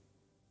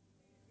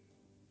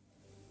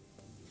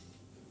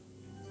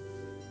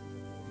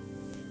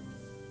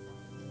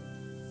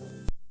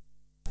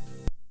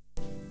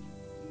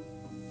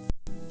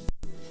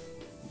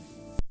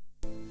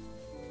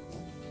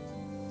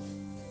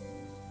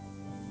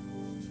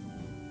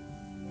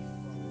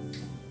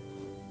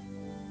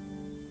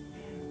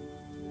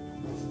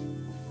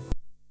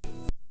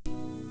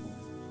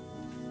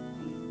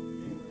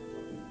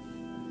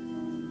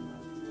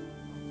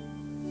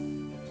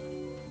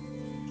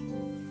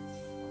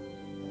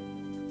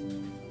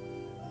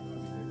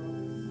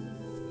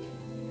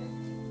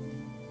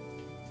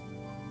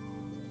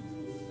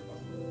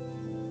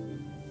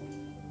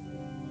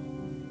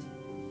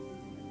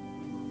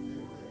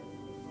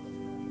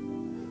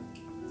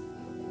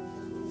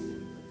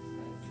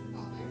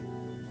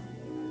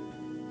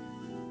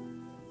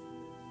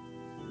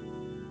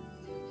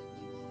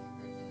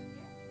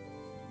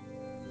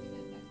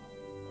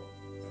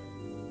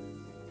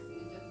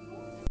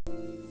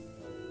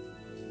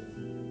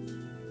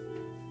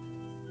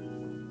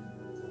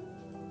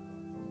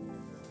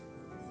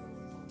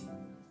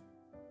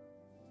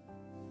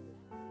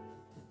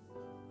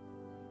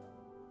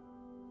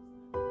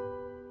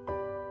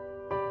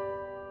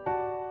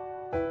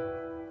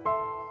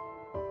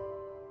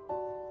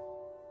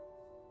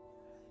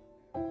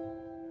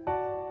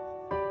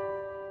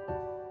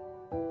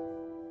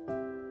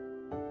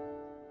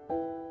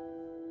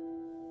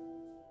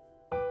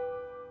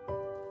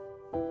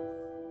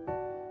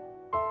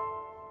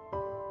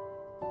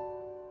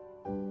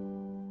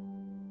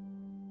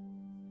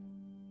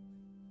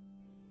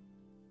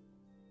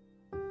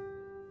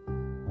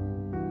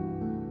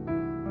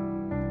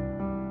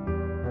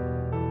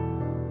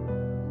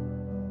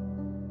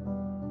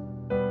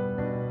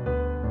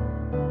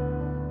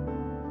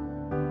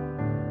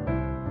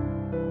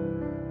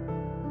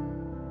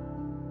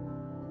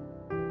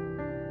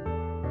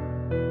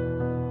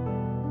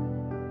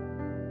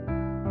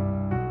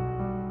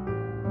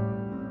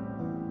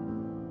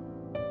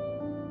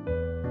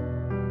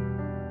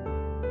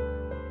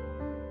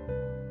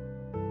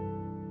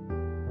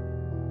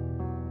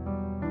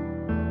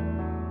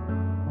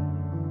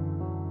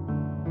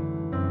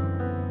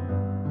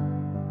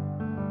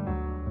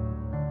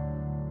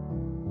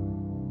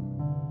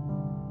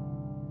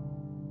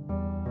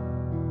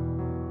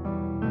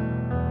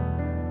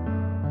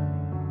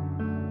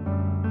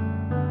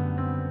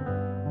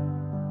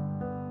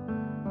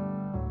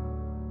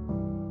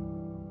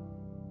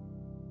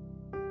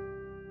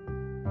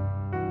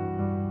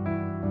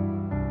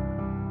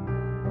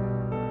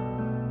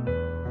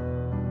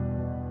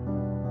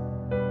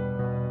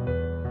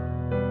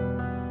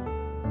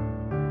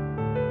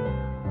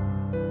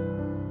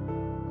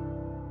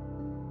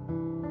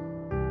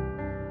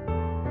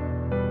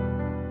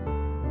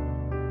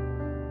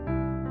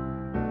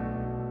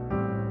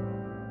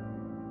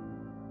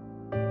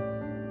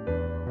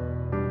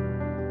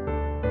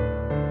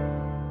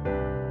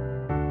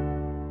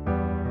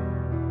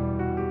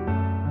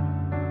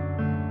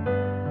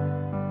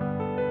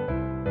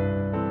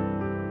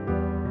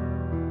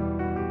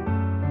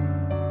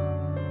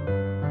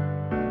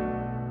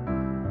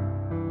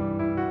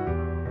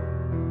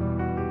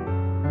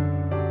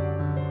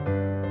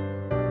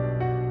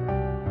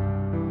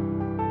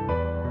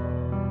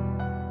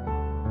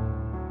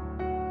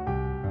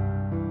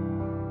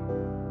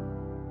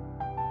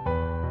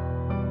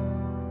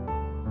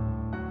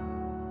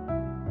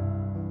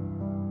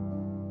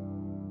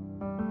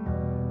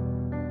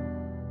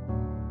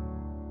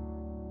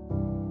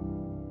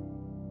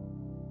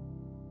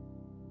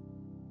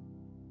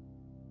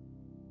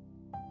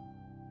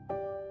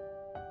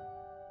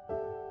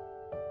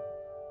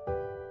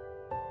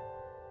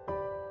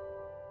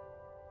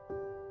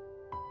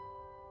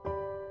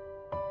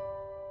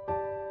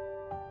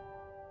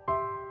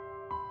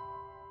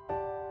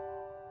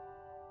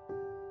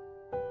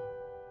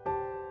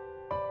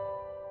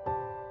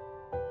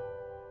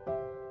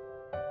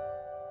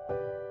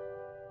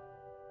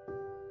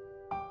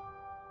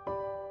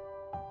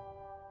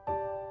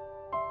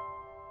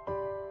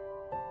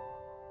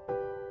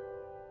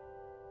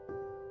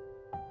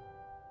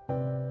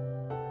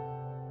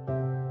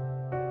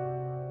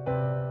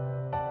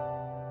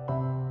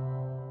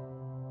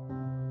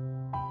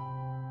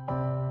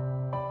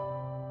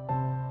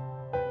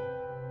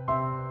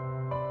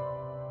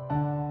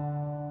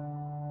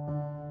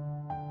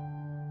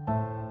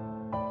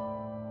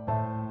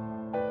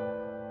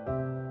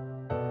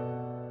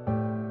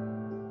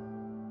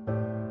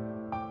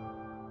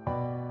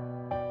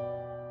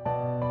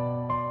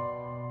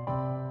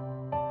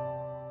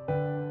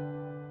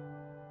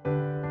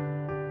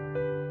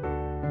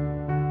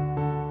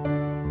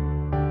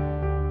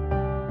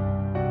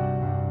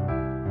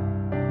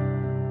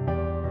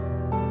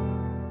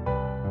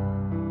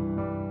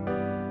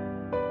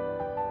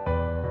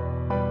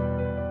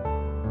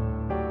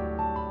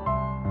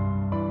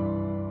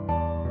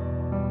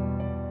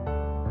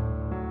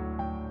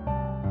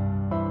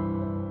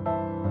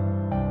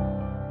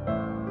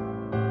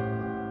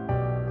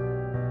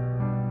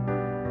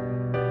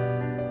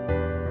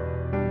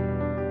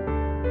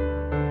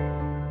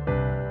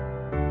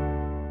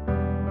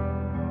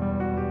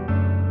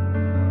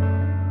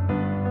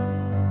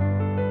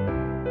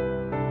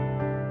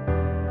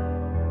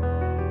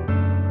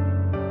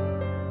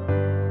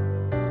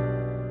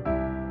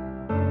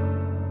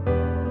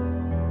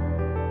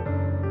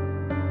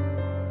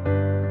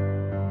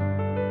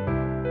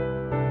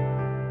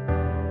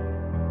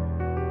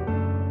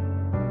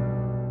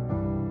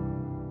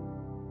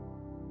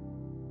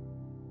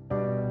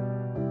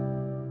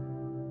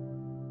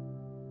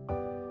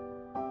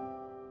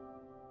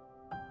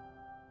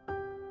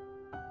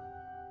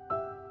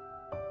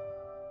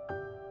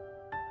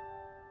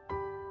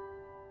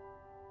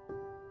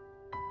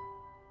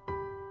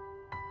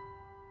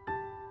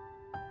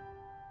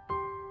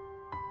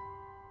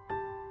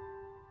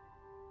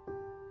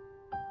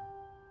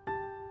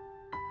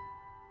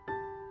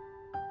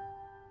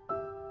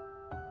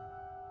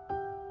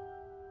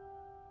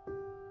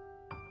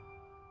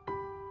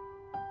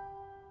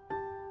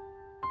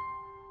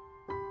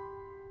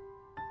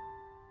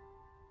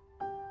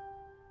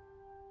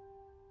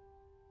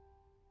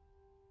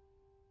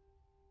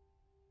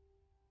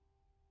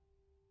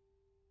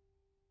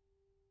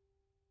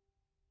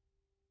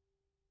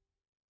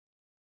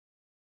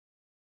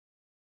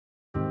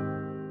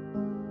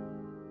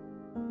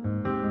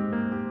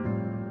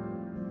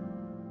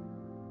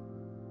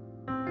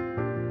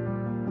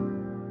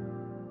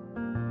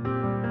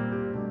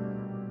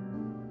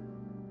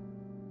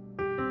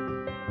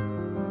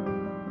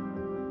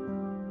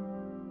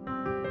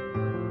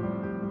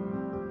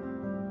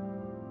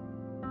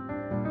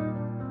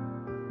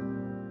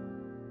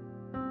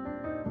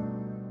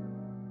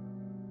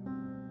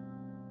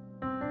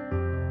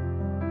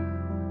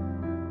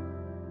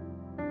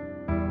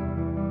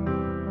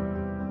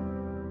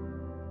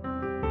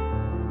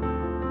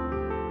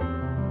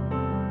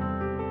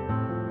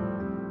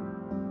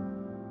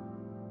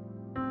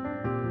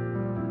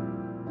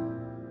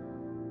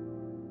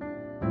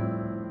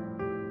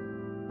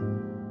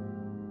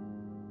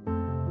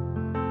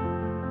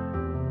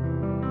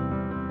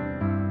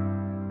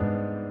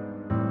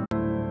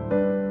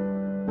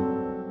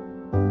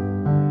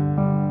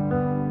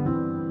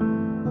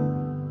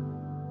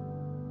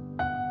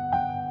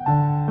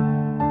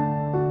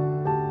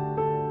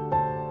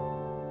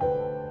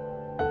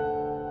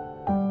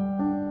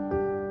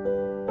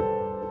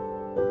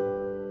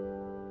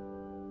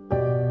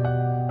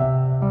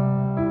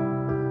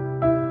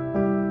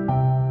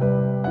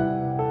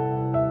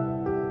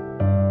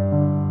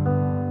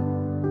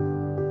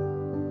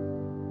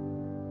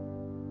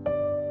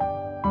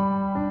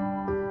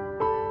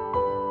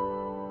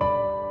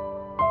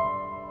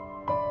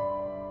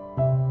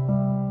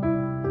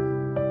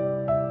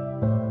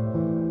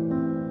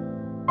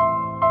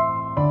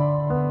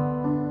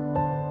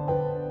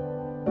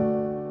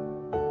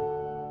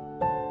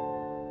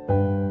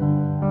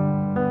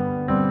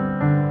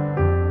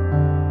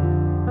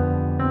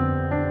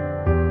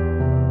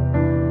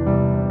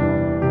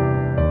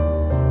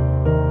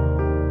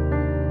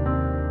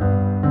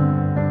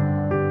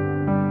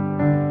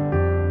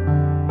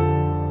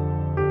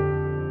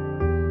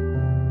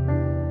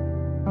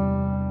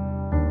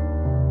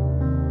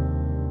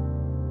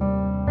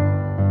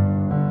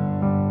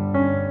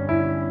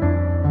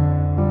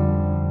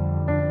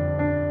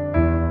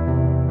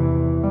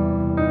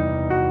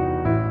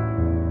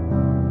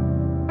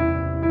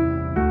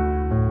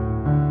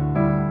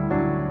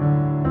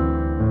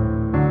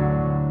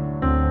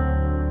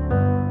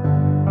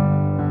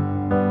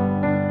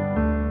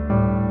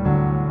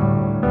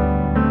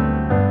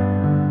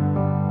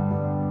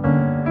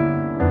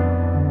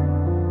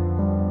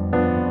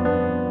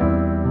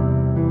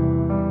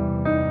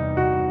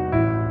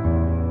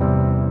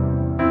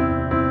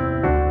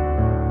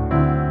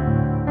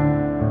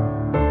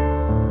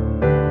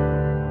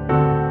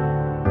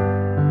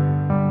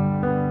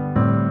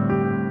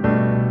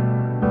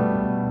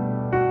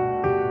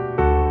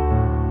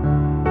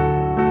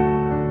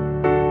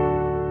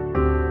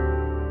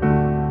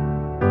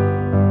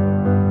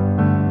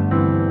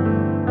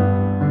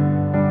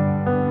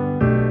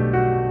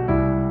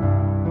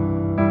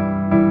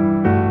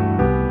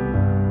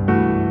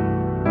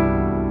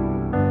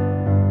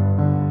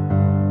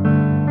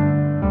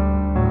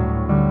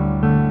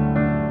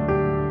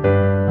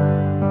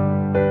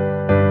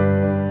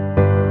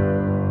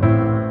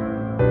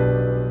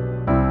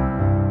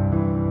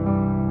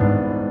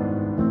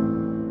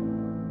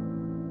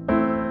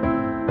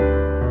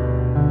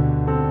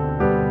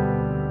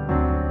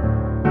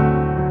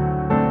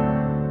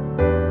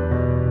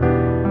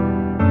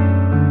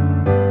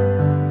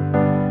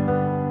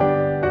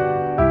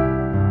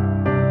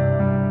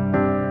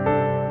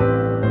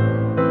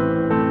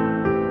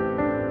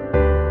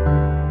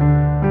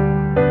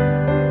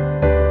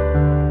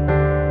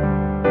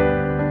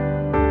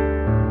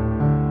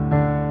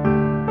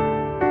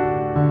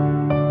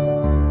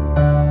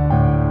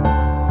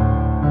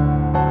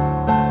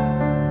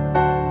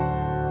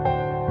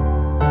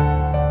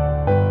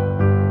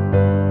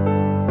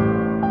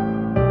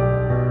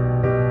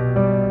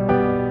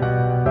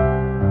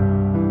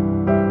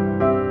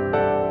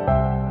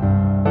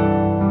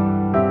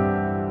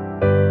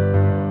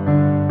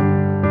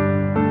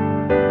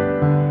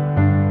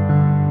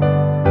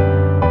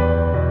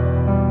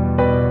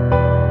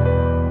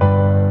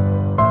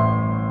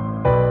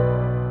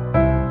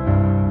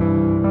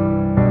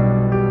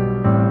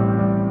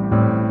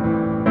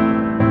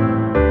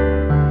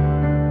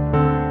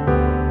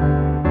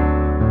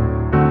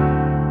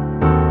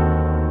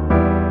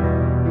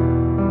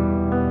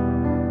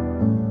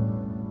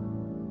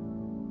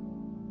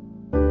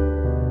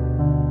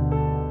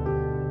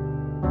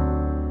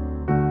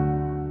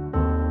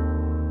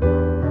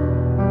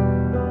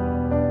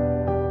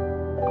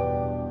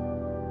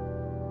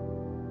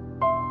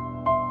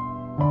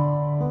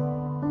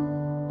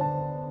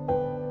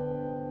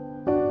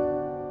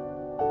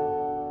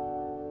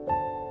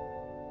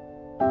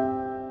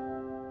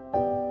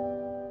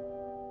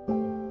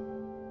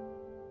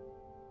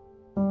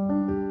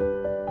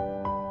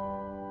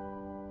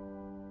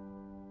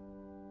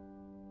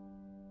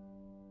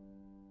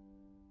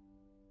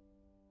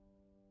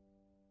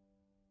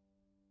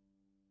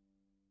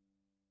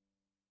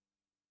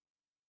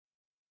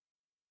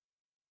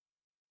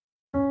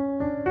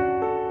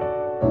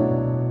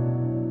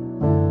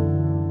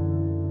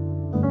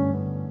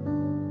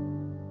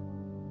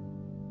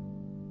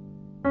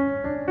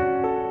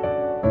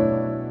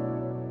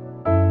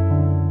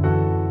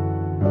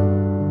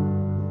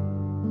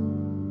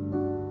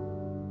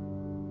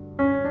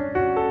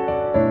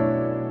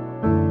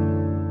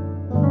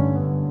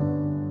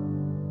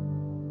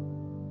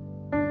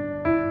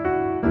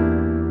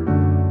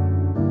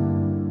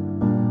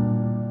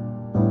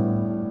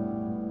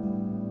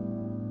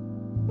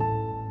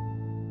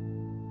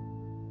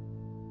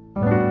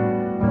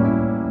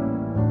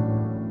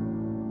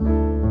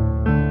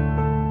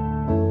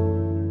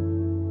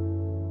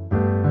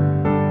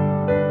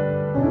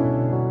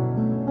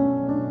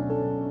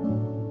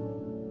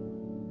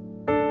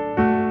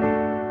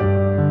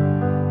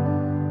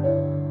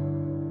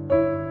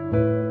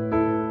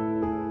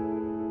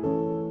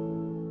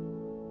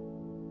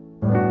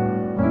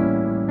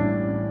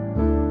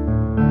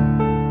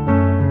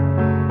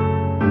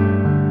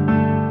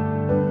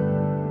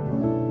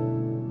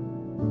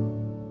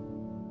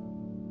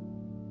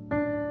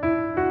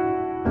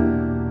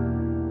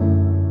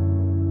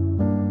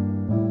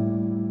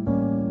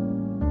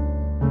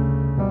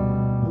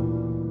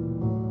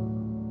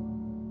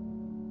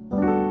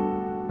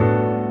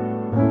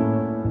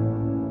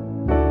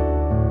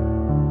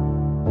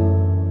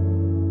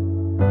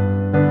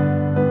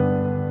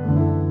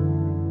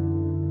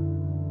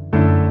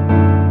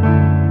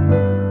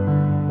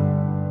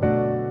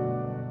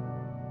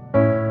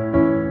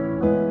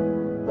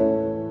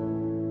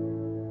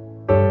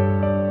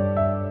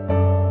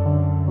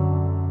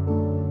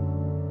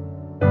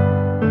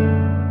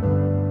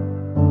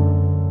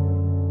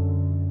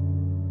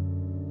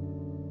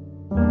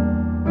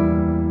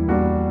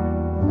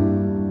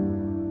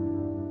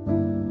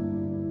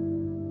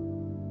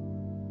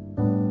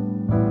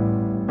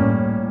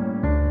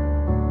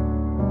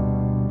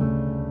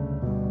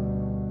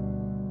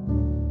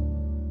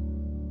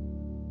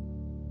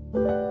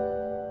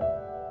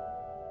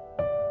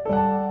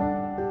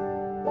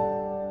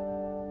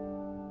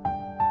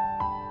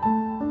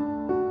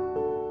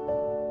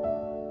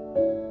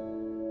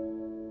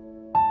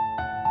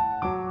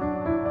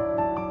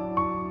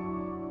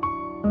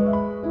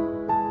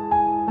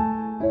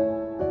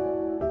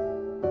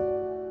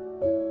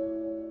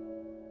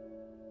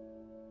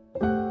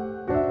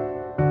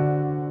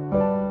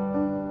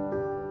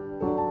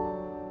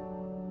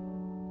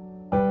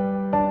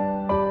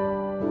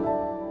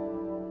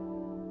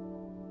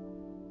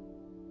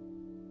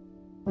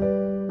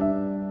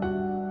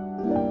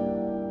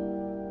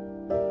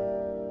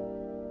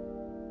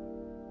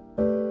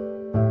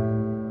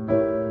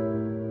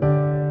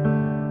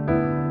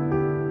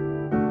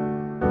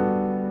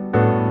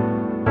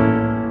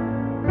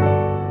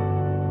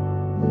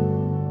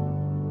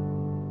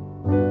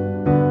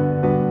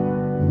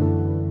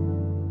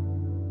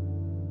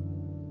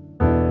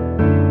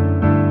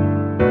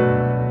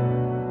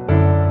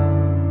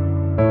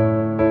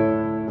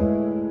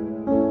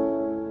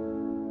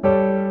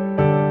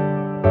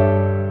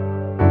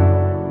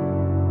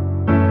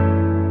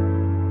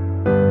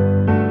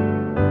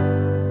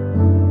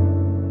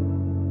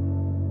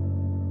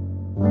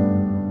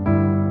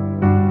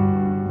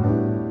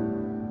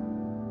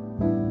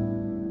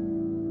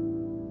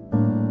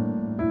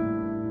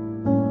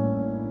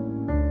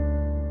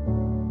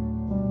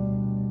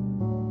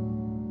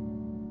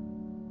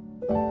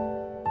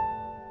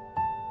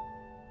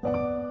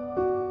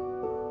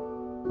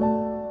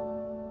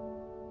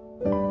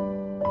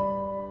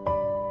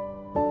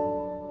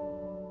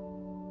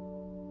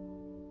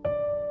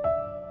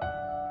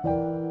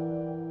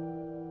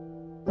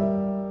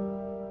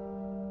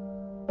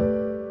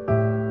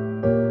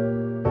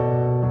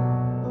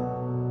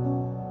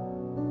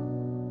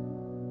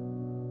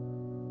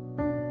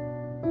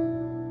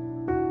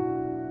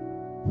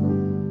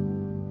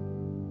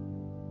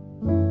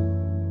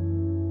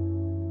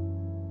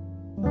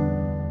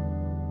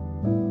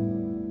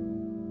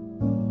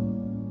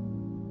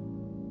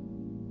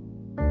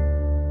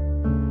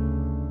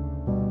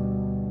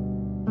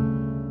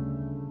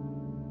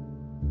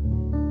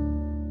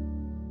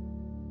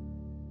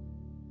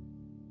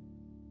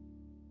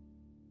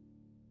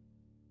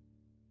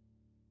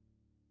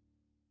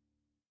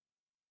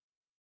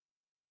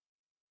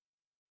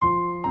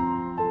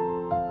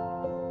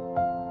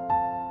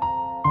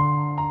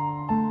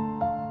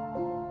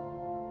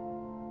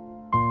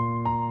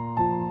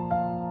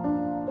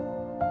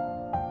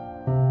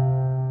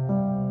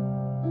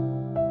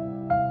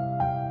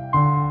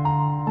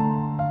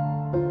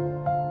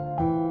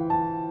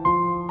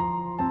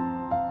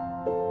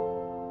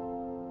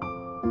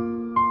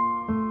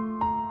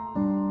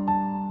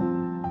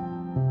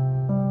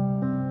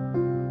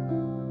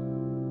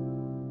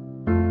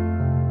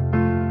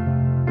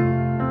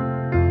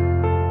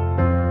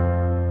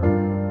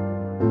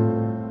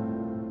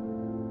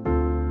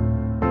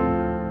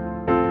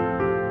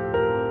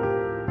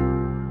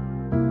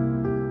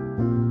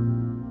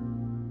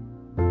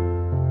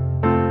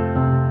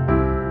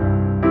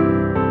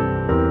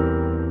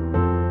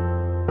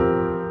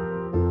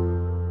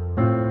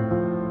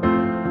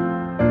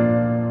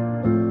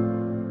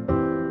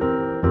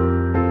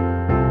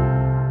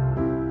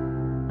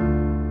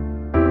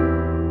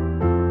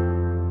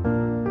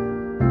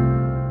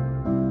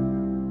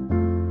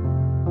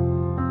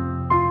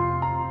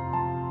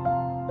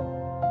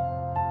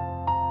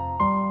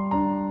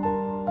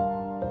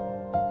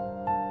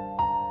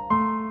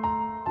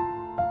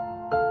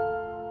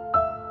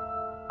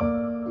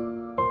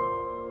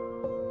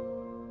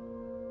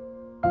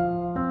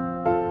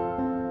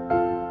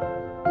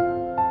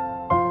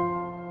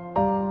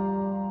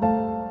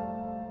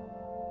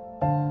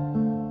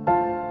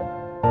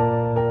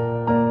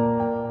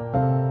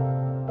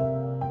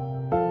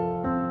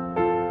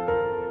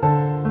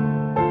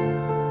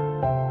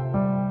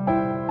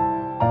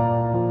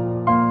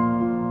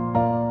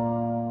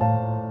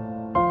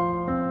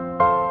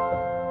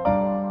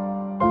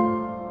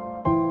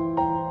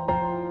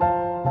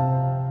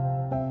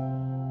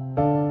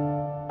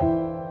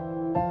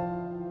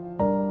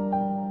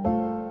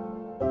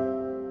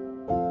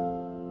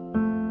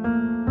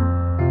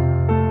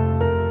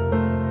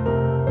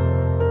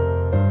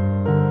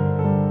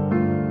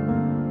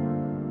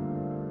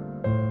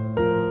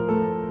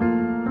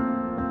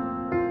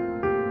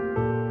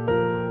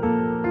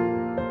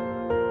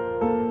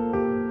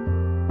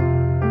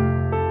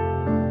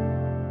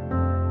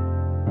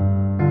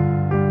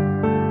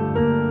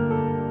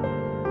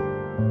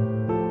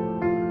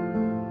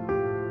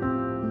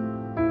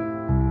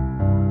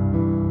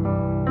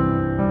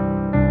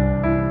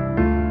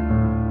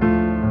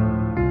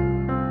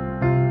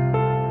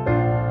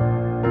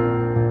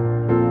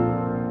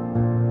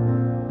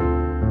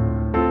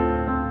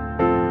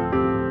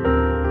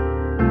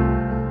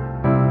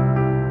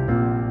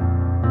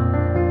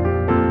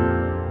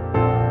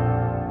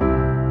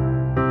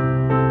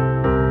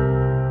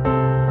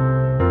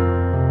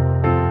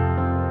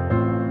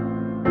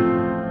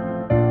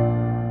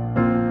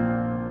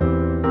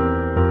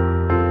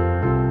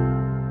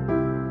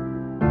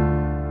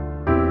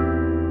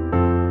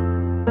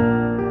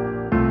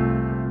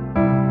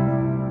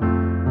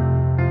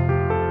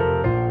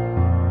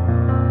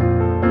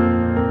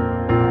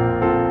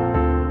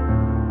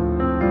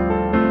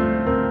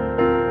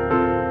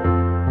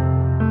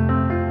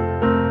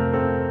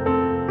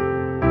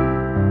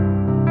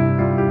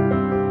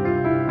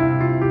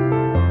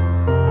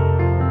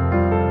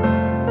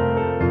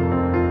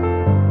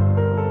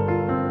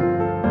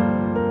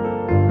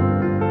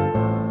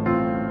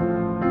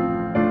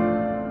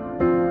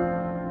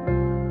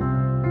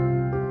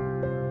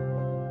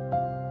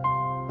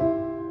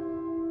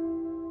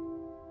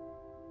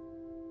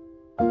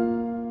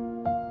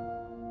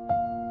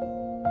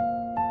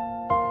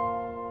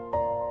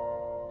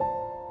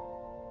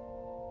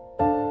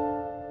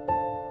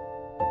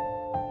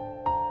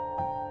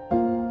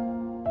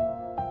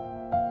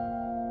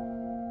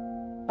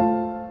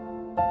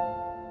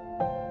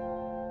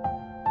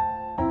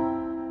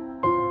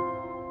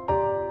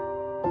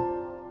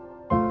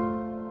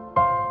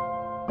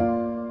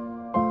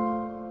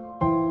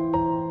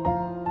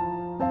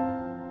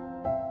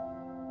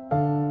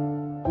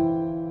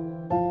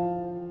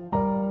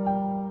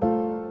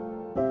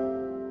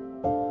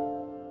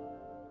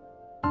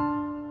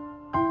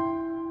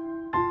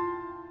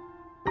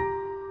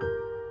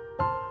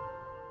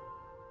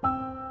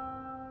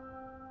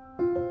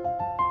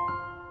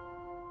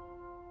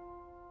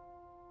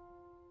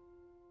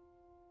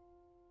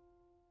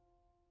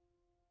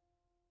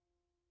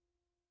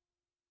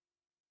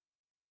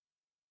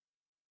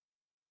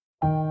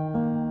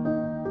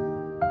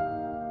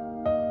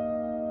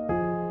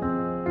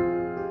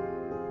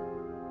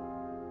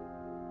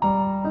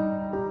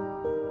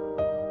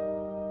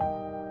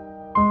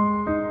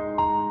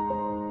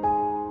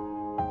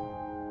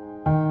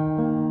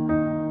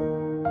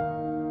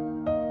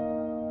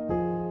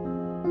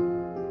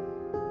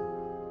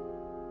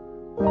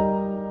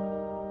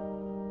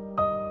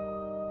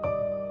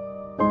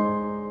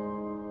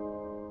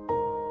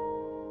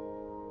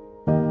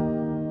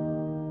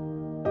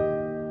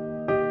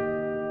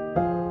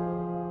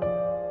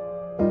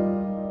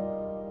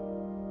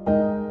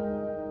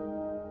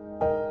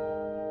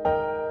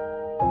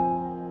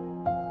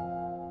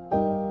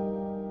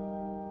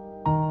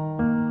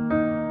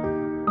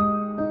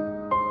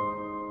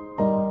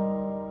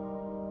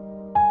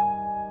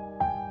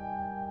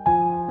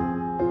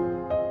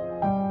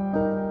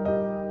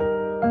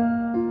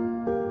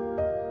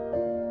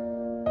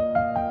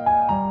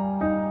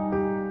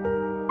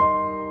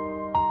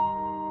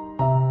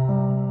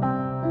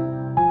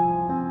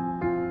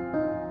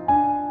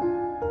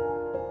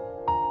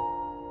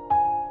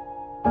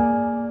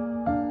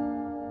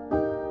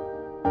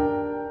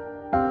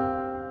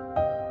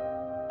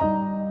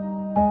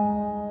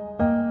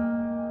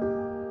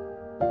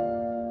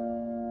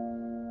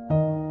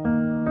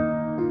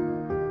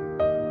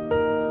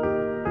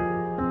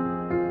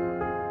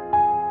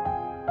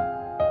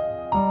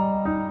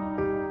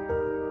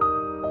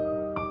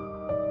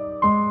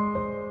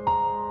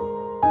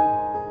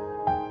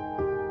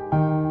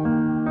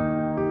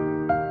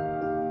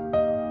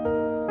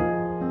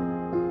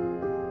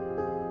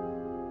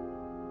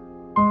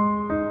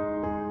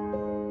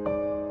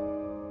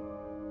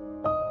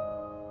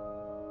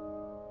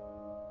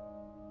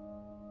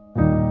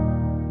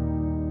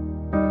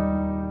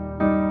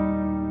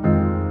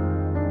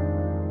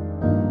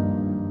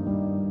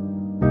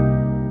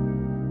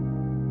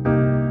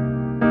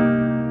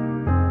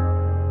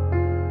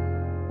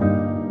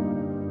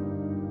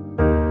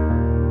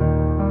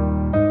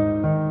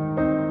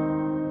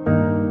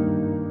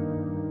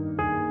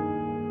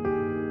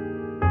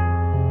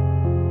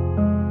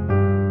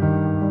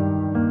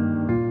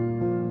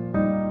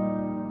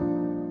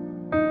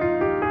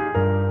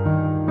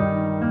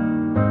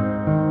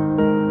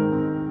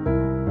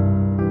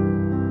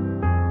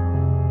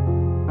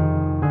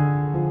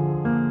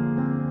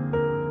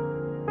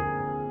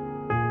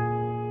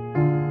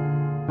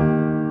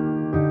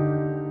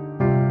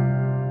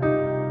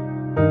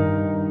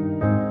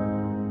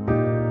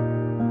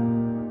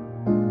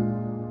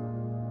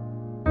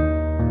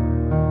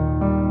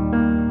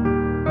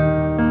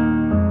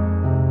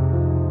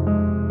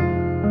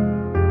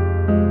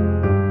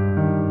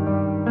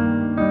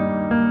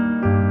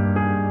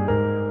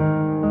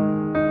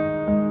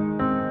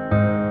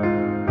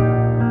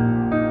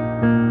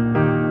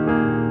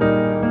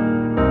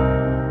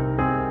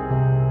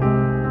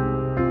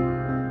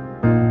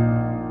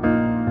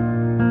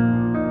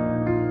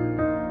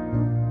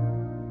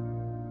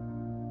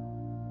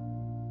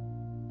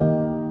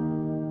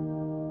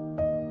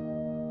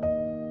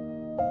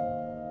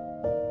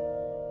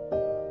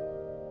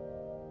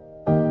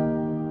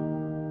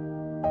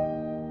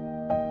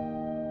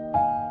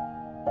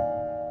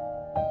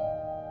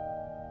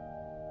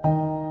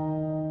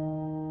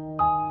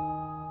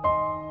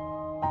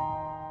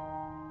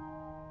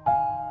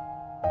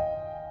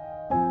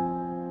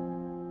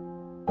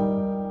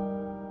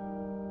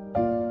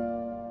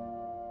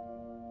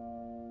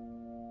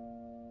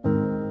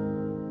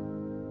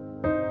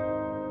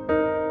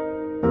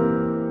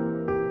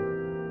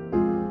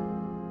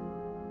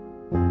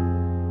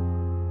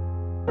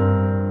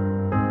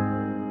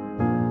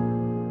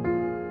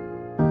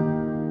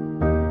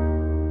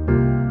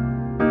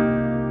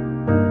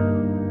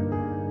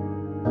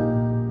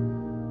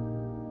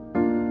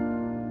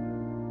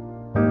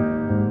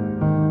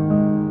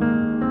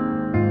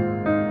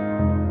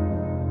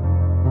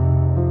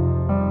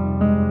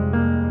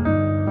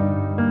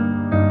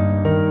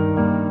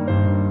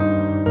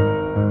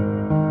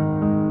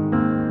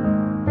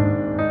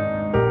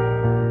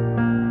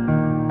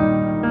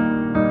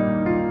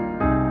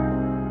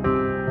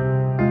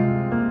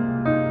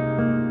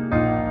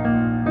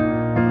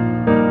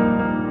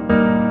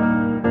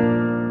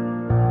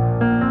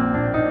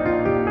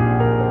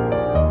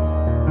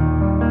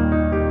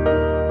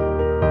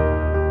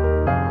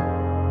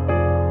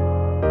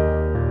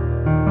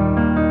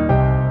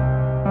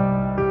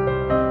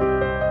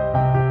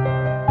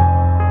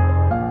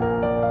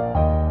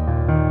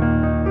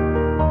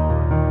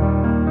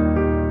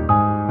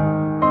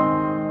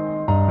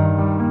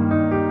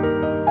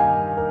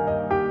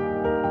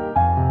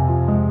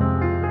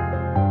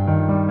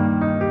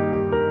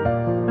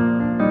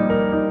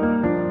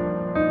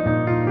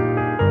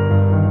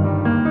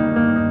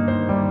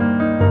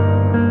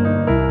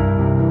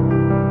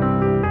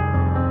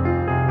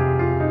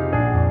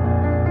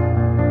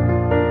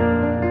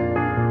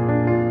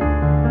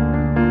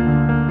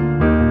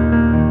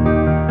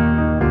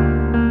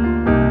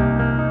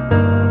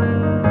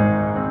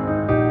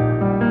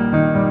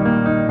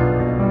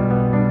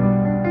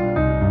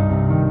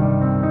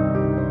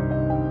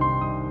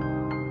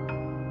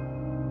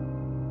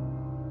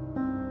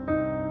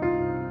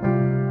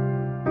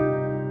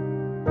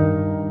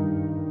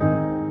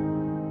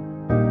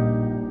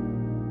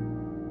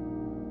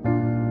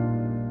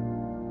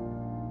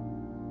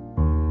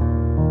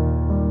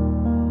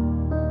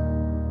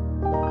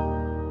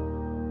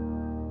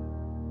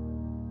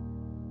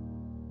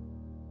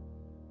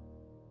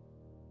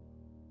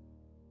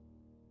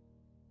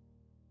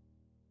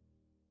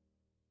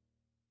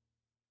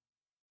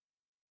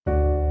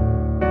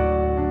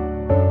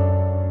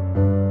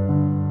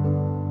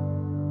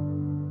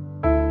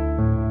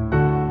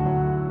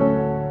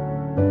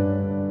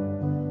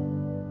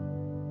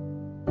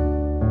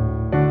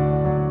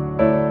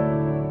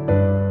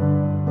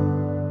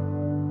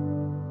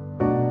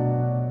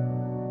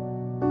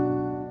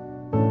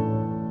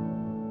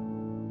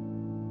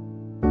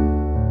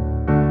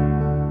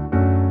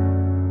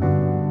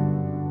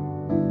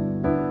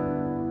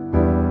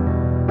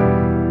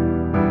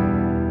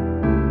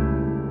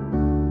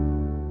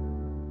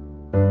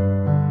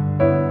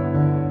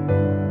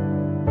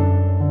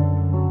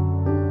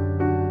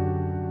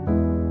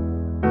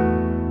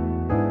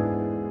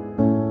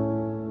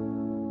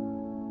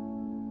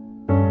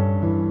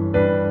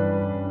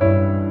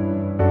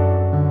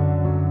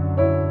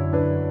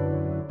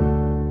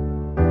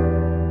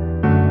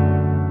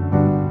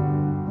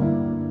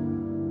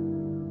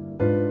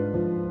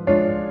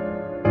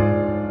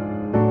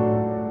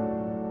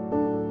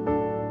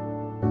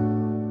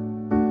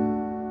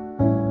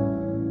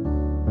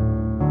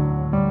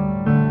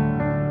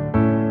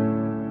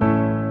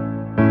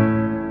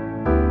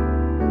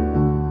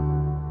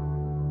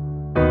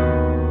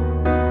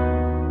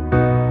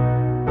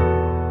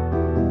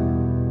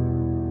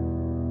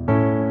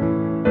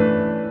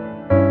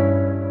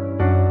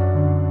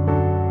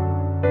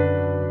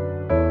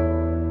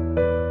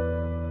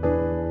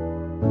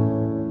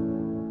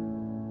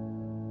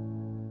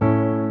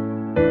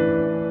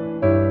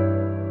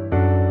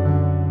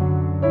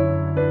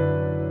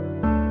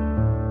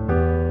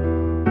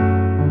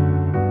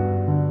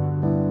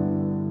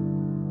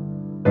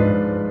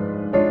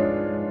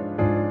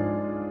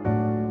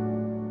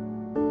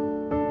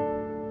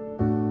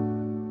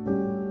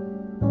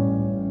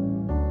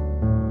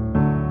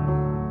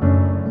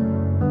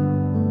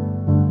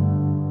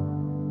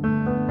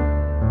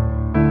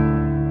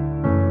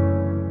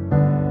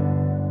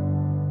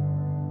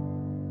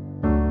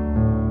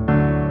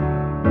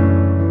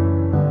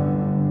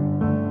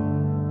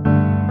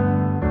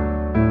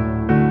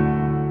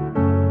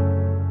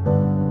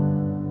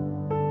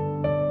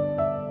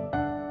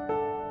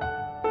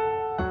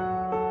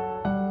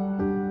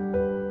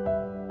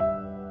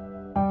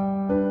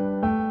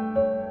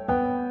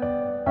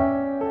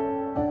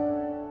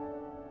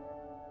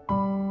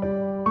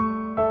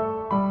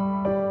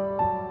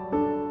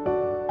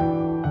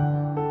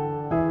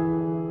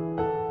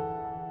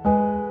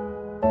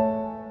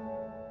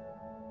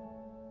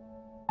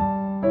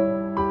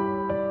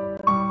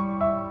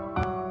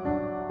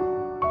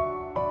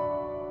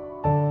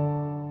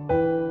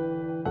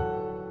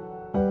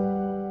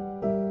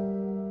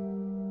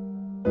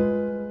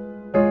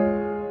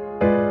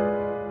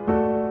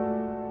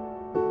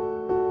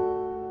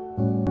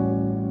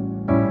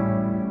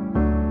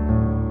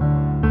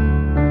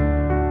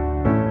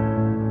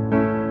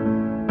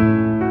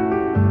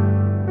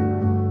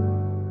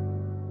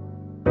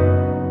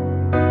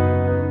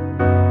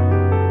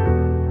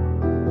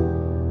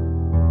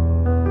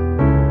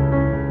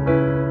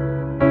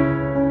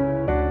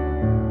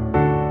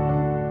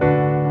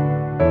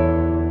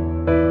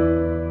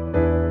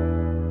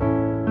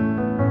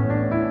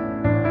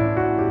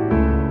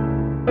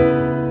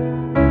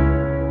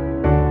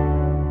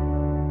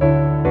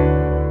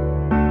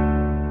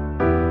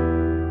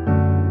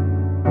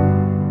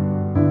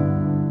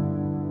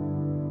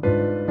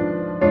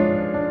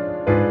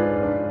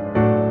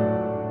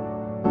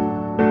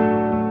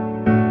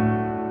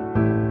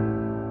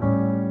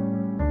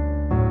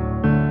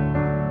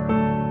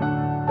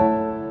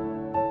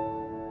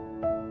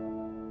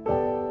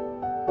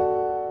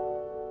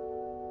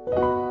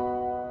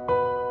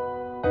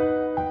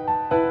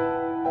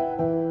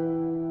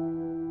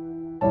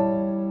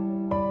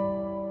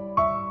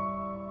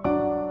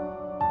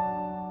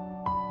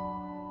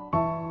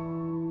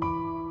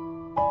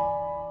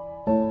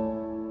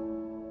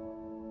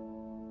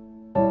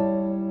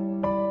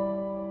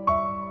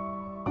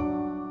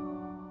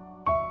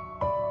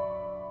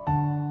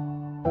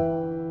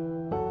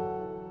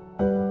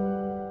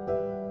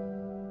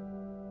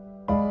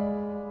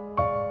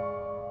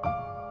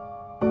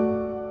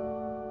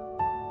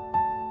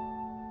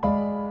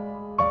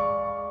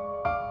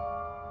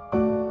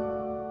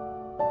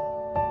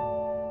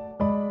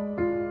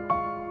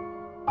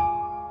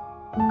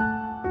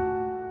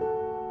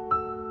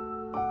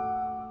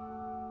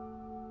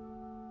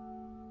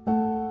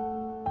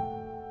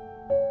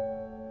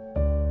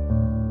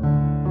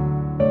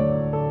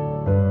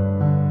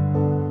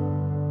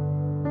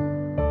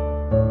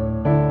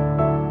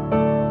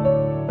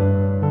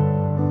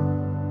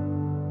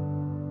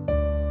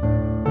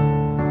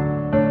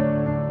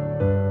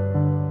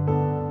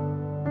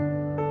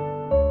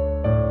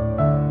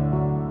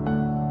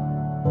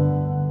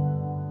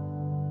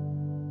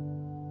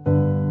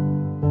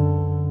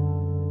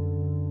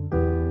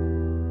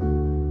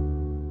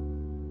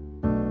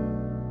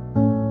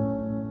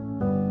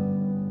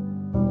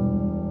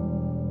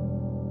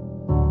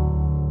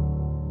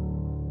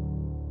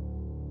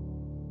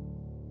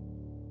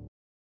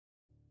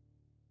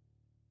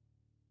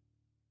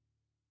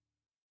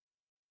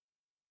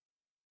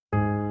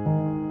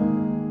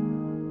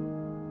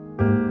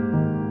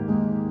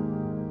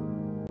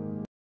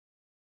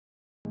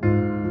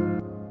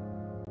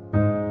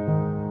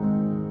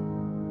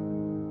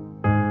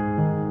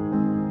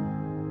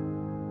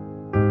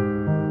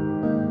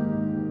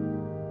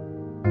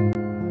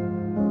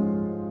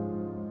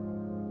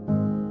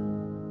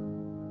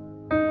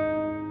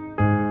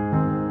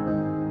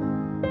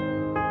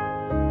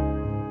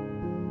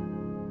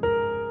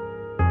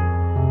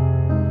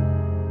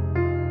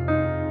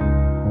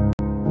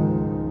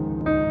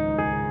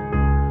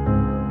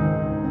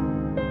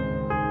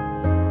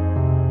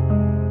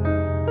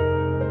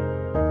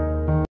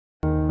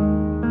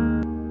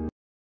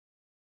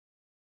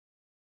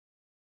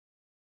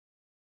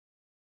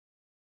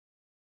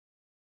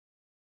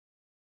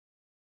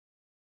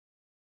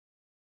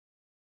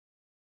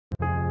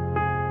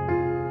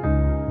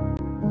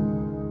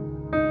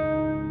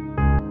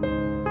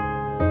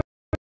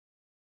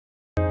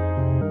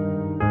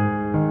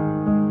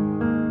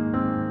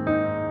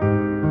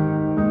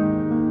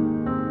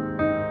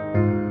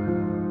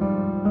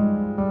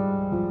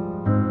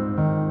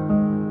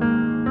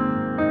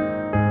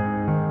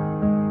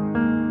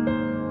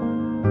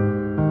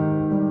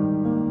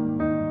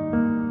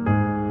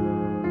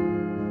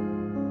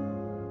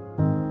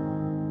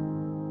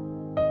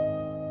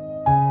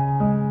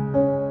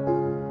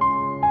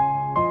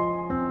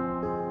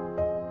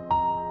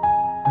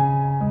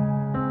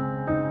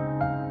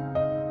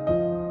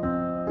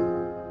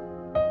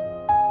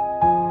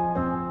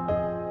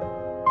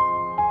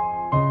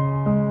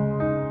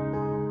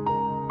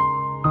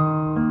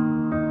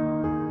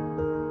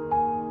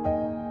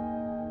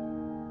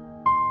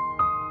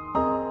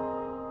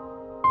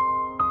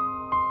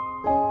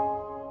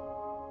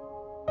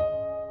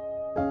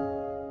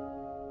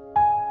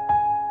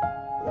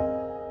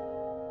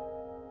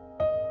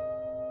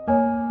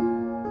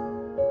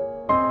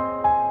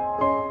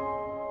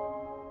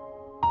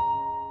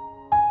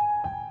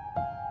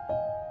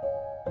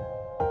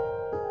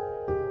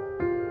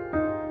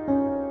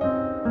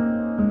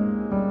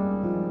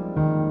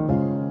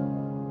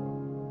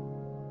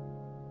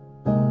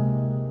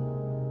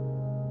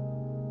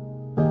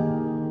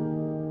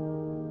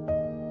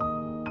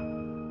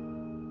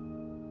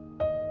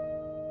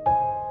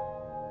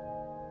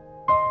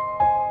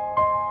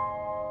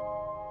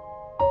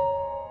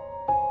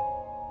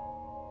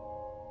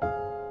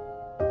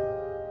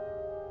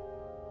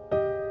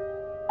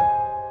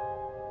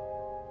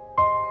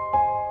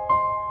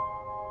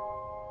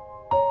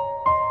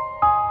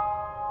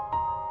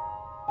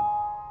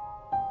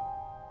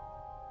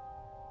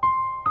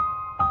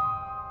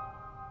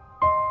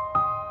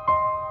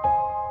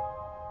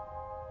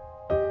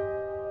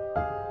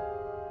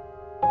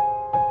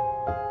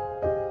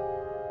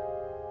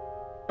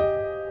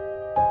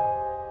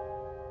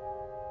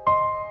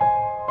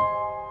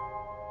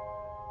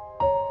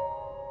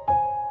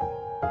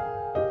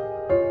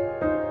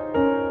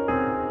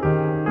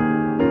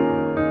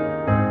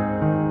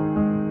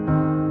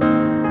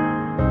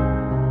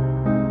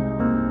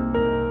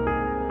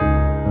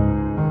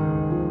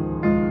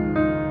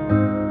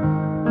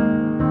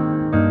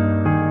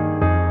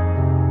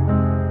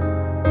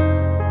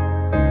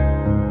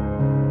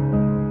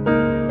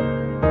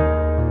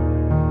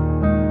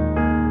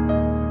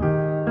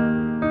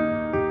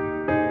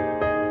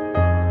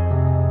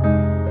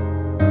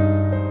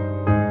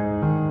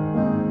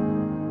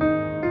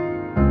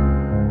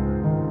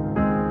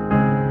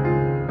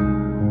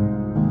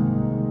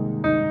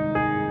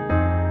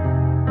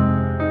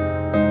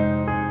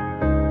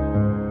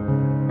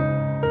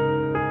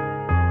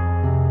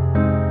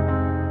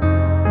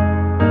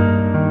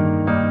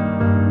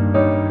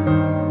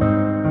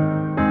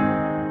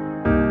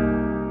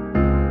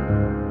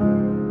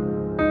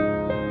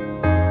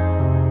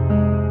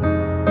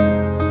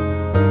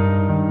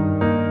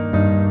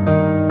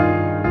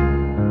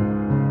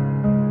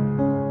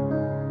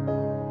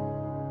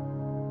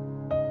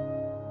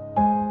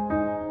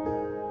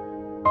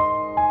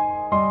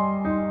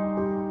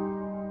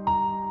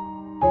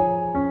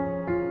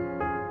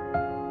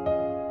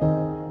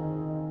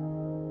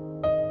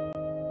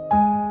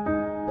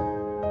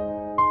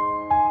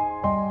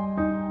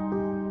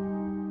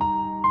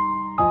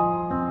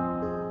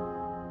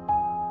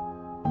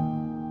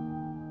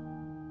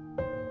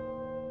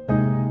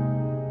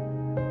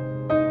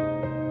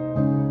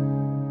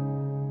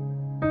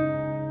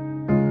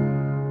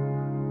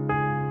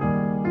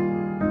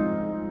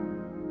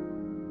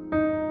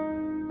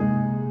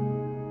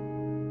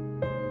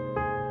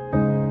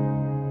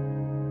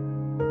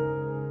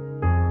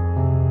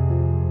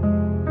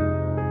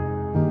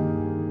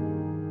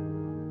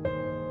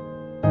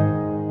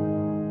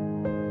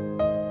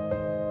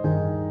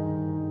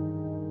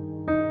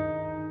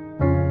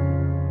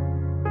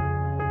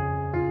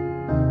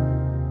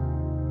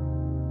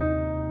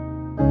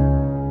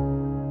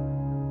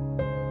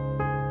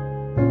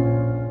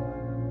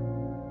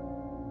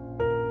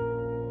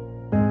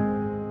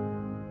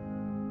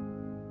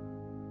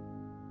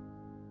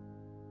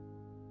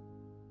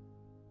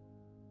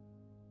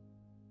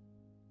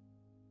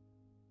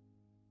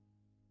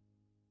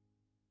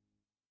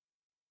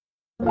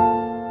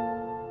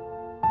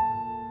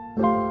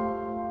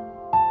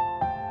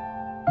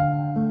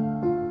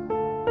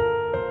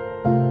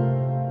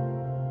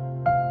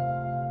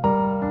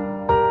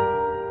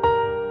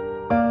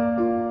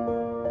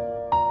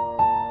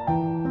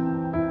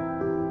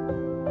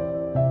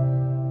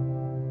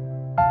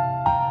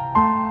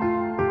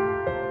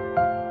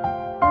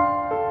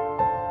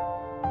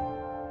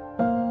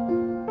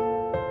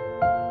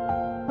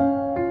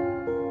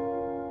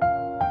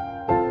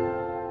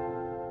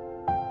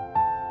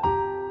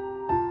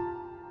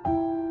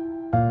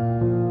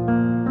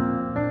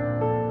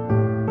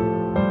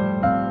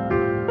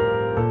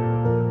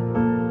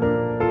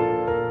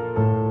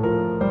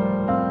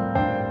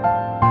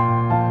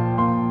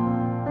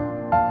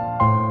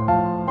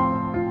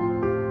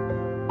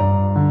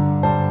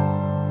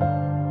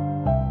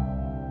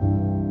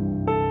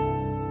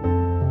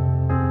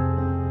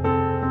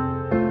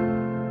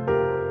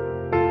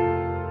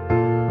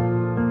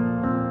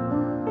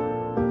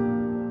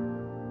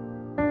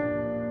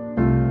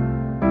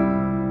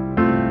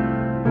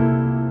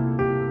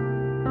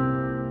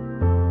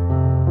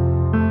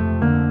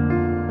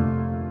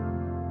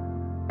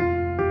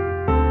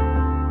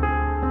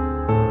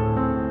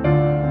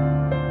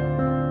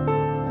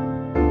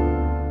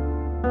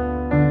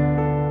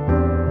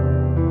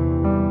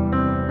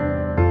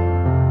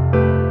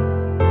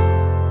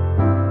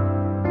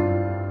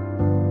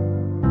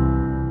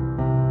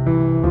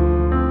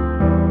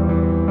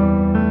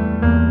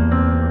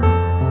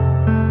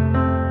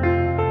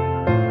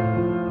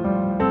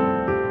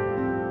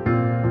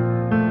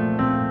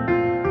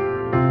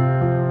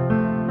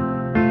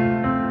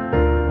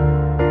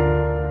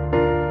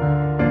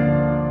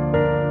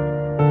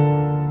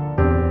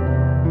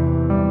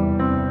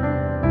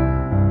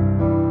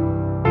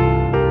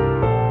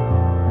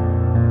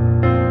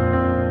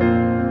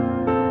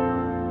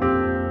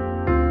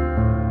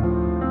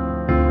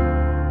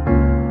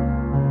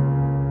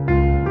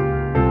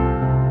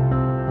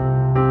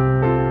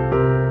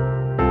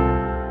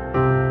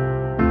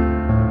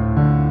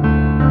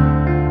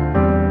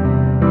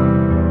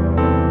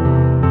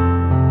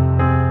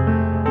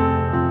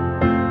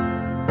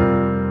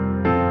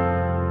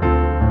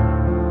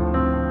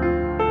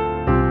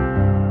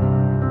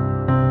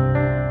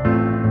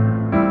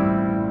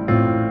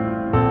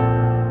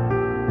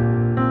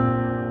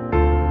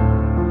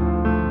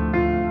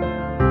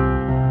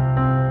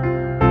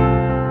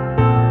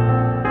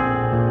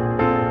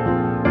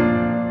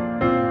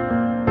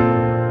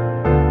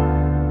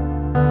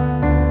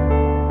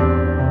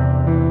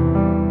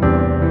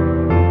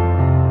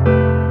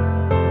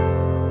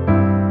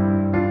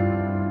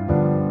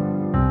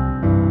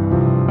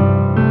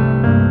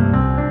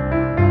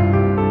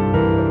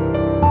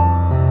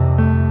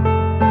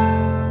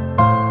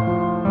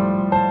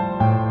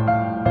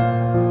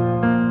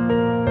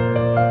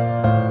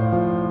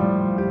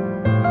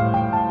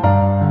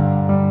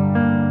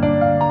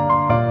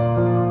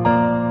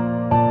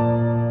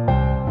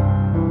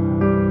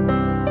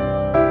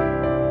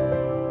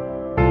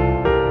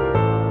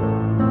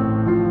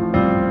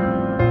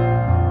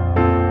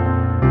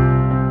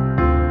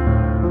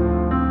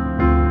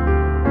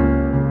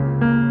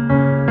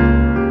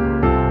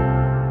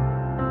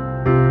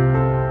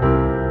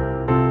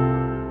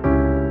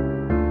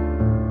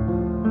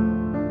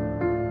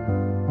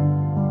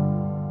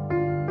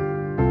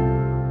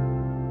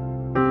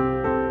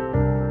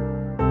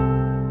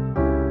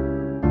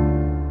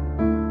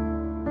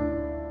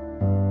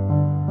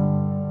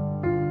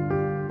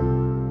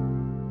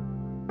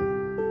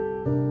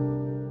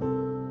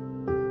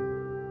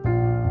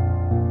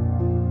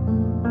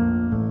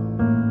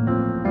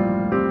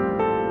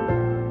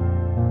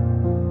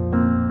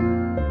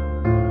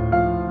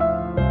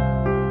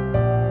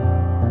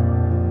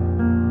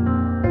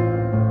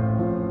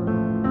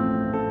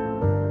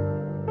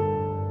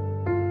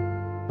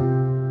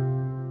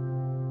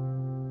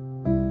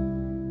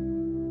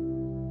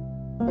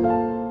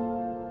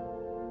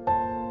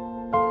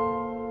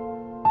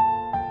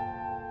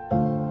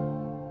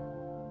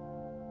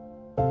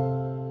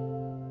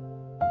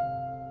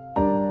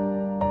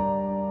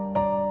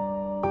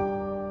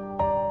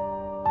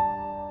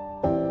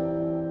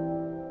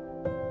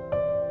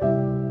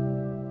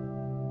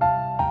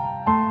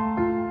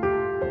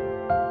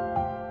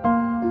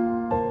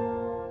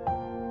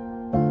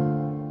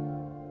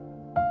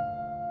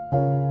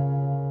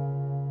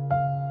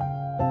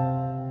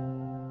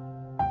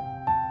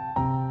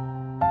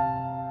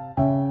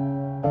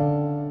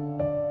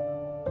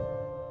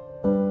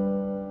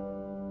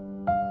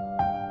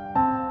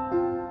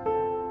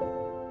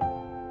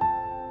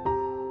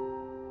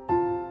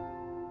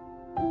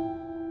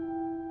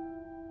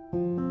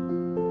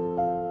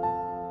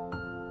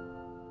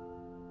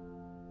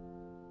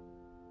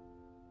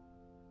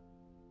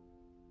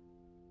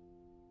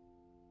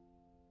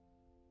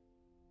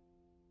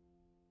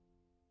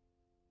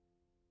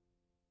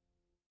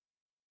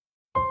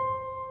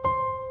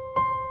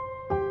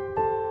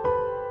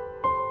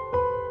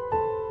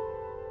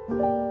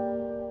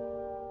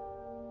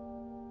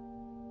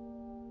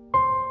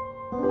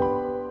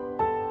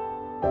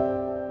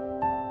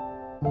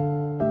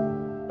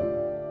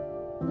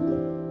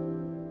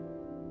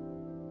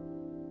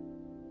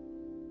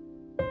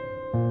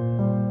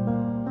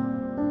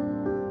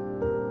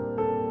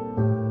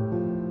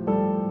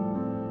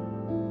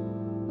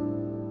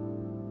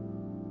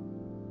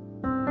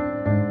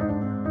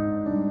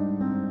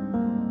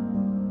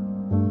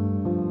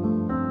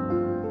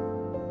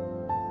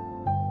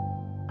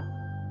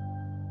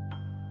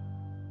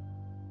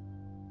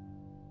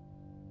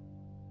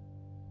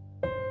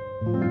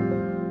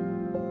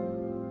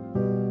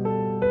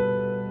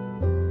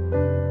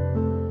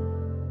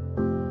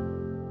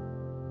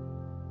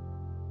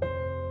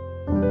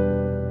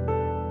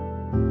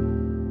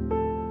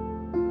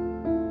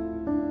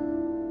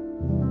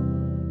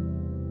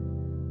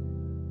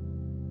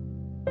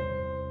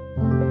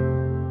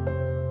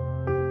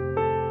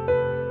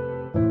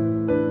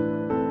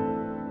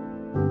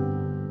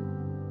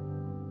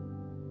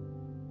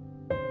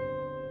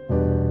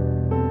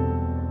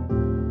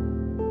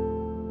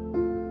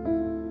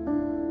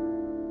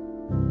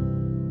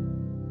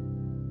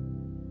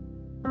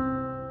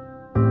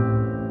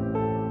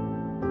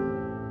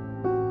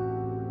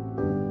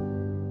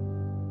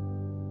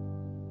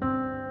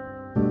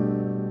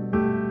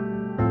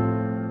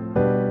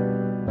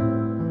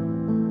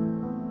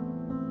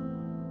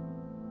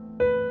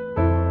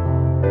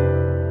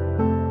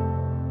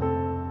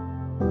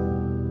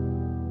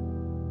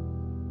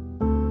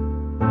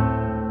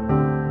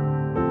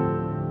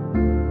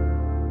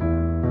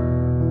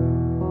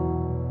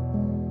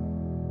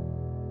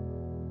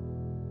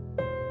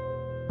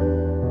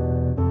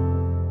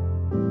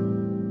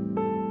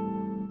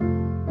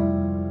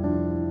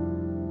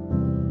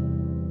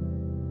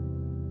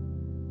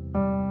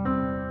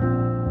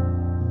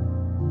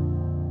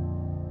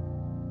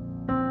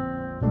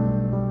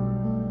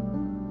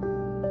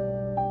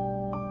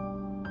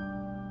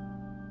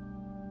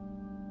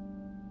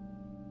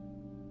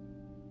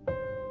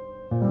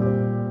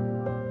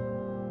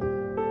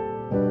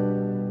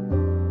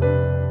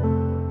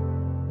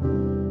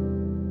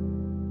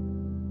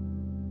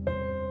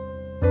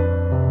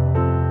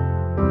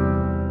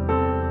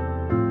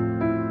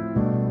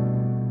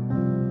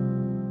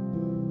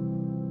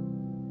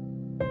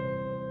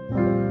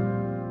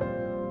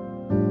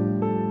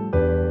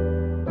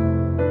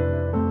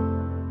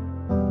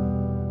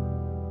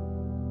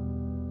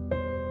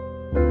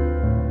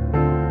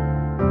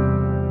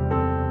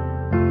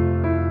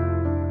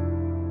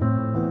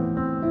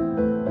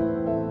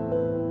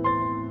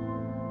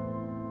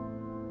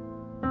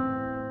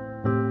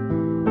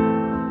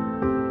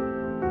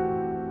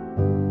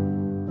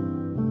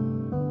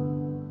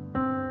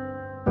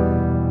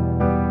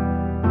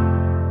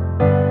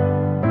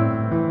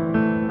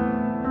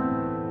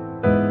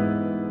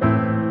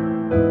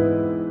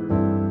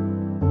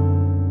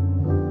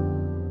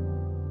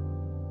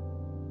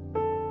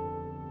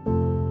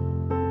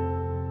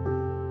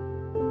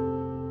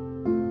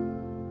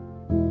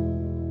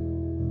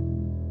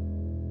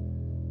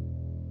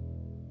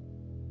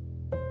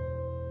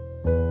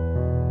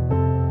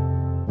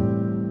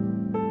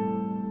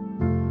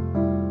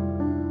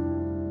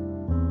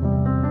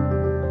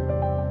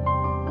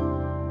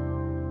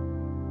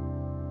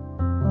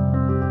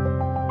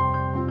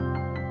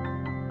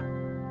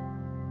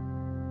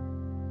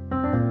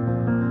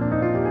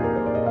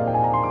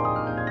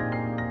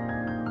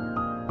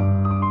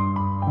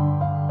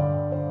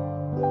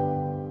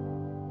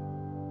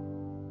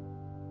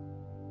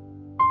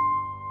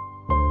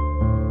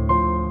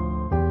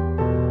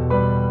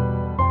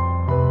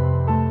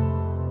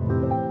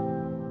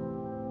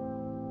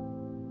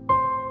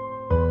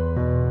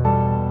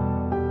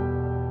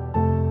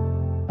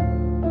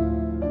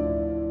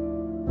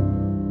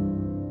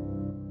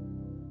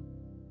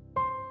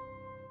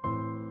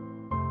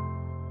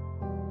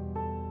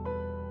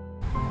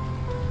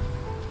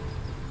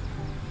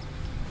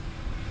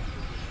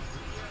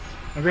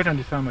 I wait on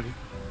the family.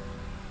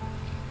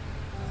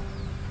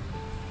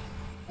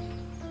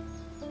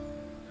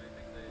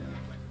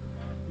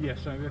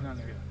 Yes, I wait on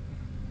here.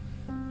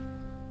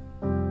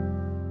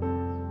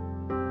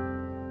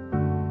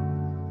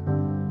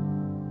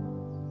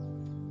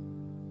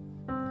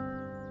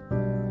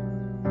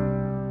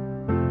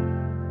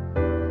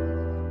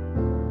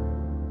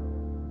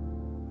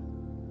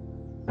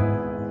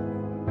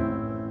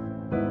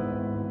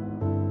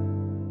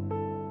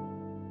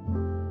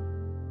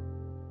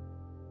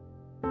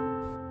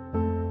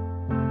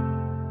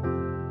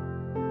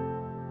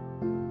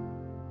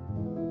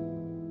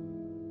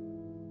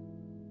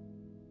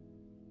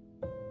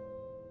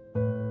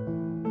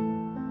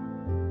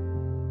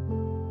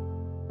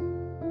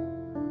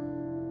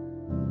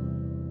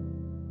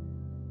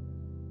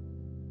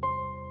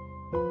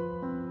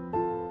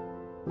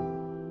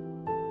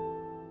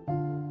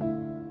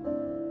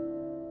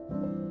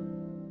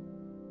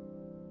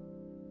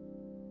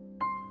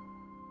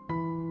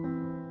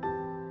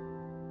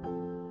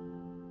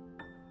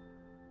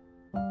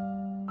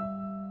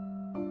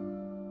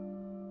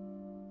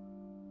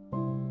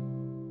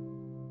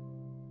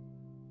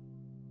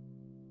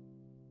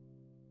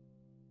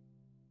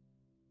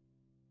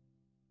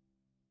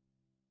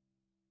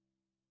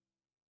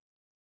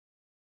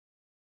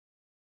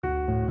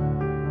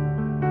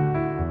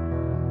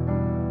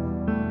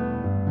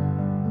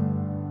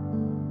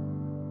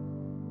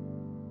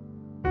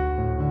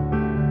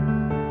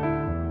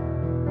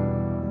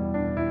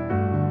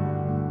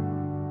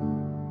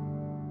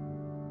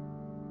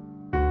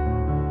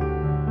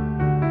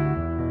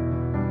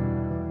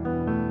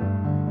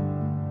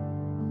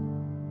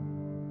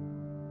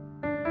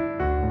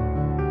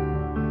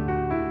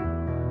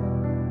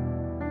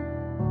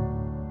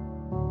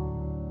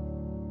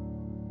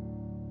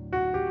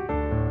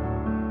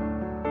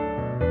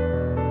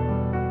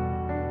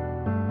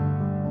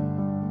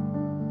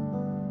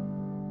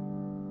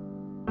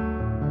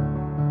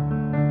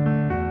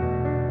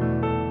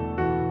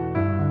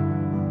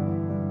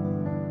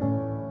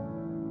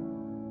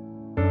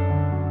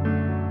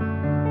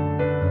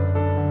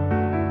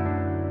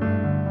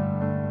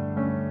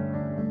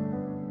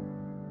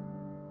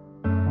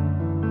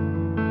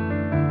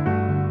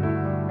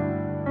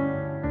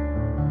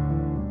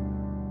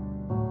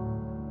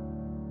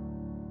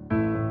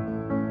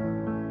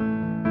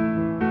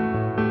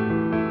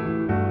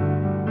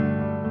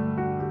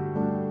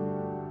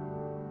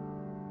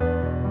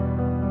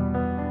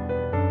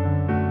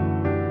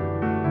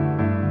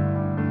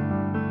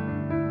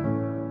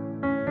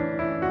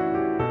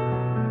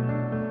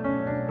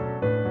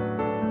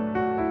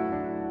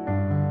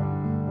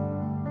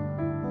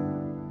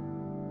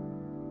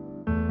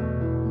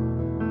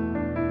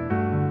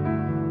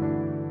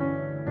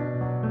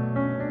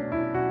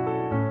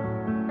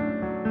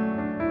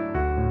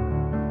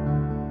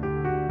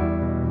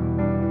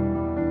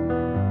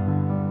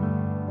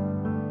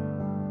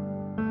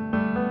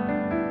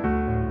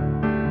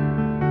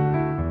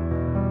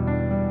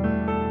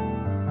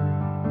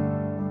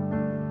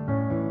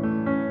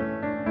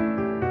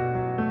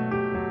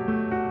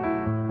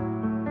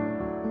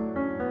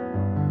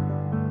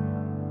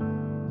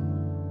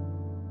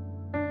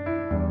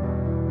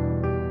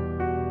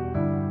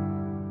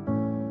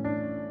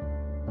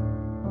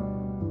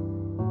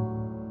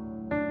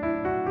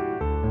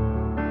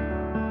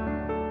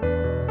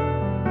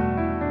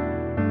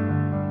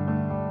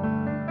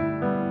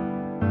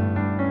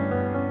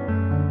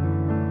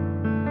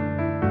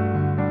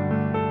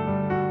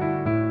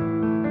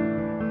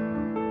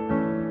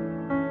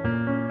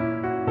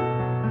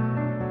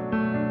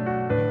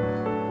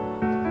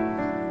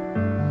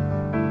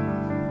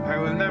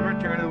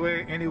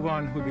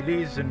 Anyone who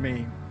believes in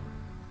me.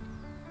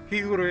 He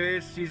who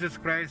raised Jesus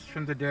Christ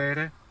from the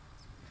dead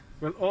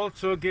will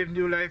also give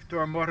new life to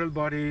our mortal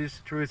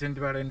bodies through his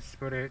indwelling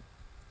spirit.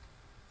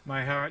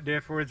 My heart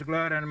therefore is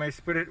glad, and my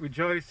spirit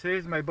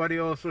rejoices. My body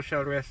also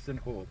shall rest in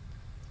hope.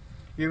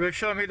 You will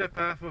show me the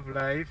path of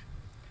life.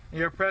 In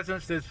your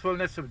presence there is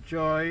fullness of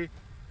joy,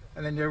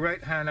 and in your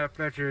right hand are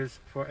pleasures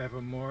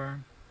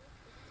forevermore.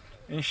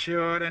 In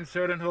sure and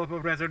certain hope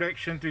of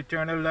resurrection to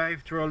eternal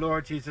life through our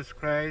Lord Jesus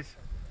Christ,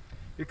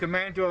 we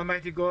commend to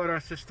Almighty God our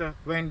sister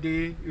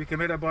Wendy. We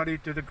commit her body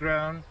to the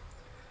ground,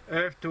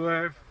 earth to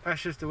earth,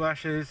 ashes to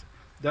ashes,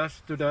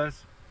 dust to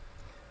dust.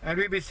 And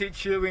we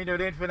beseech you in your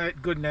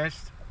infinite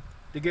goodness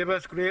to give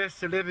us grace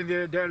to live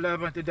in their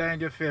love and to die in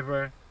your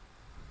favor.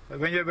 But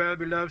when your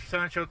well-beloved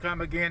Son shall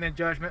come again in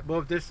judgment,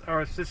 both this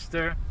our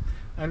sister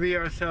and we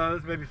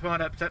ourselves may be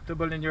found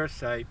acceptable in your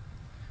sight.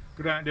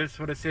 Grant this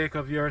for the sake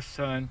of your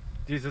Son,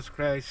 Jesus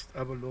Christ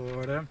our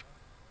Lord.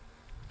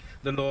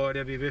 The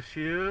Lord be with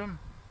you.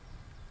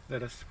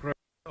 Let us pray.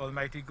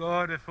 Almighty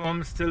God, with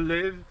whom still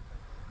live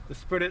the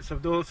spirits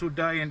of those who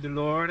die in the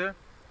Lord,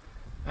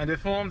 and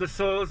with whom the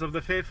souls of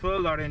the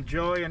faithful are in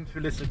joy and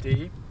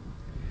felicity,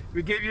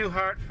 we give you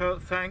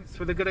heartfelt thanks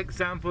for the good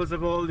examples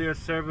of all your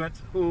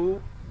servants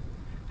who,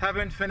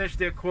 having finished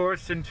their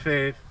course in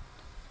faith,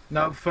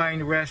 now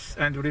find rest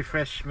and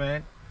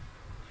refreshment.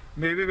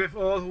 May we with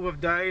all who have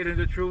died in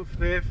the true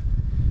faith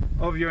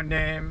of your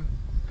name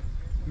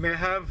may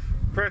have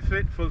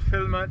perfect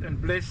fulfillment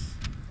and bliss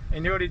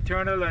in your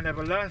eternal and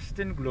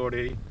everlasting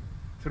glory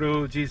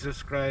through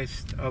Jesus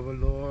Christ our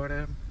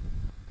Lord.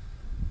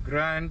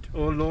 Grant,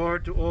 O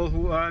Lord, to all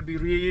who are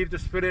bereaved the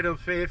spirit of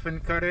faith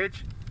and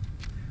courage,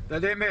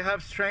 that they may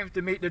have strength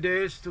to meet the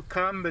days to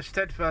come with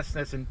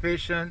steadfastness and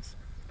patience,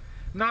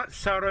 not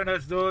sorrowing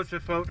as those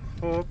without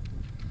hope,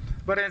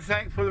 but in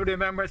thankful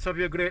remembrance of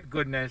your great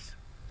goodness,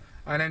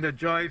 and in the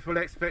joyful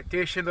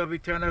expectation of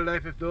eternal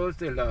life with those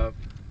they love.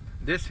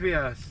 This we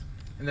ask,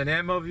 in the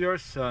name of your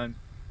Son,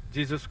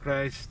 Jesus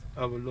Christ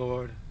our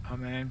Lord.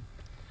 Amen.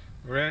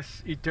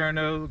 Rest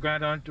eternal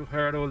grant unto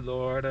her, O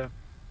Lord,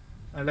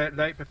 and let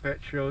light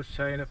perpetual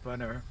shine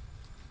upon her.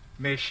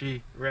 May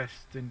she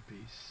rest in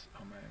peace.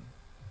 Amen.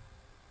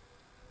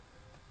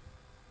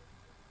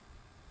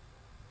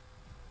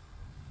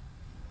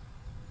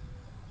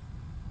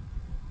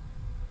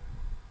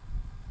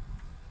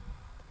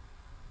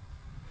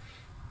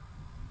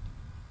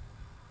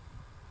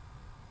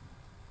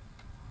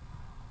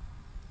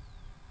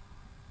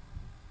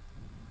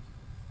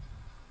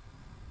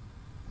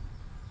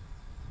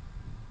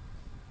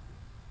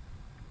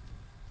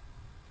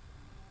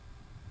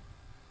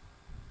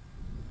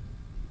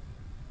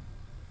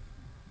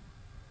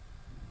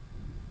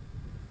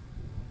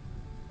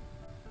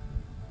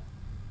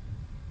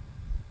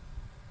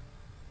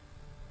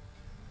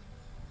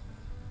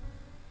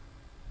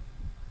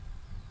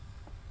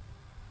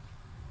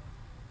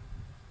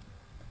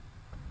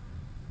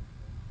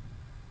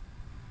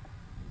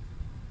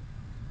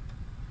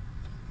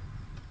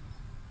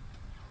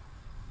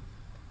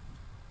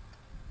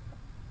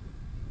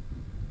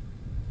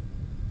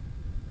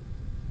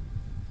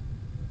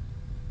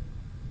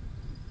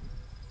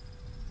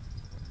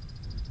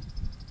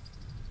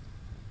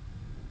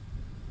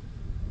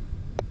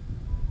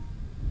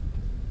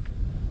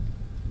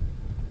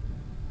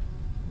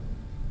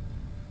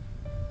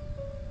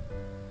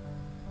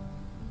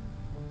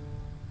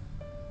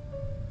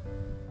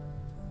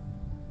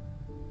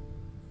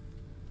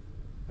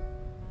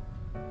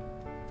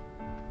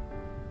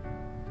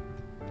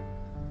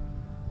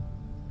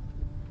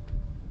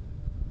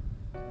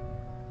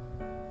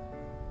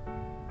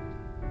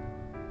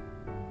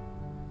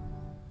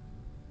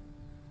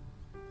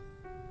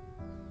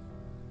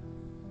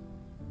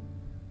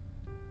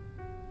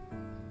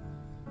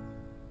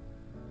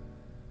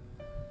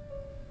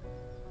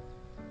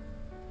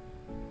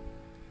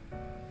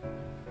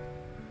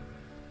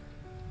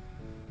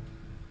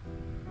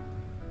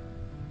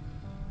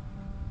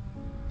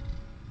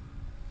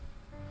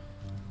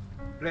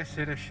 Blessed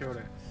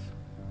assurance.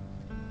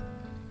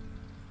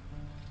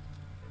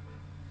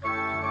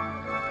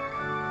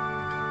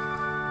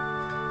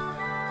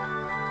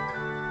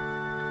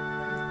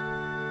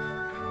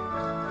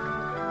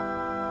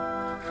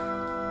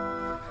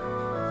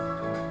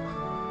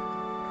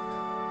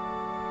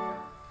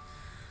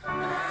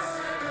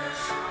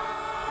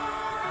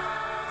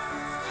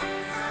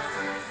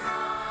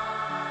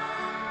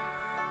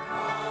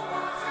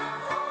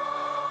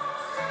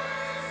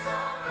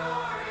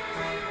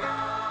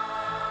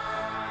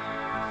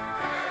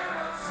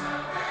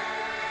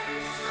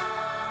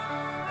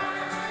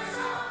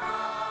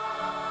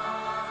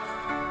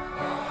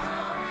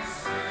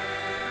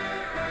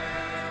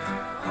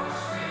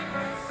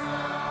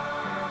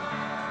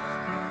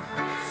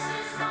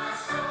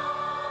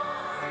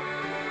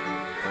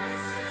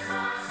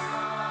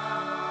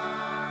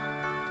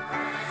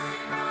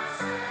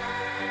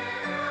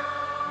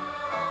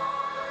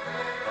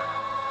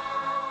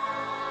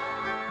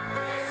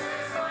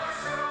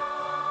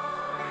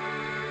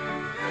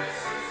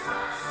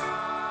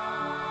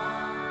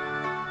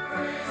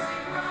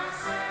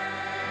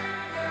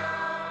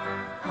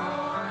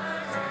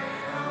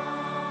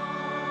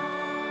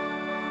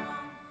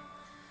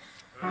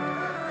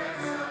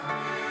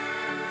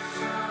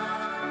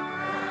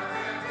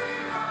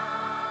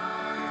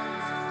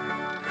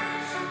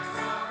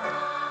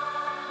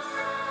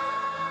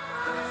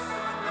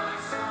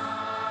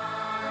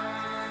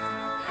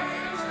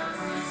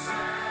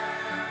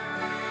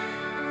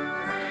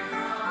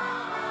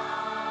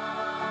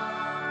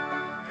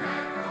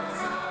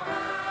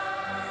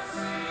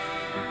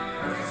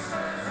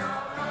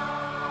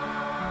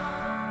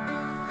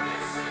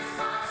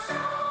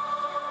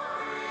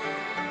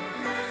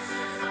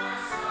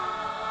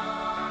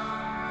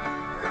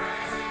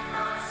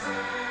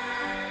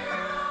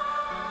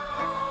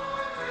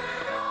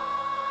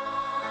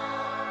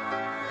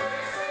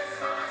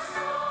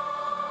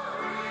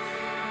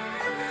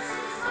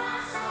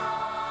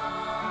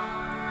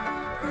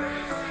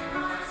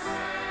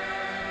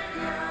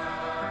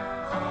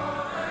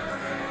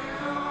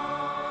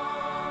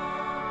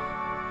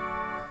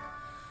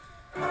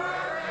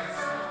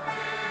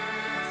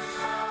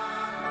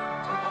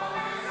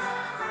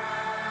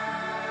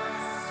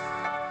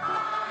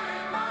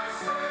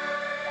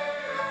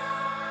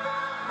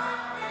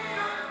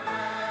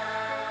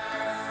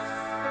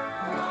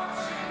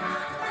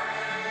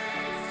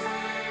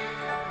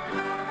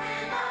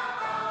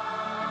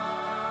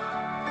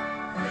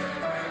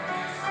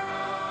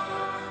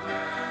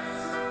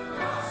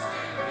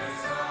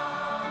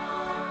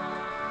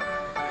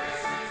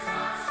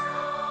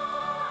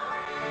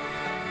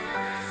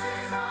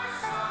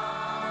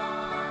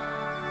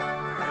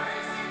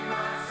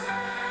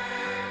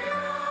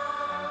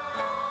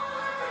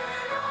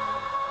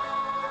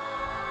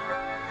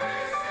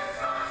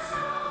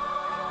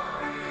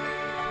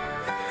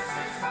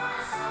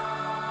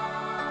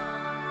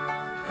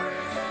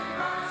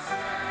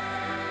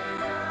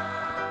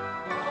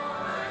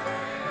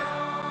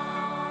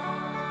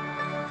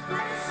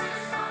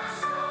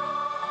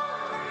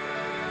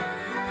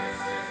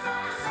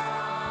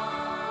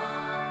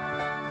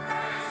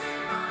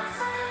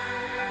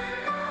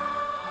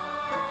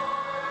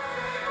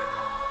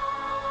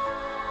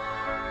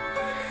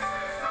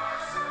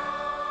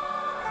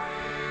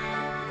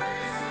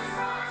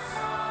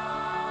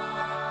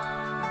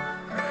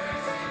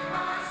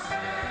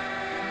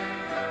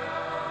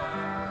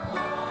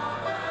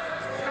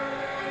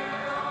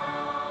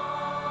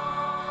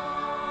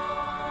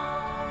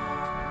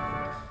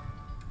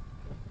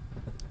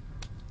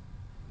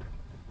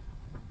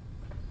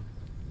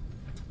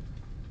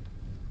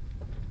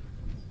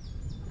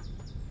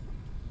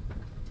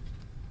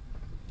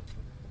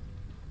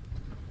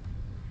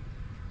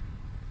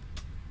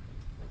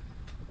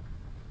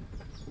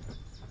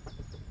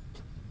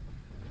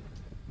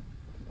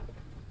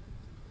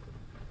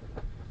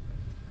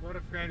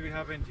 friend we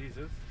have in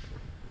Jesus.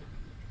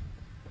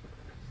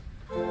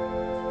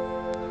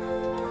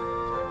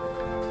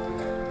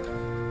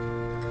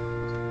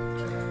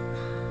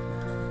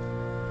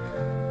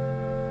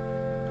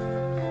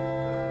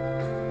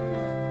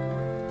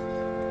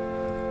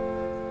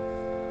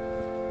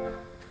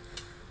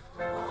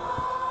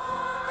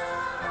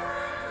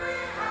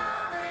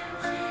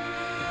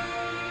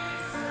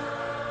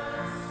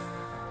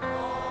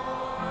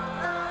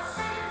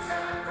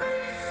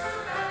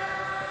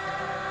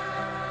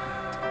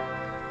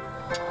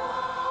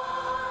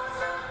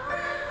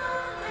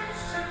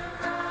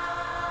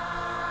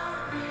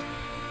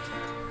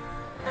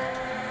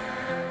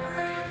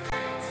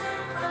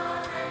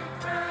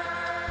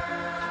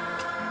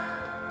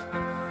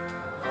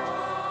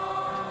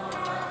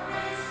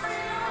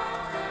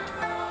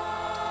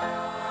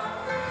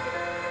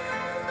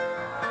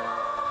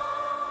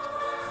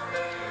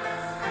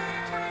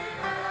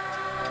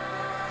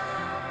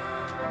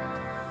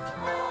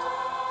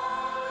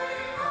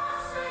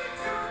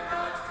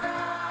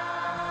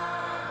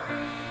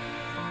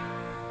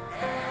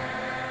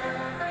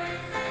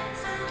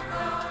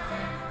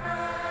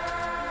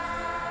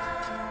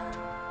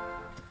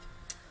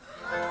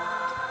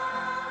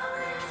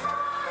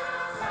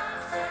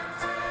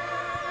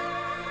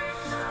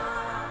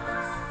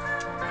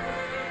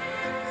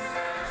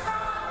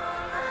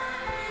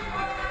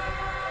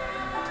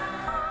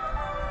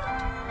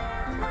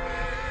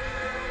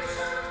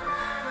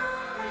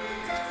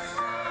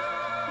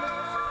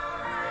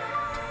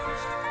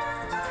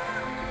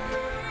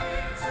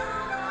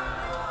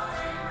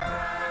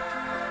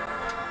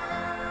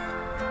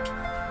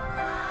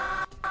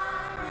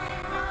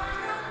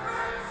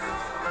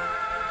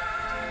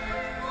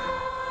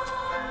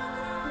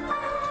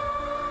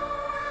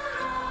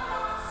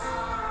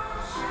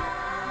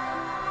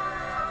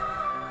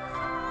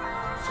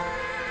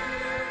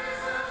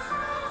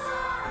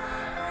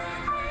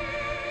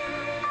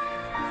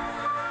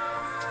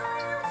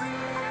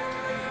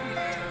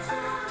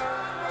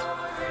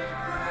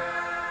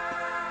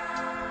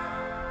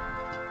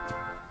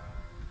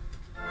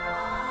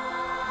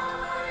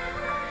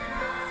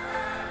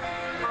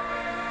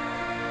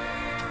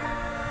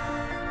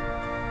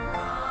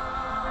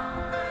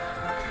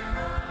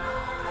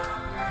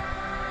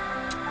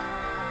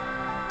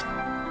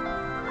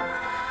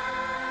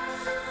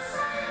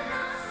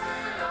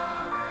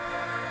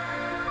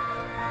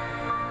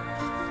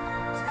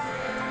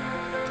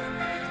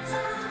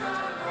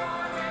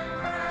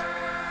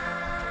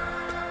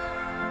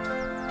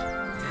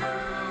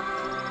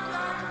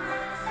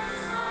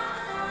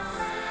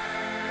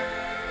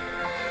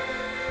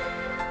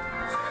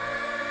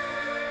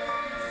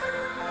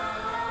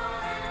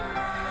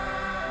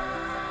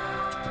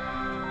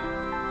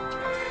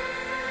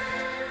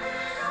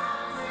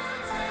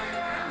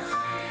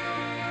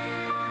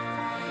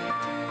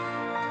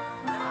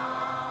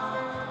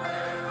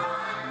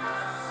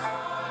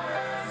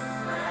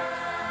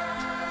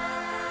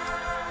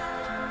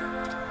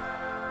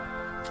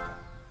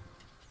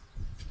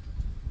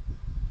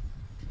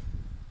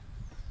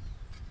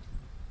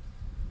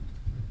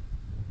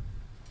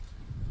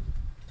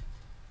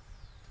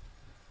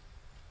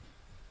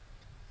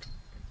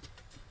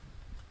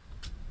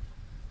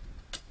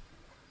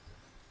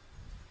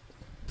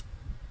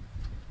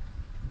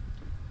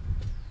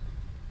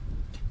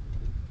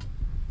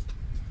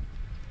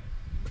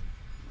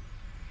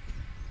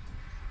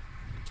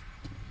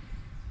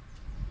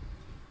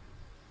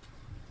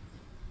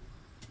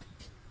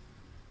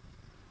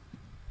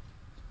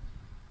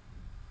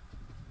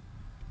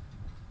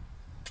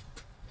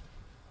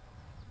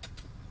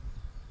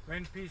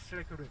 When peace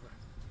like a river.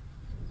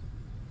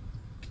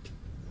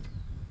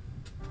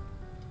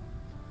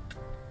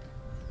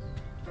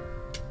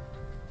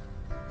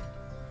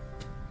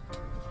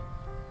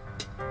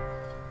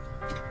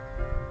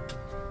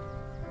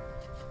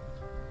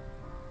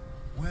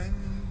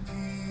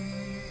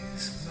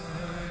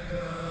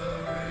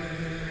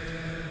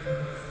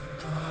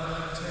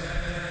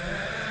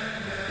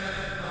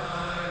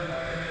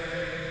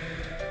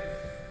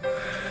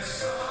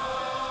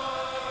 Sorrows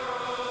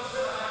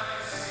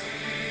I see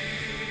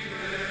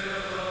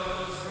will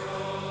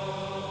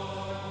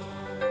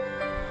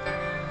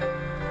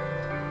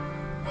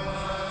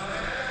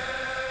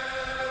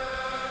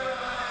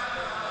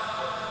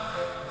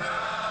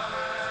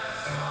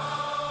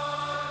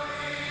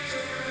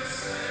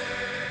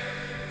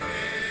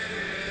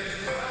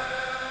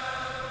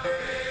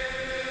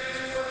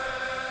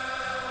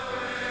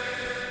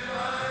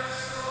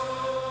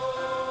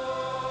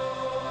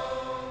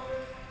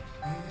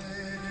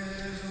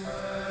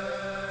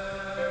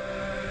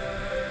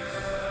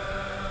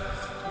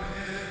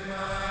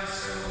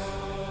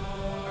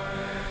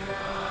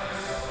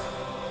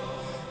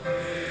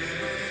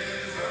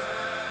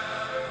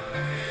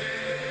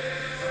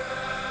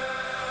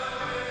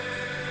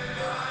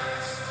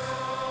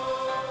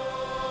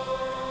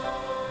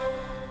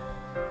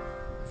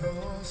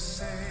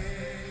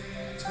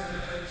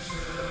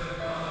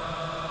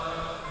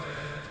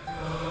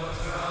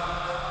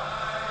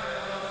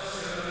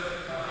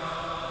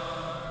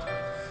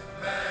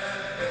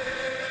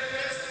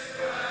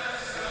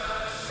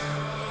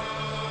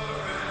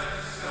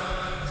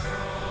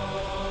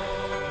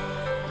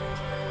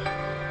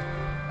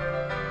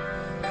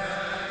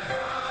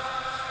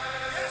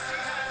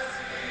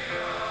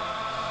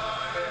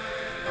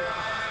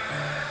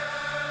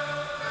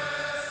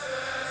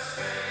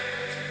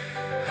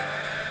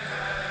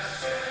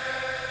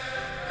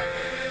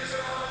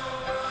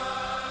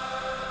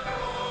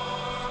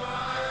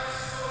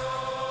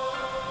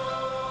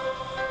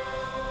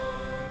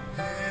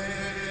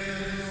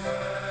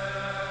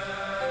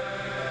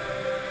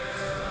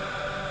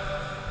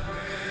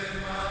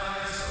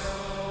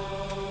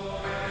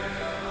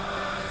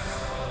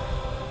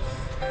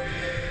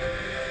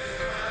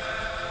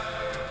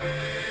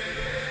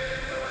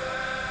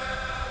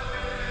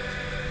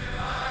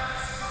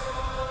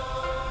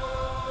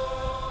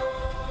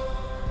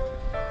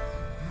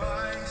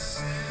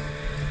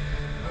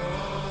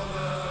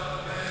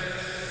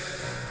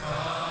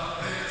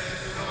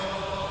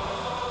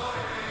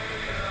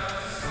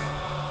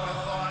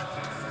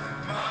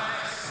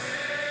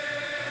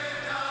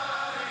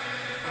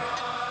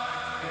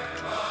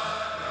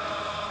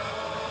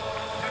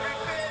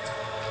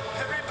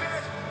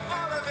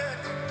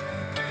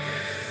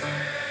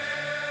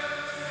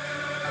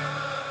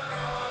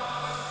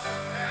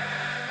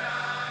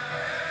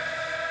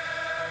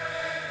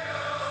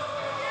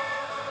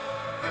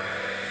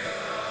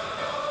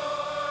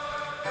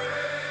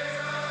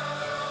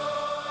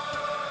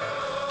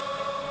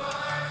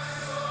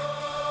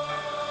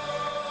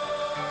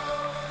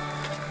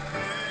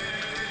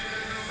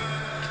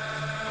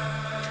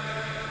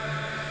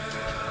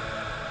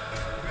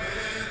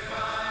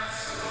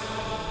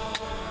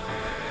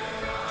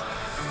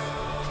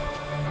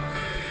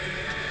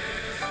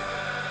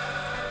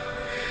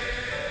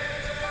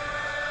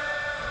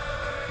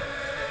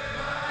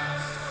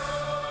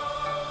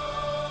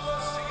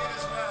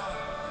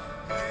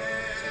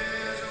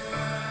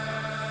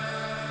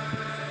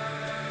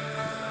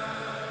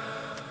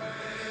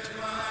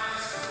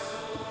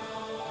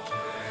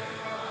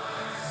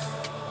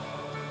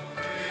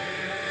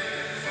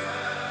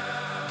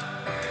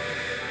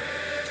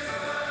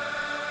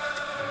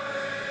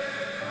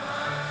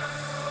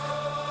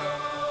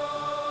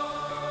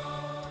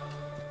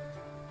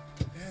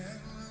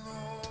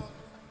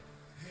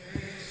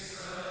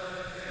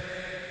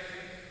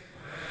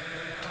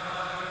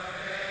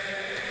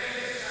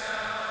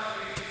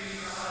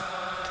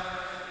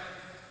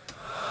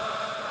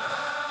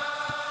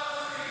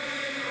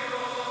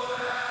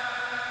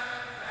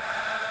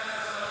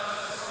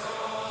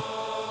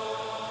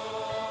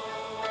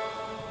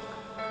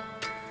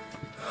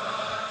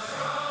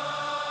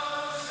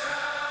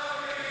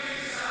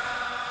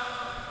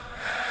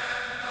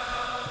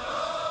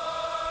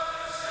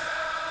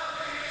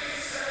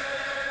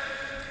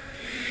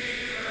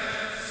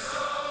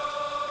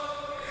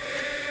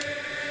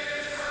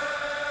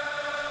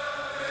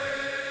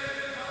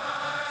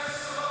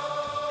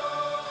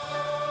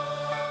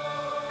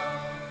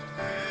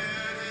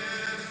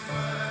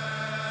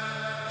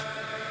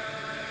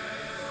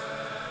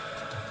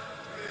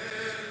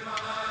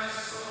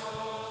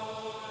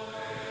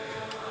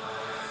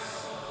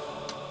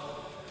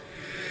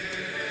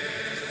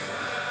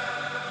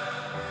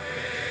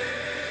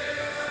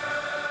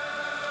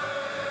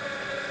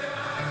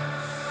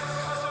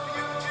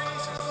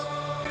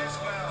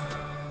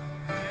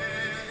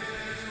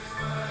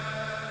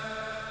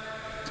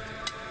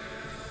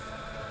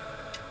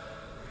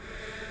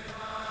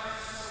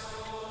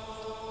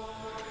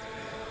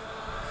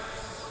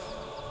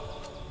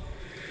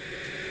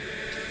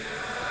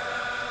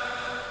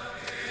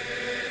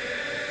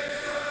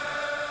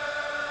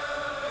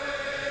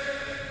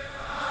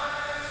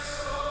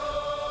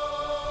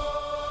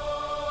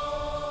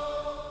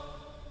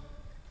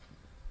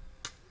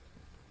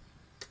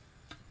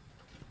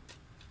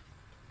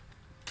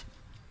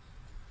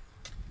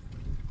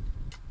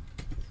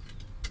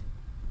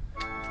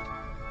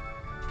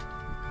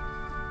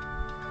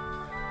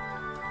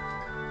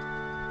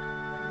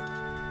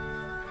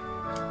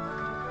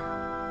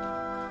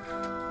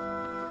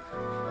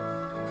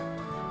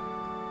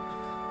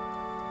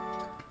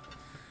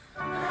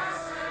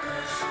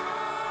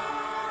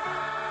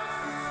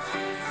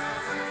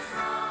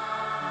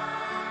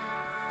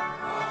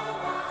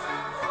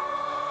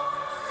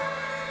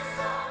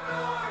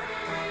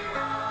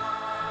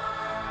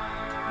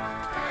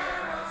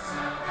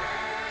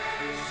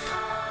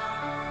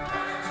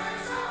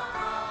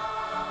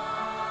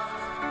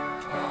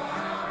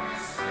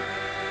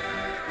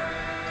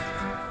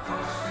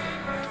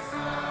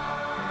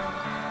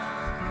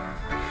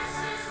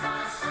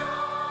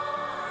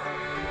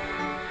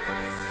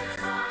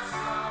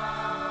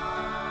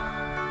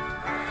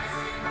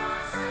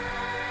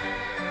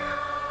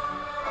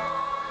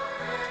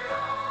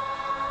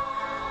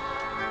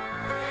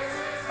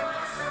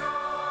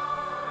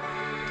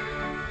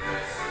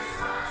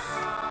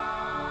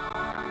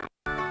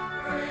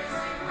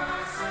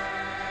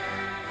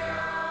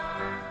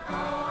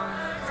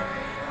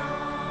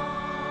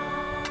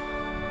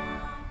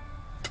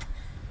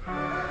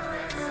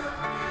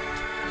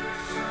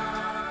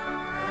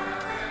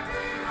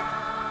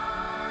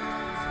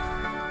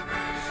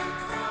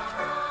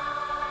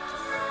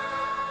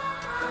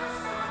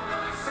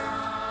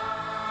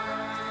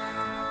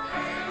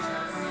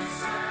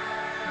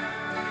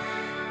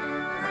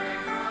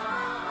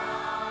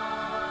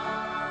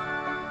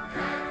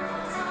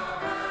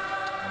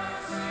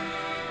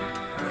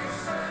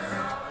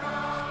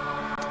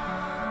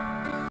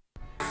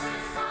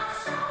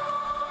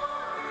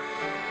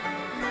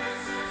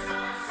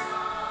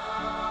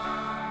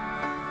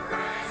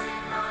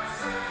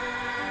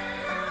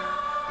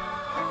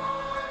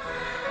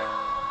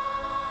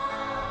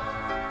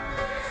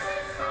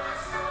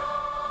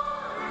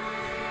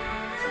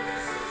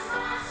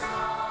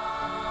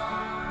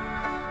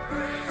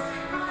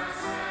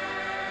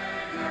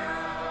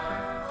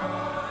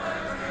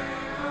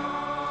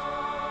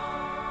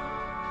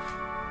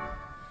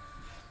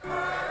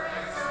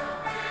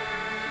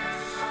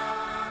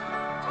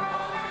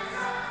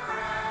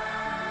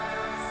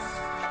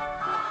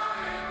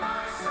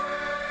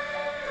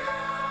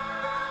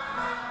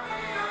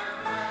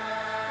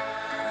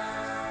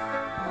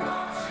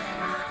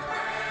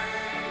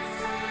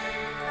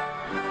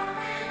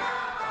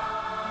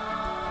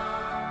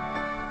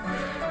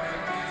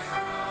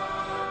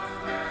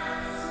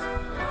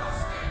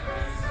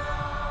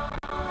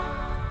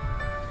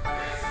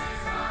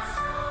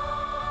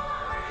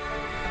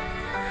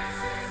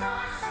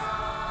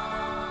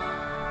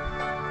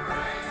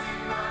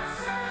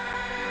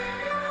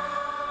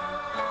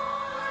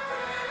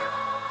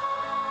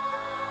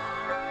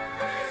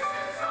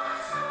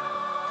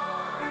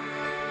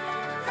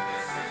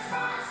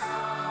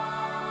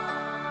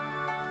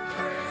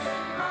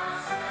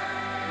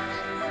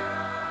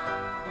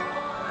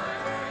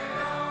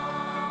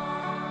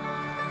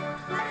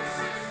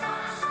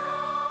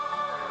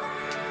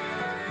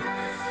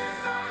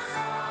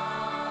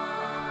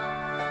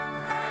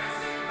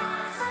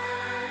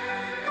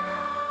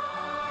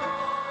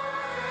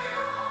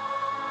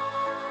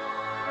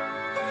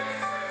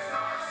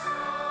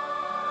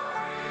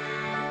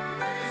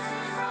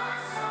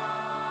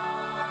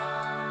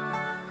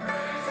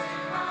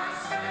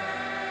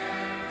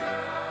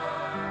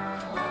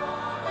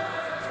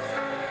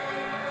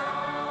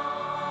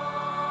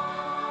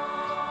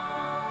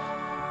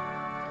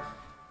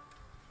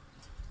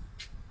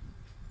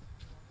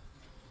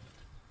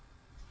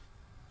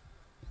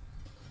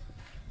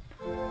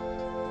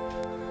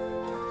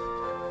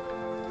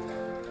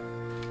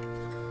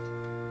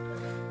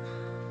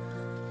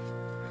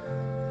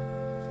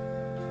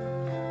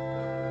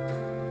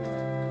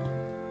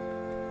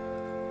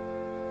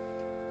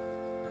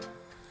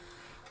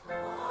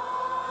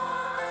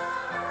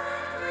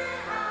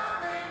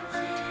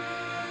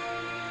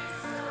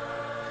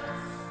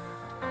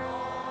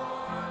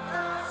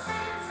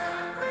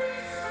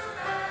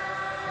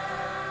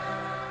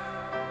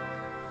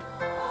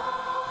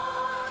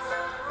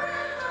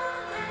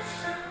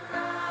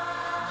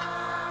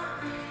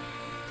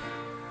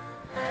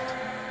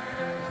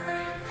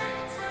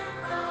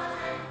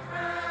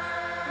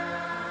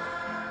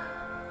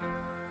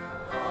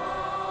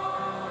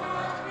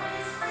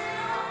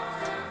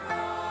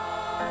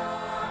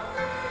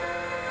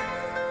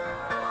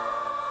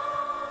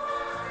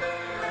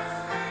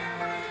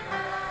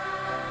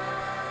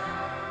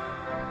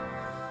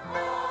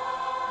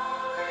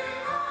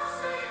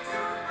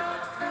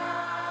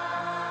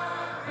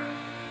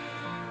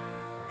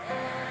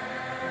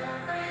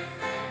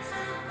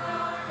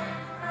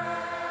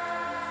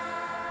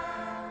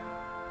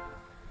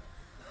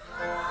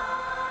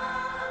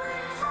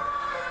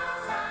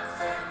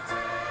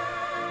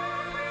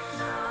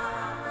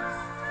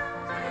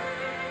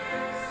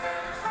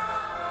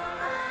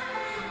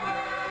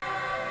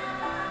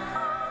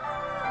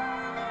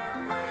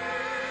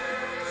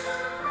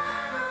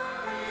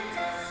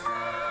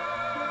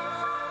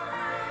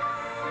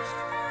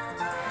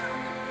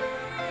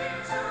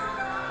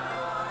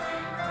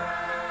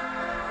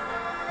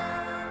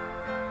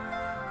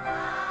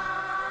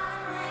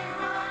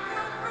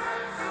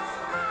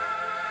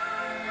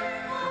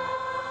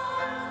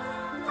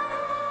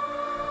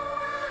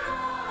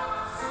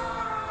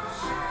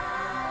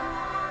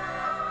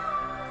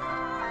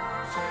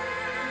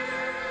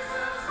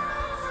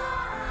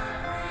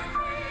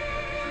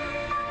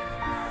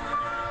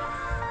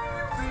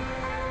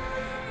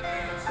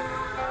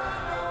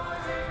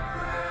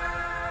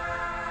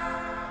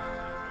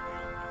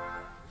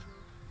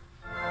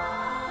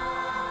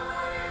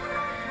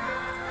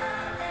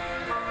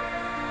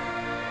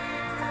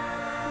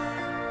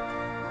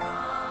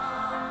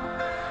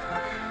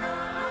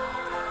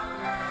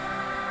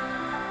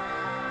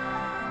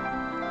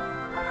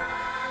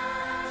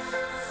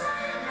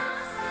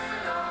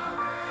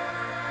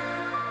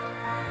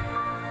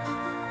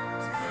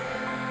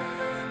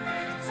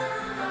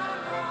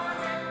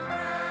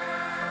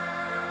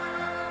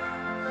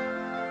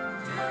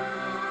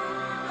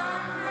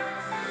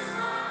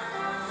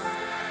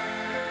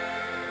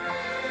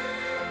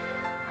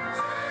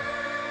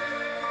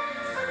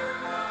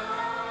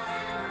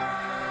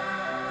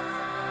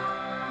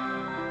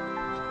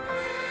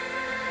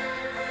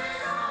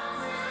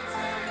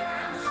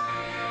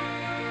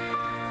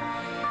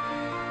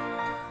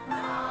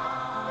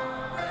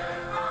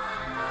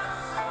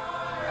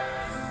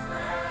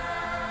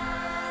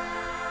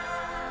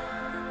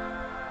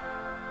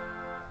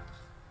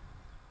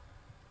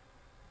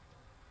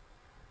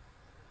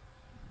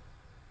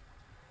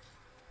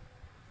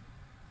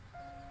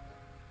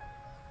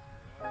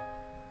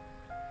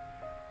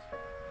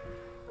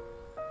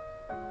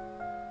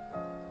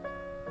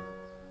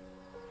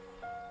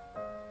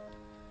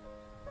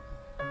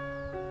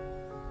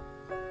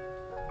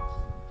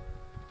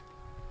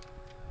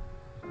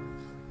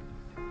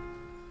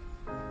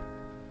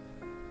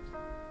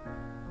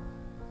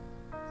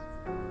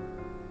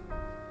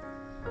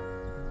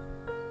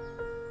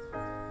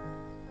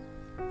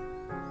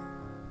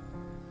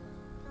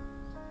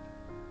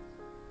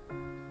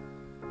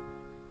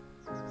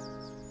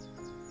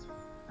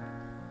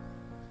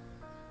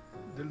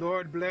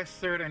Lord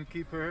bless her and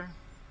keep her.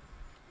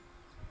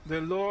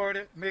 The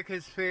Lord make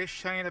his face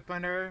shine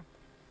upon her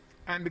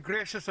and be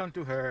gracious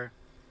unto her.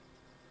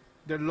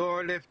 The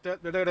Lord lift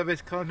up the light of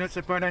his countenance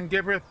upon her and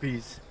give her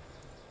peace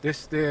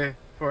this day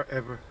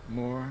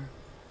forevermore.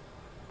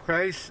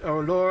 Christ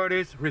our Lord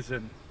is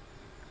risen.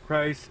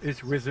 Christ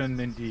is risen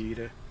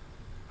indeed.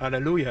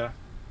 Hallelujah.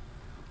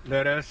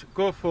 Let us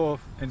go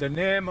forth in the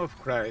name of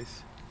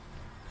Christ.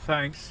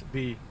 Thanks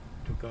be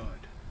to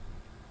God.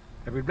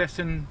 Every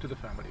blessing to the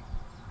family.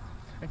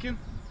 Thank you.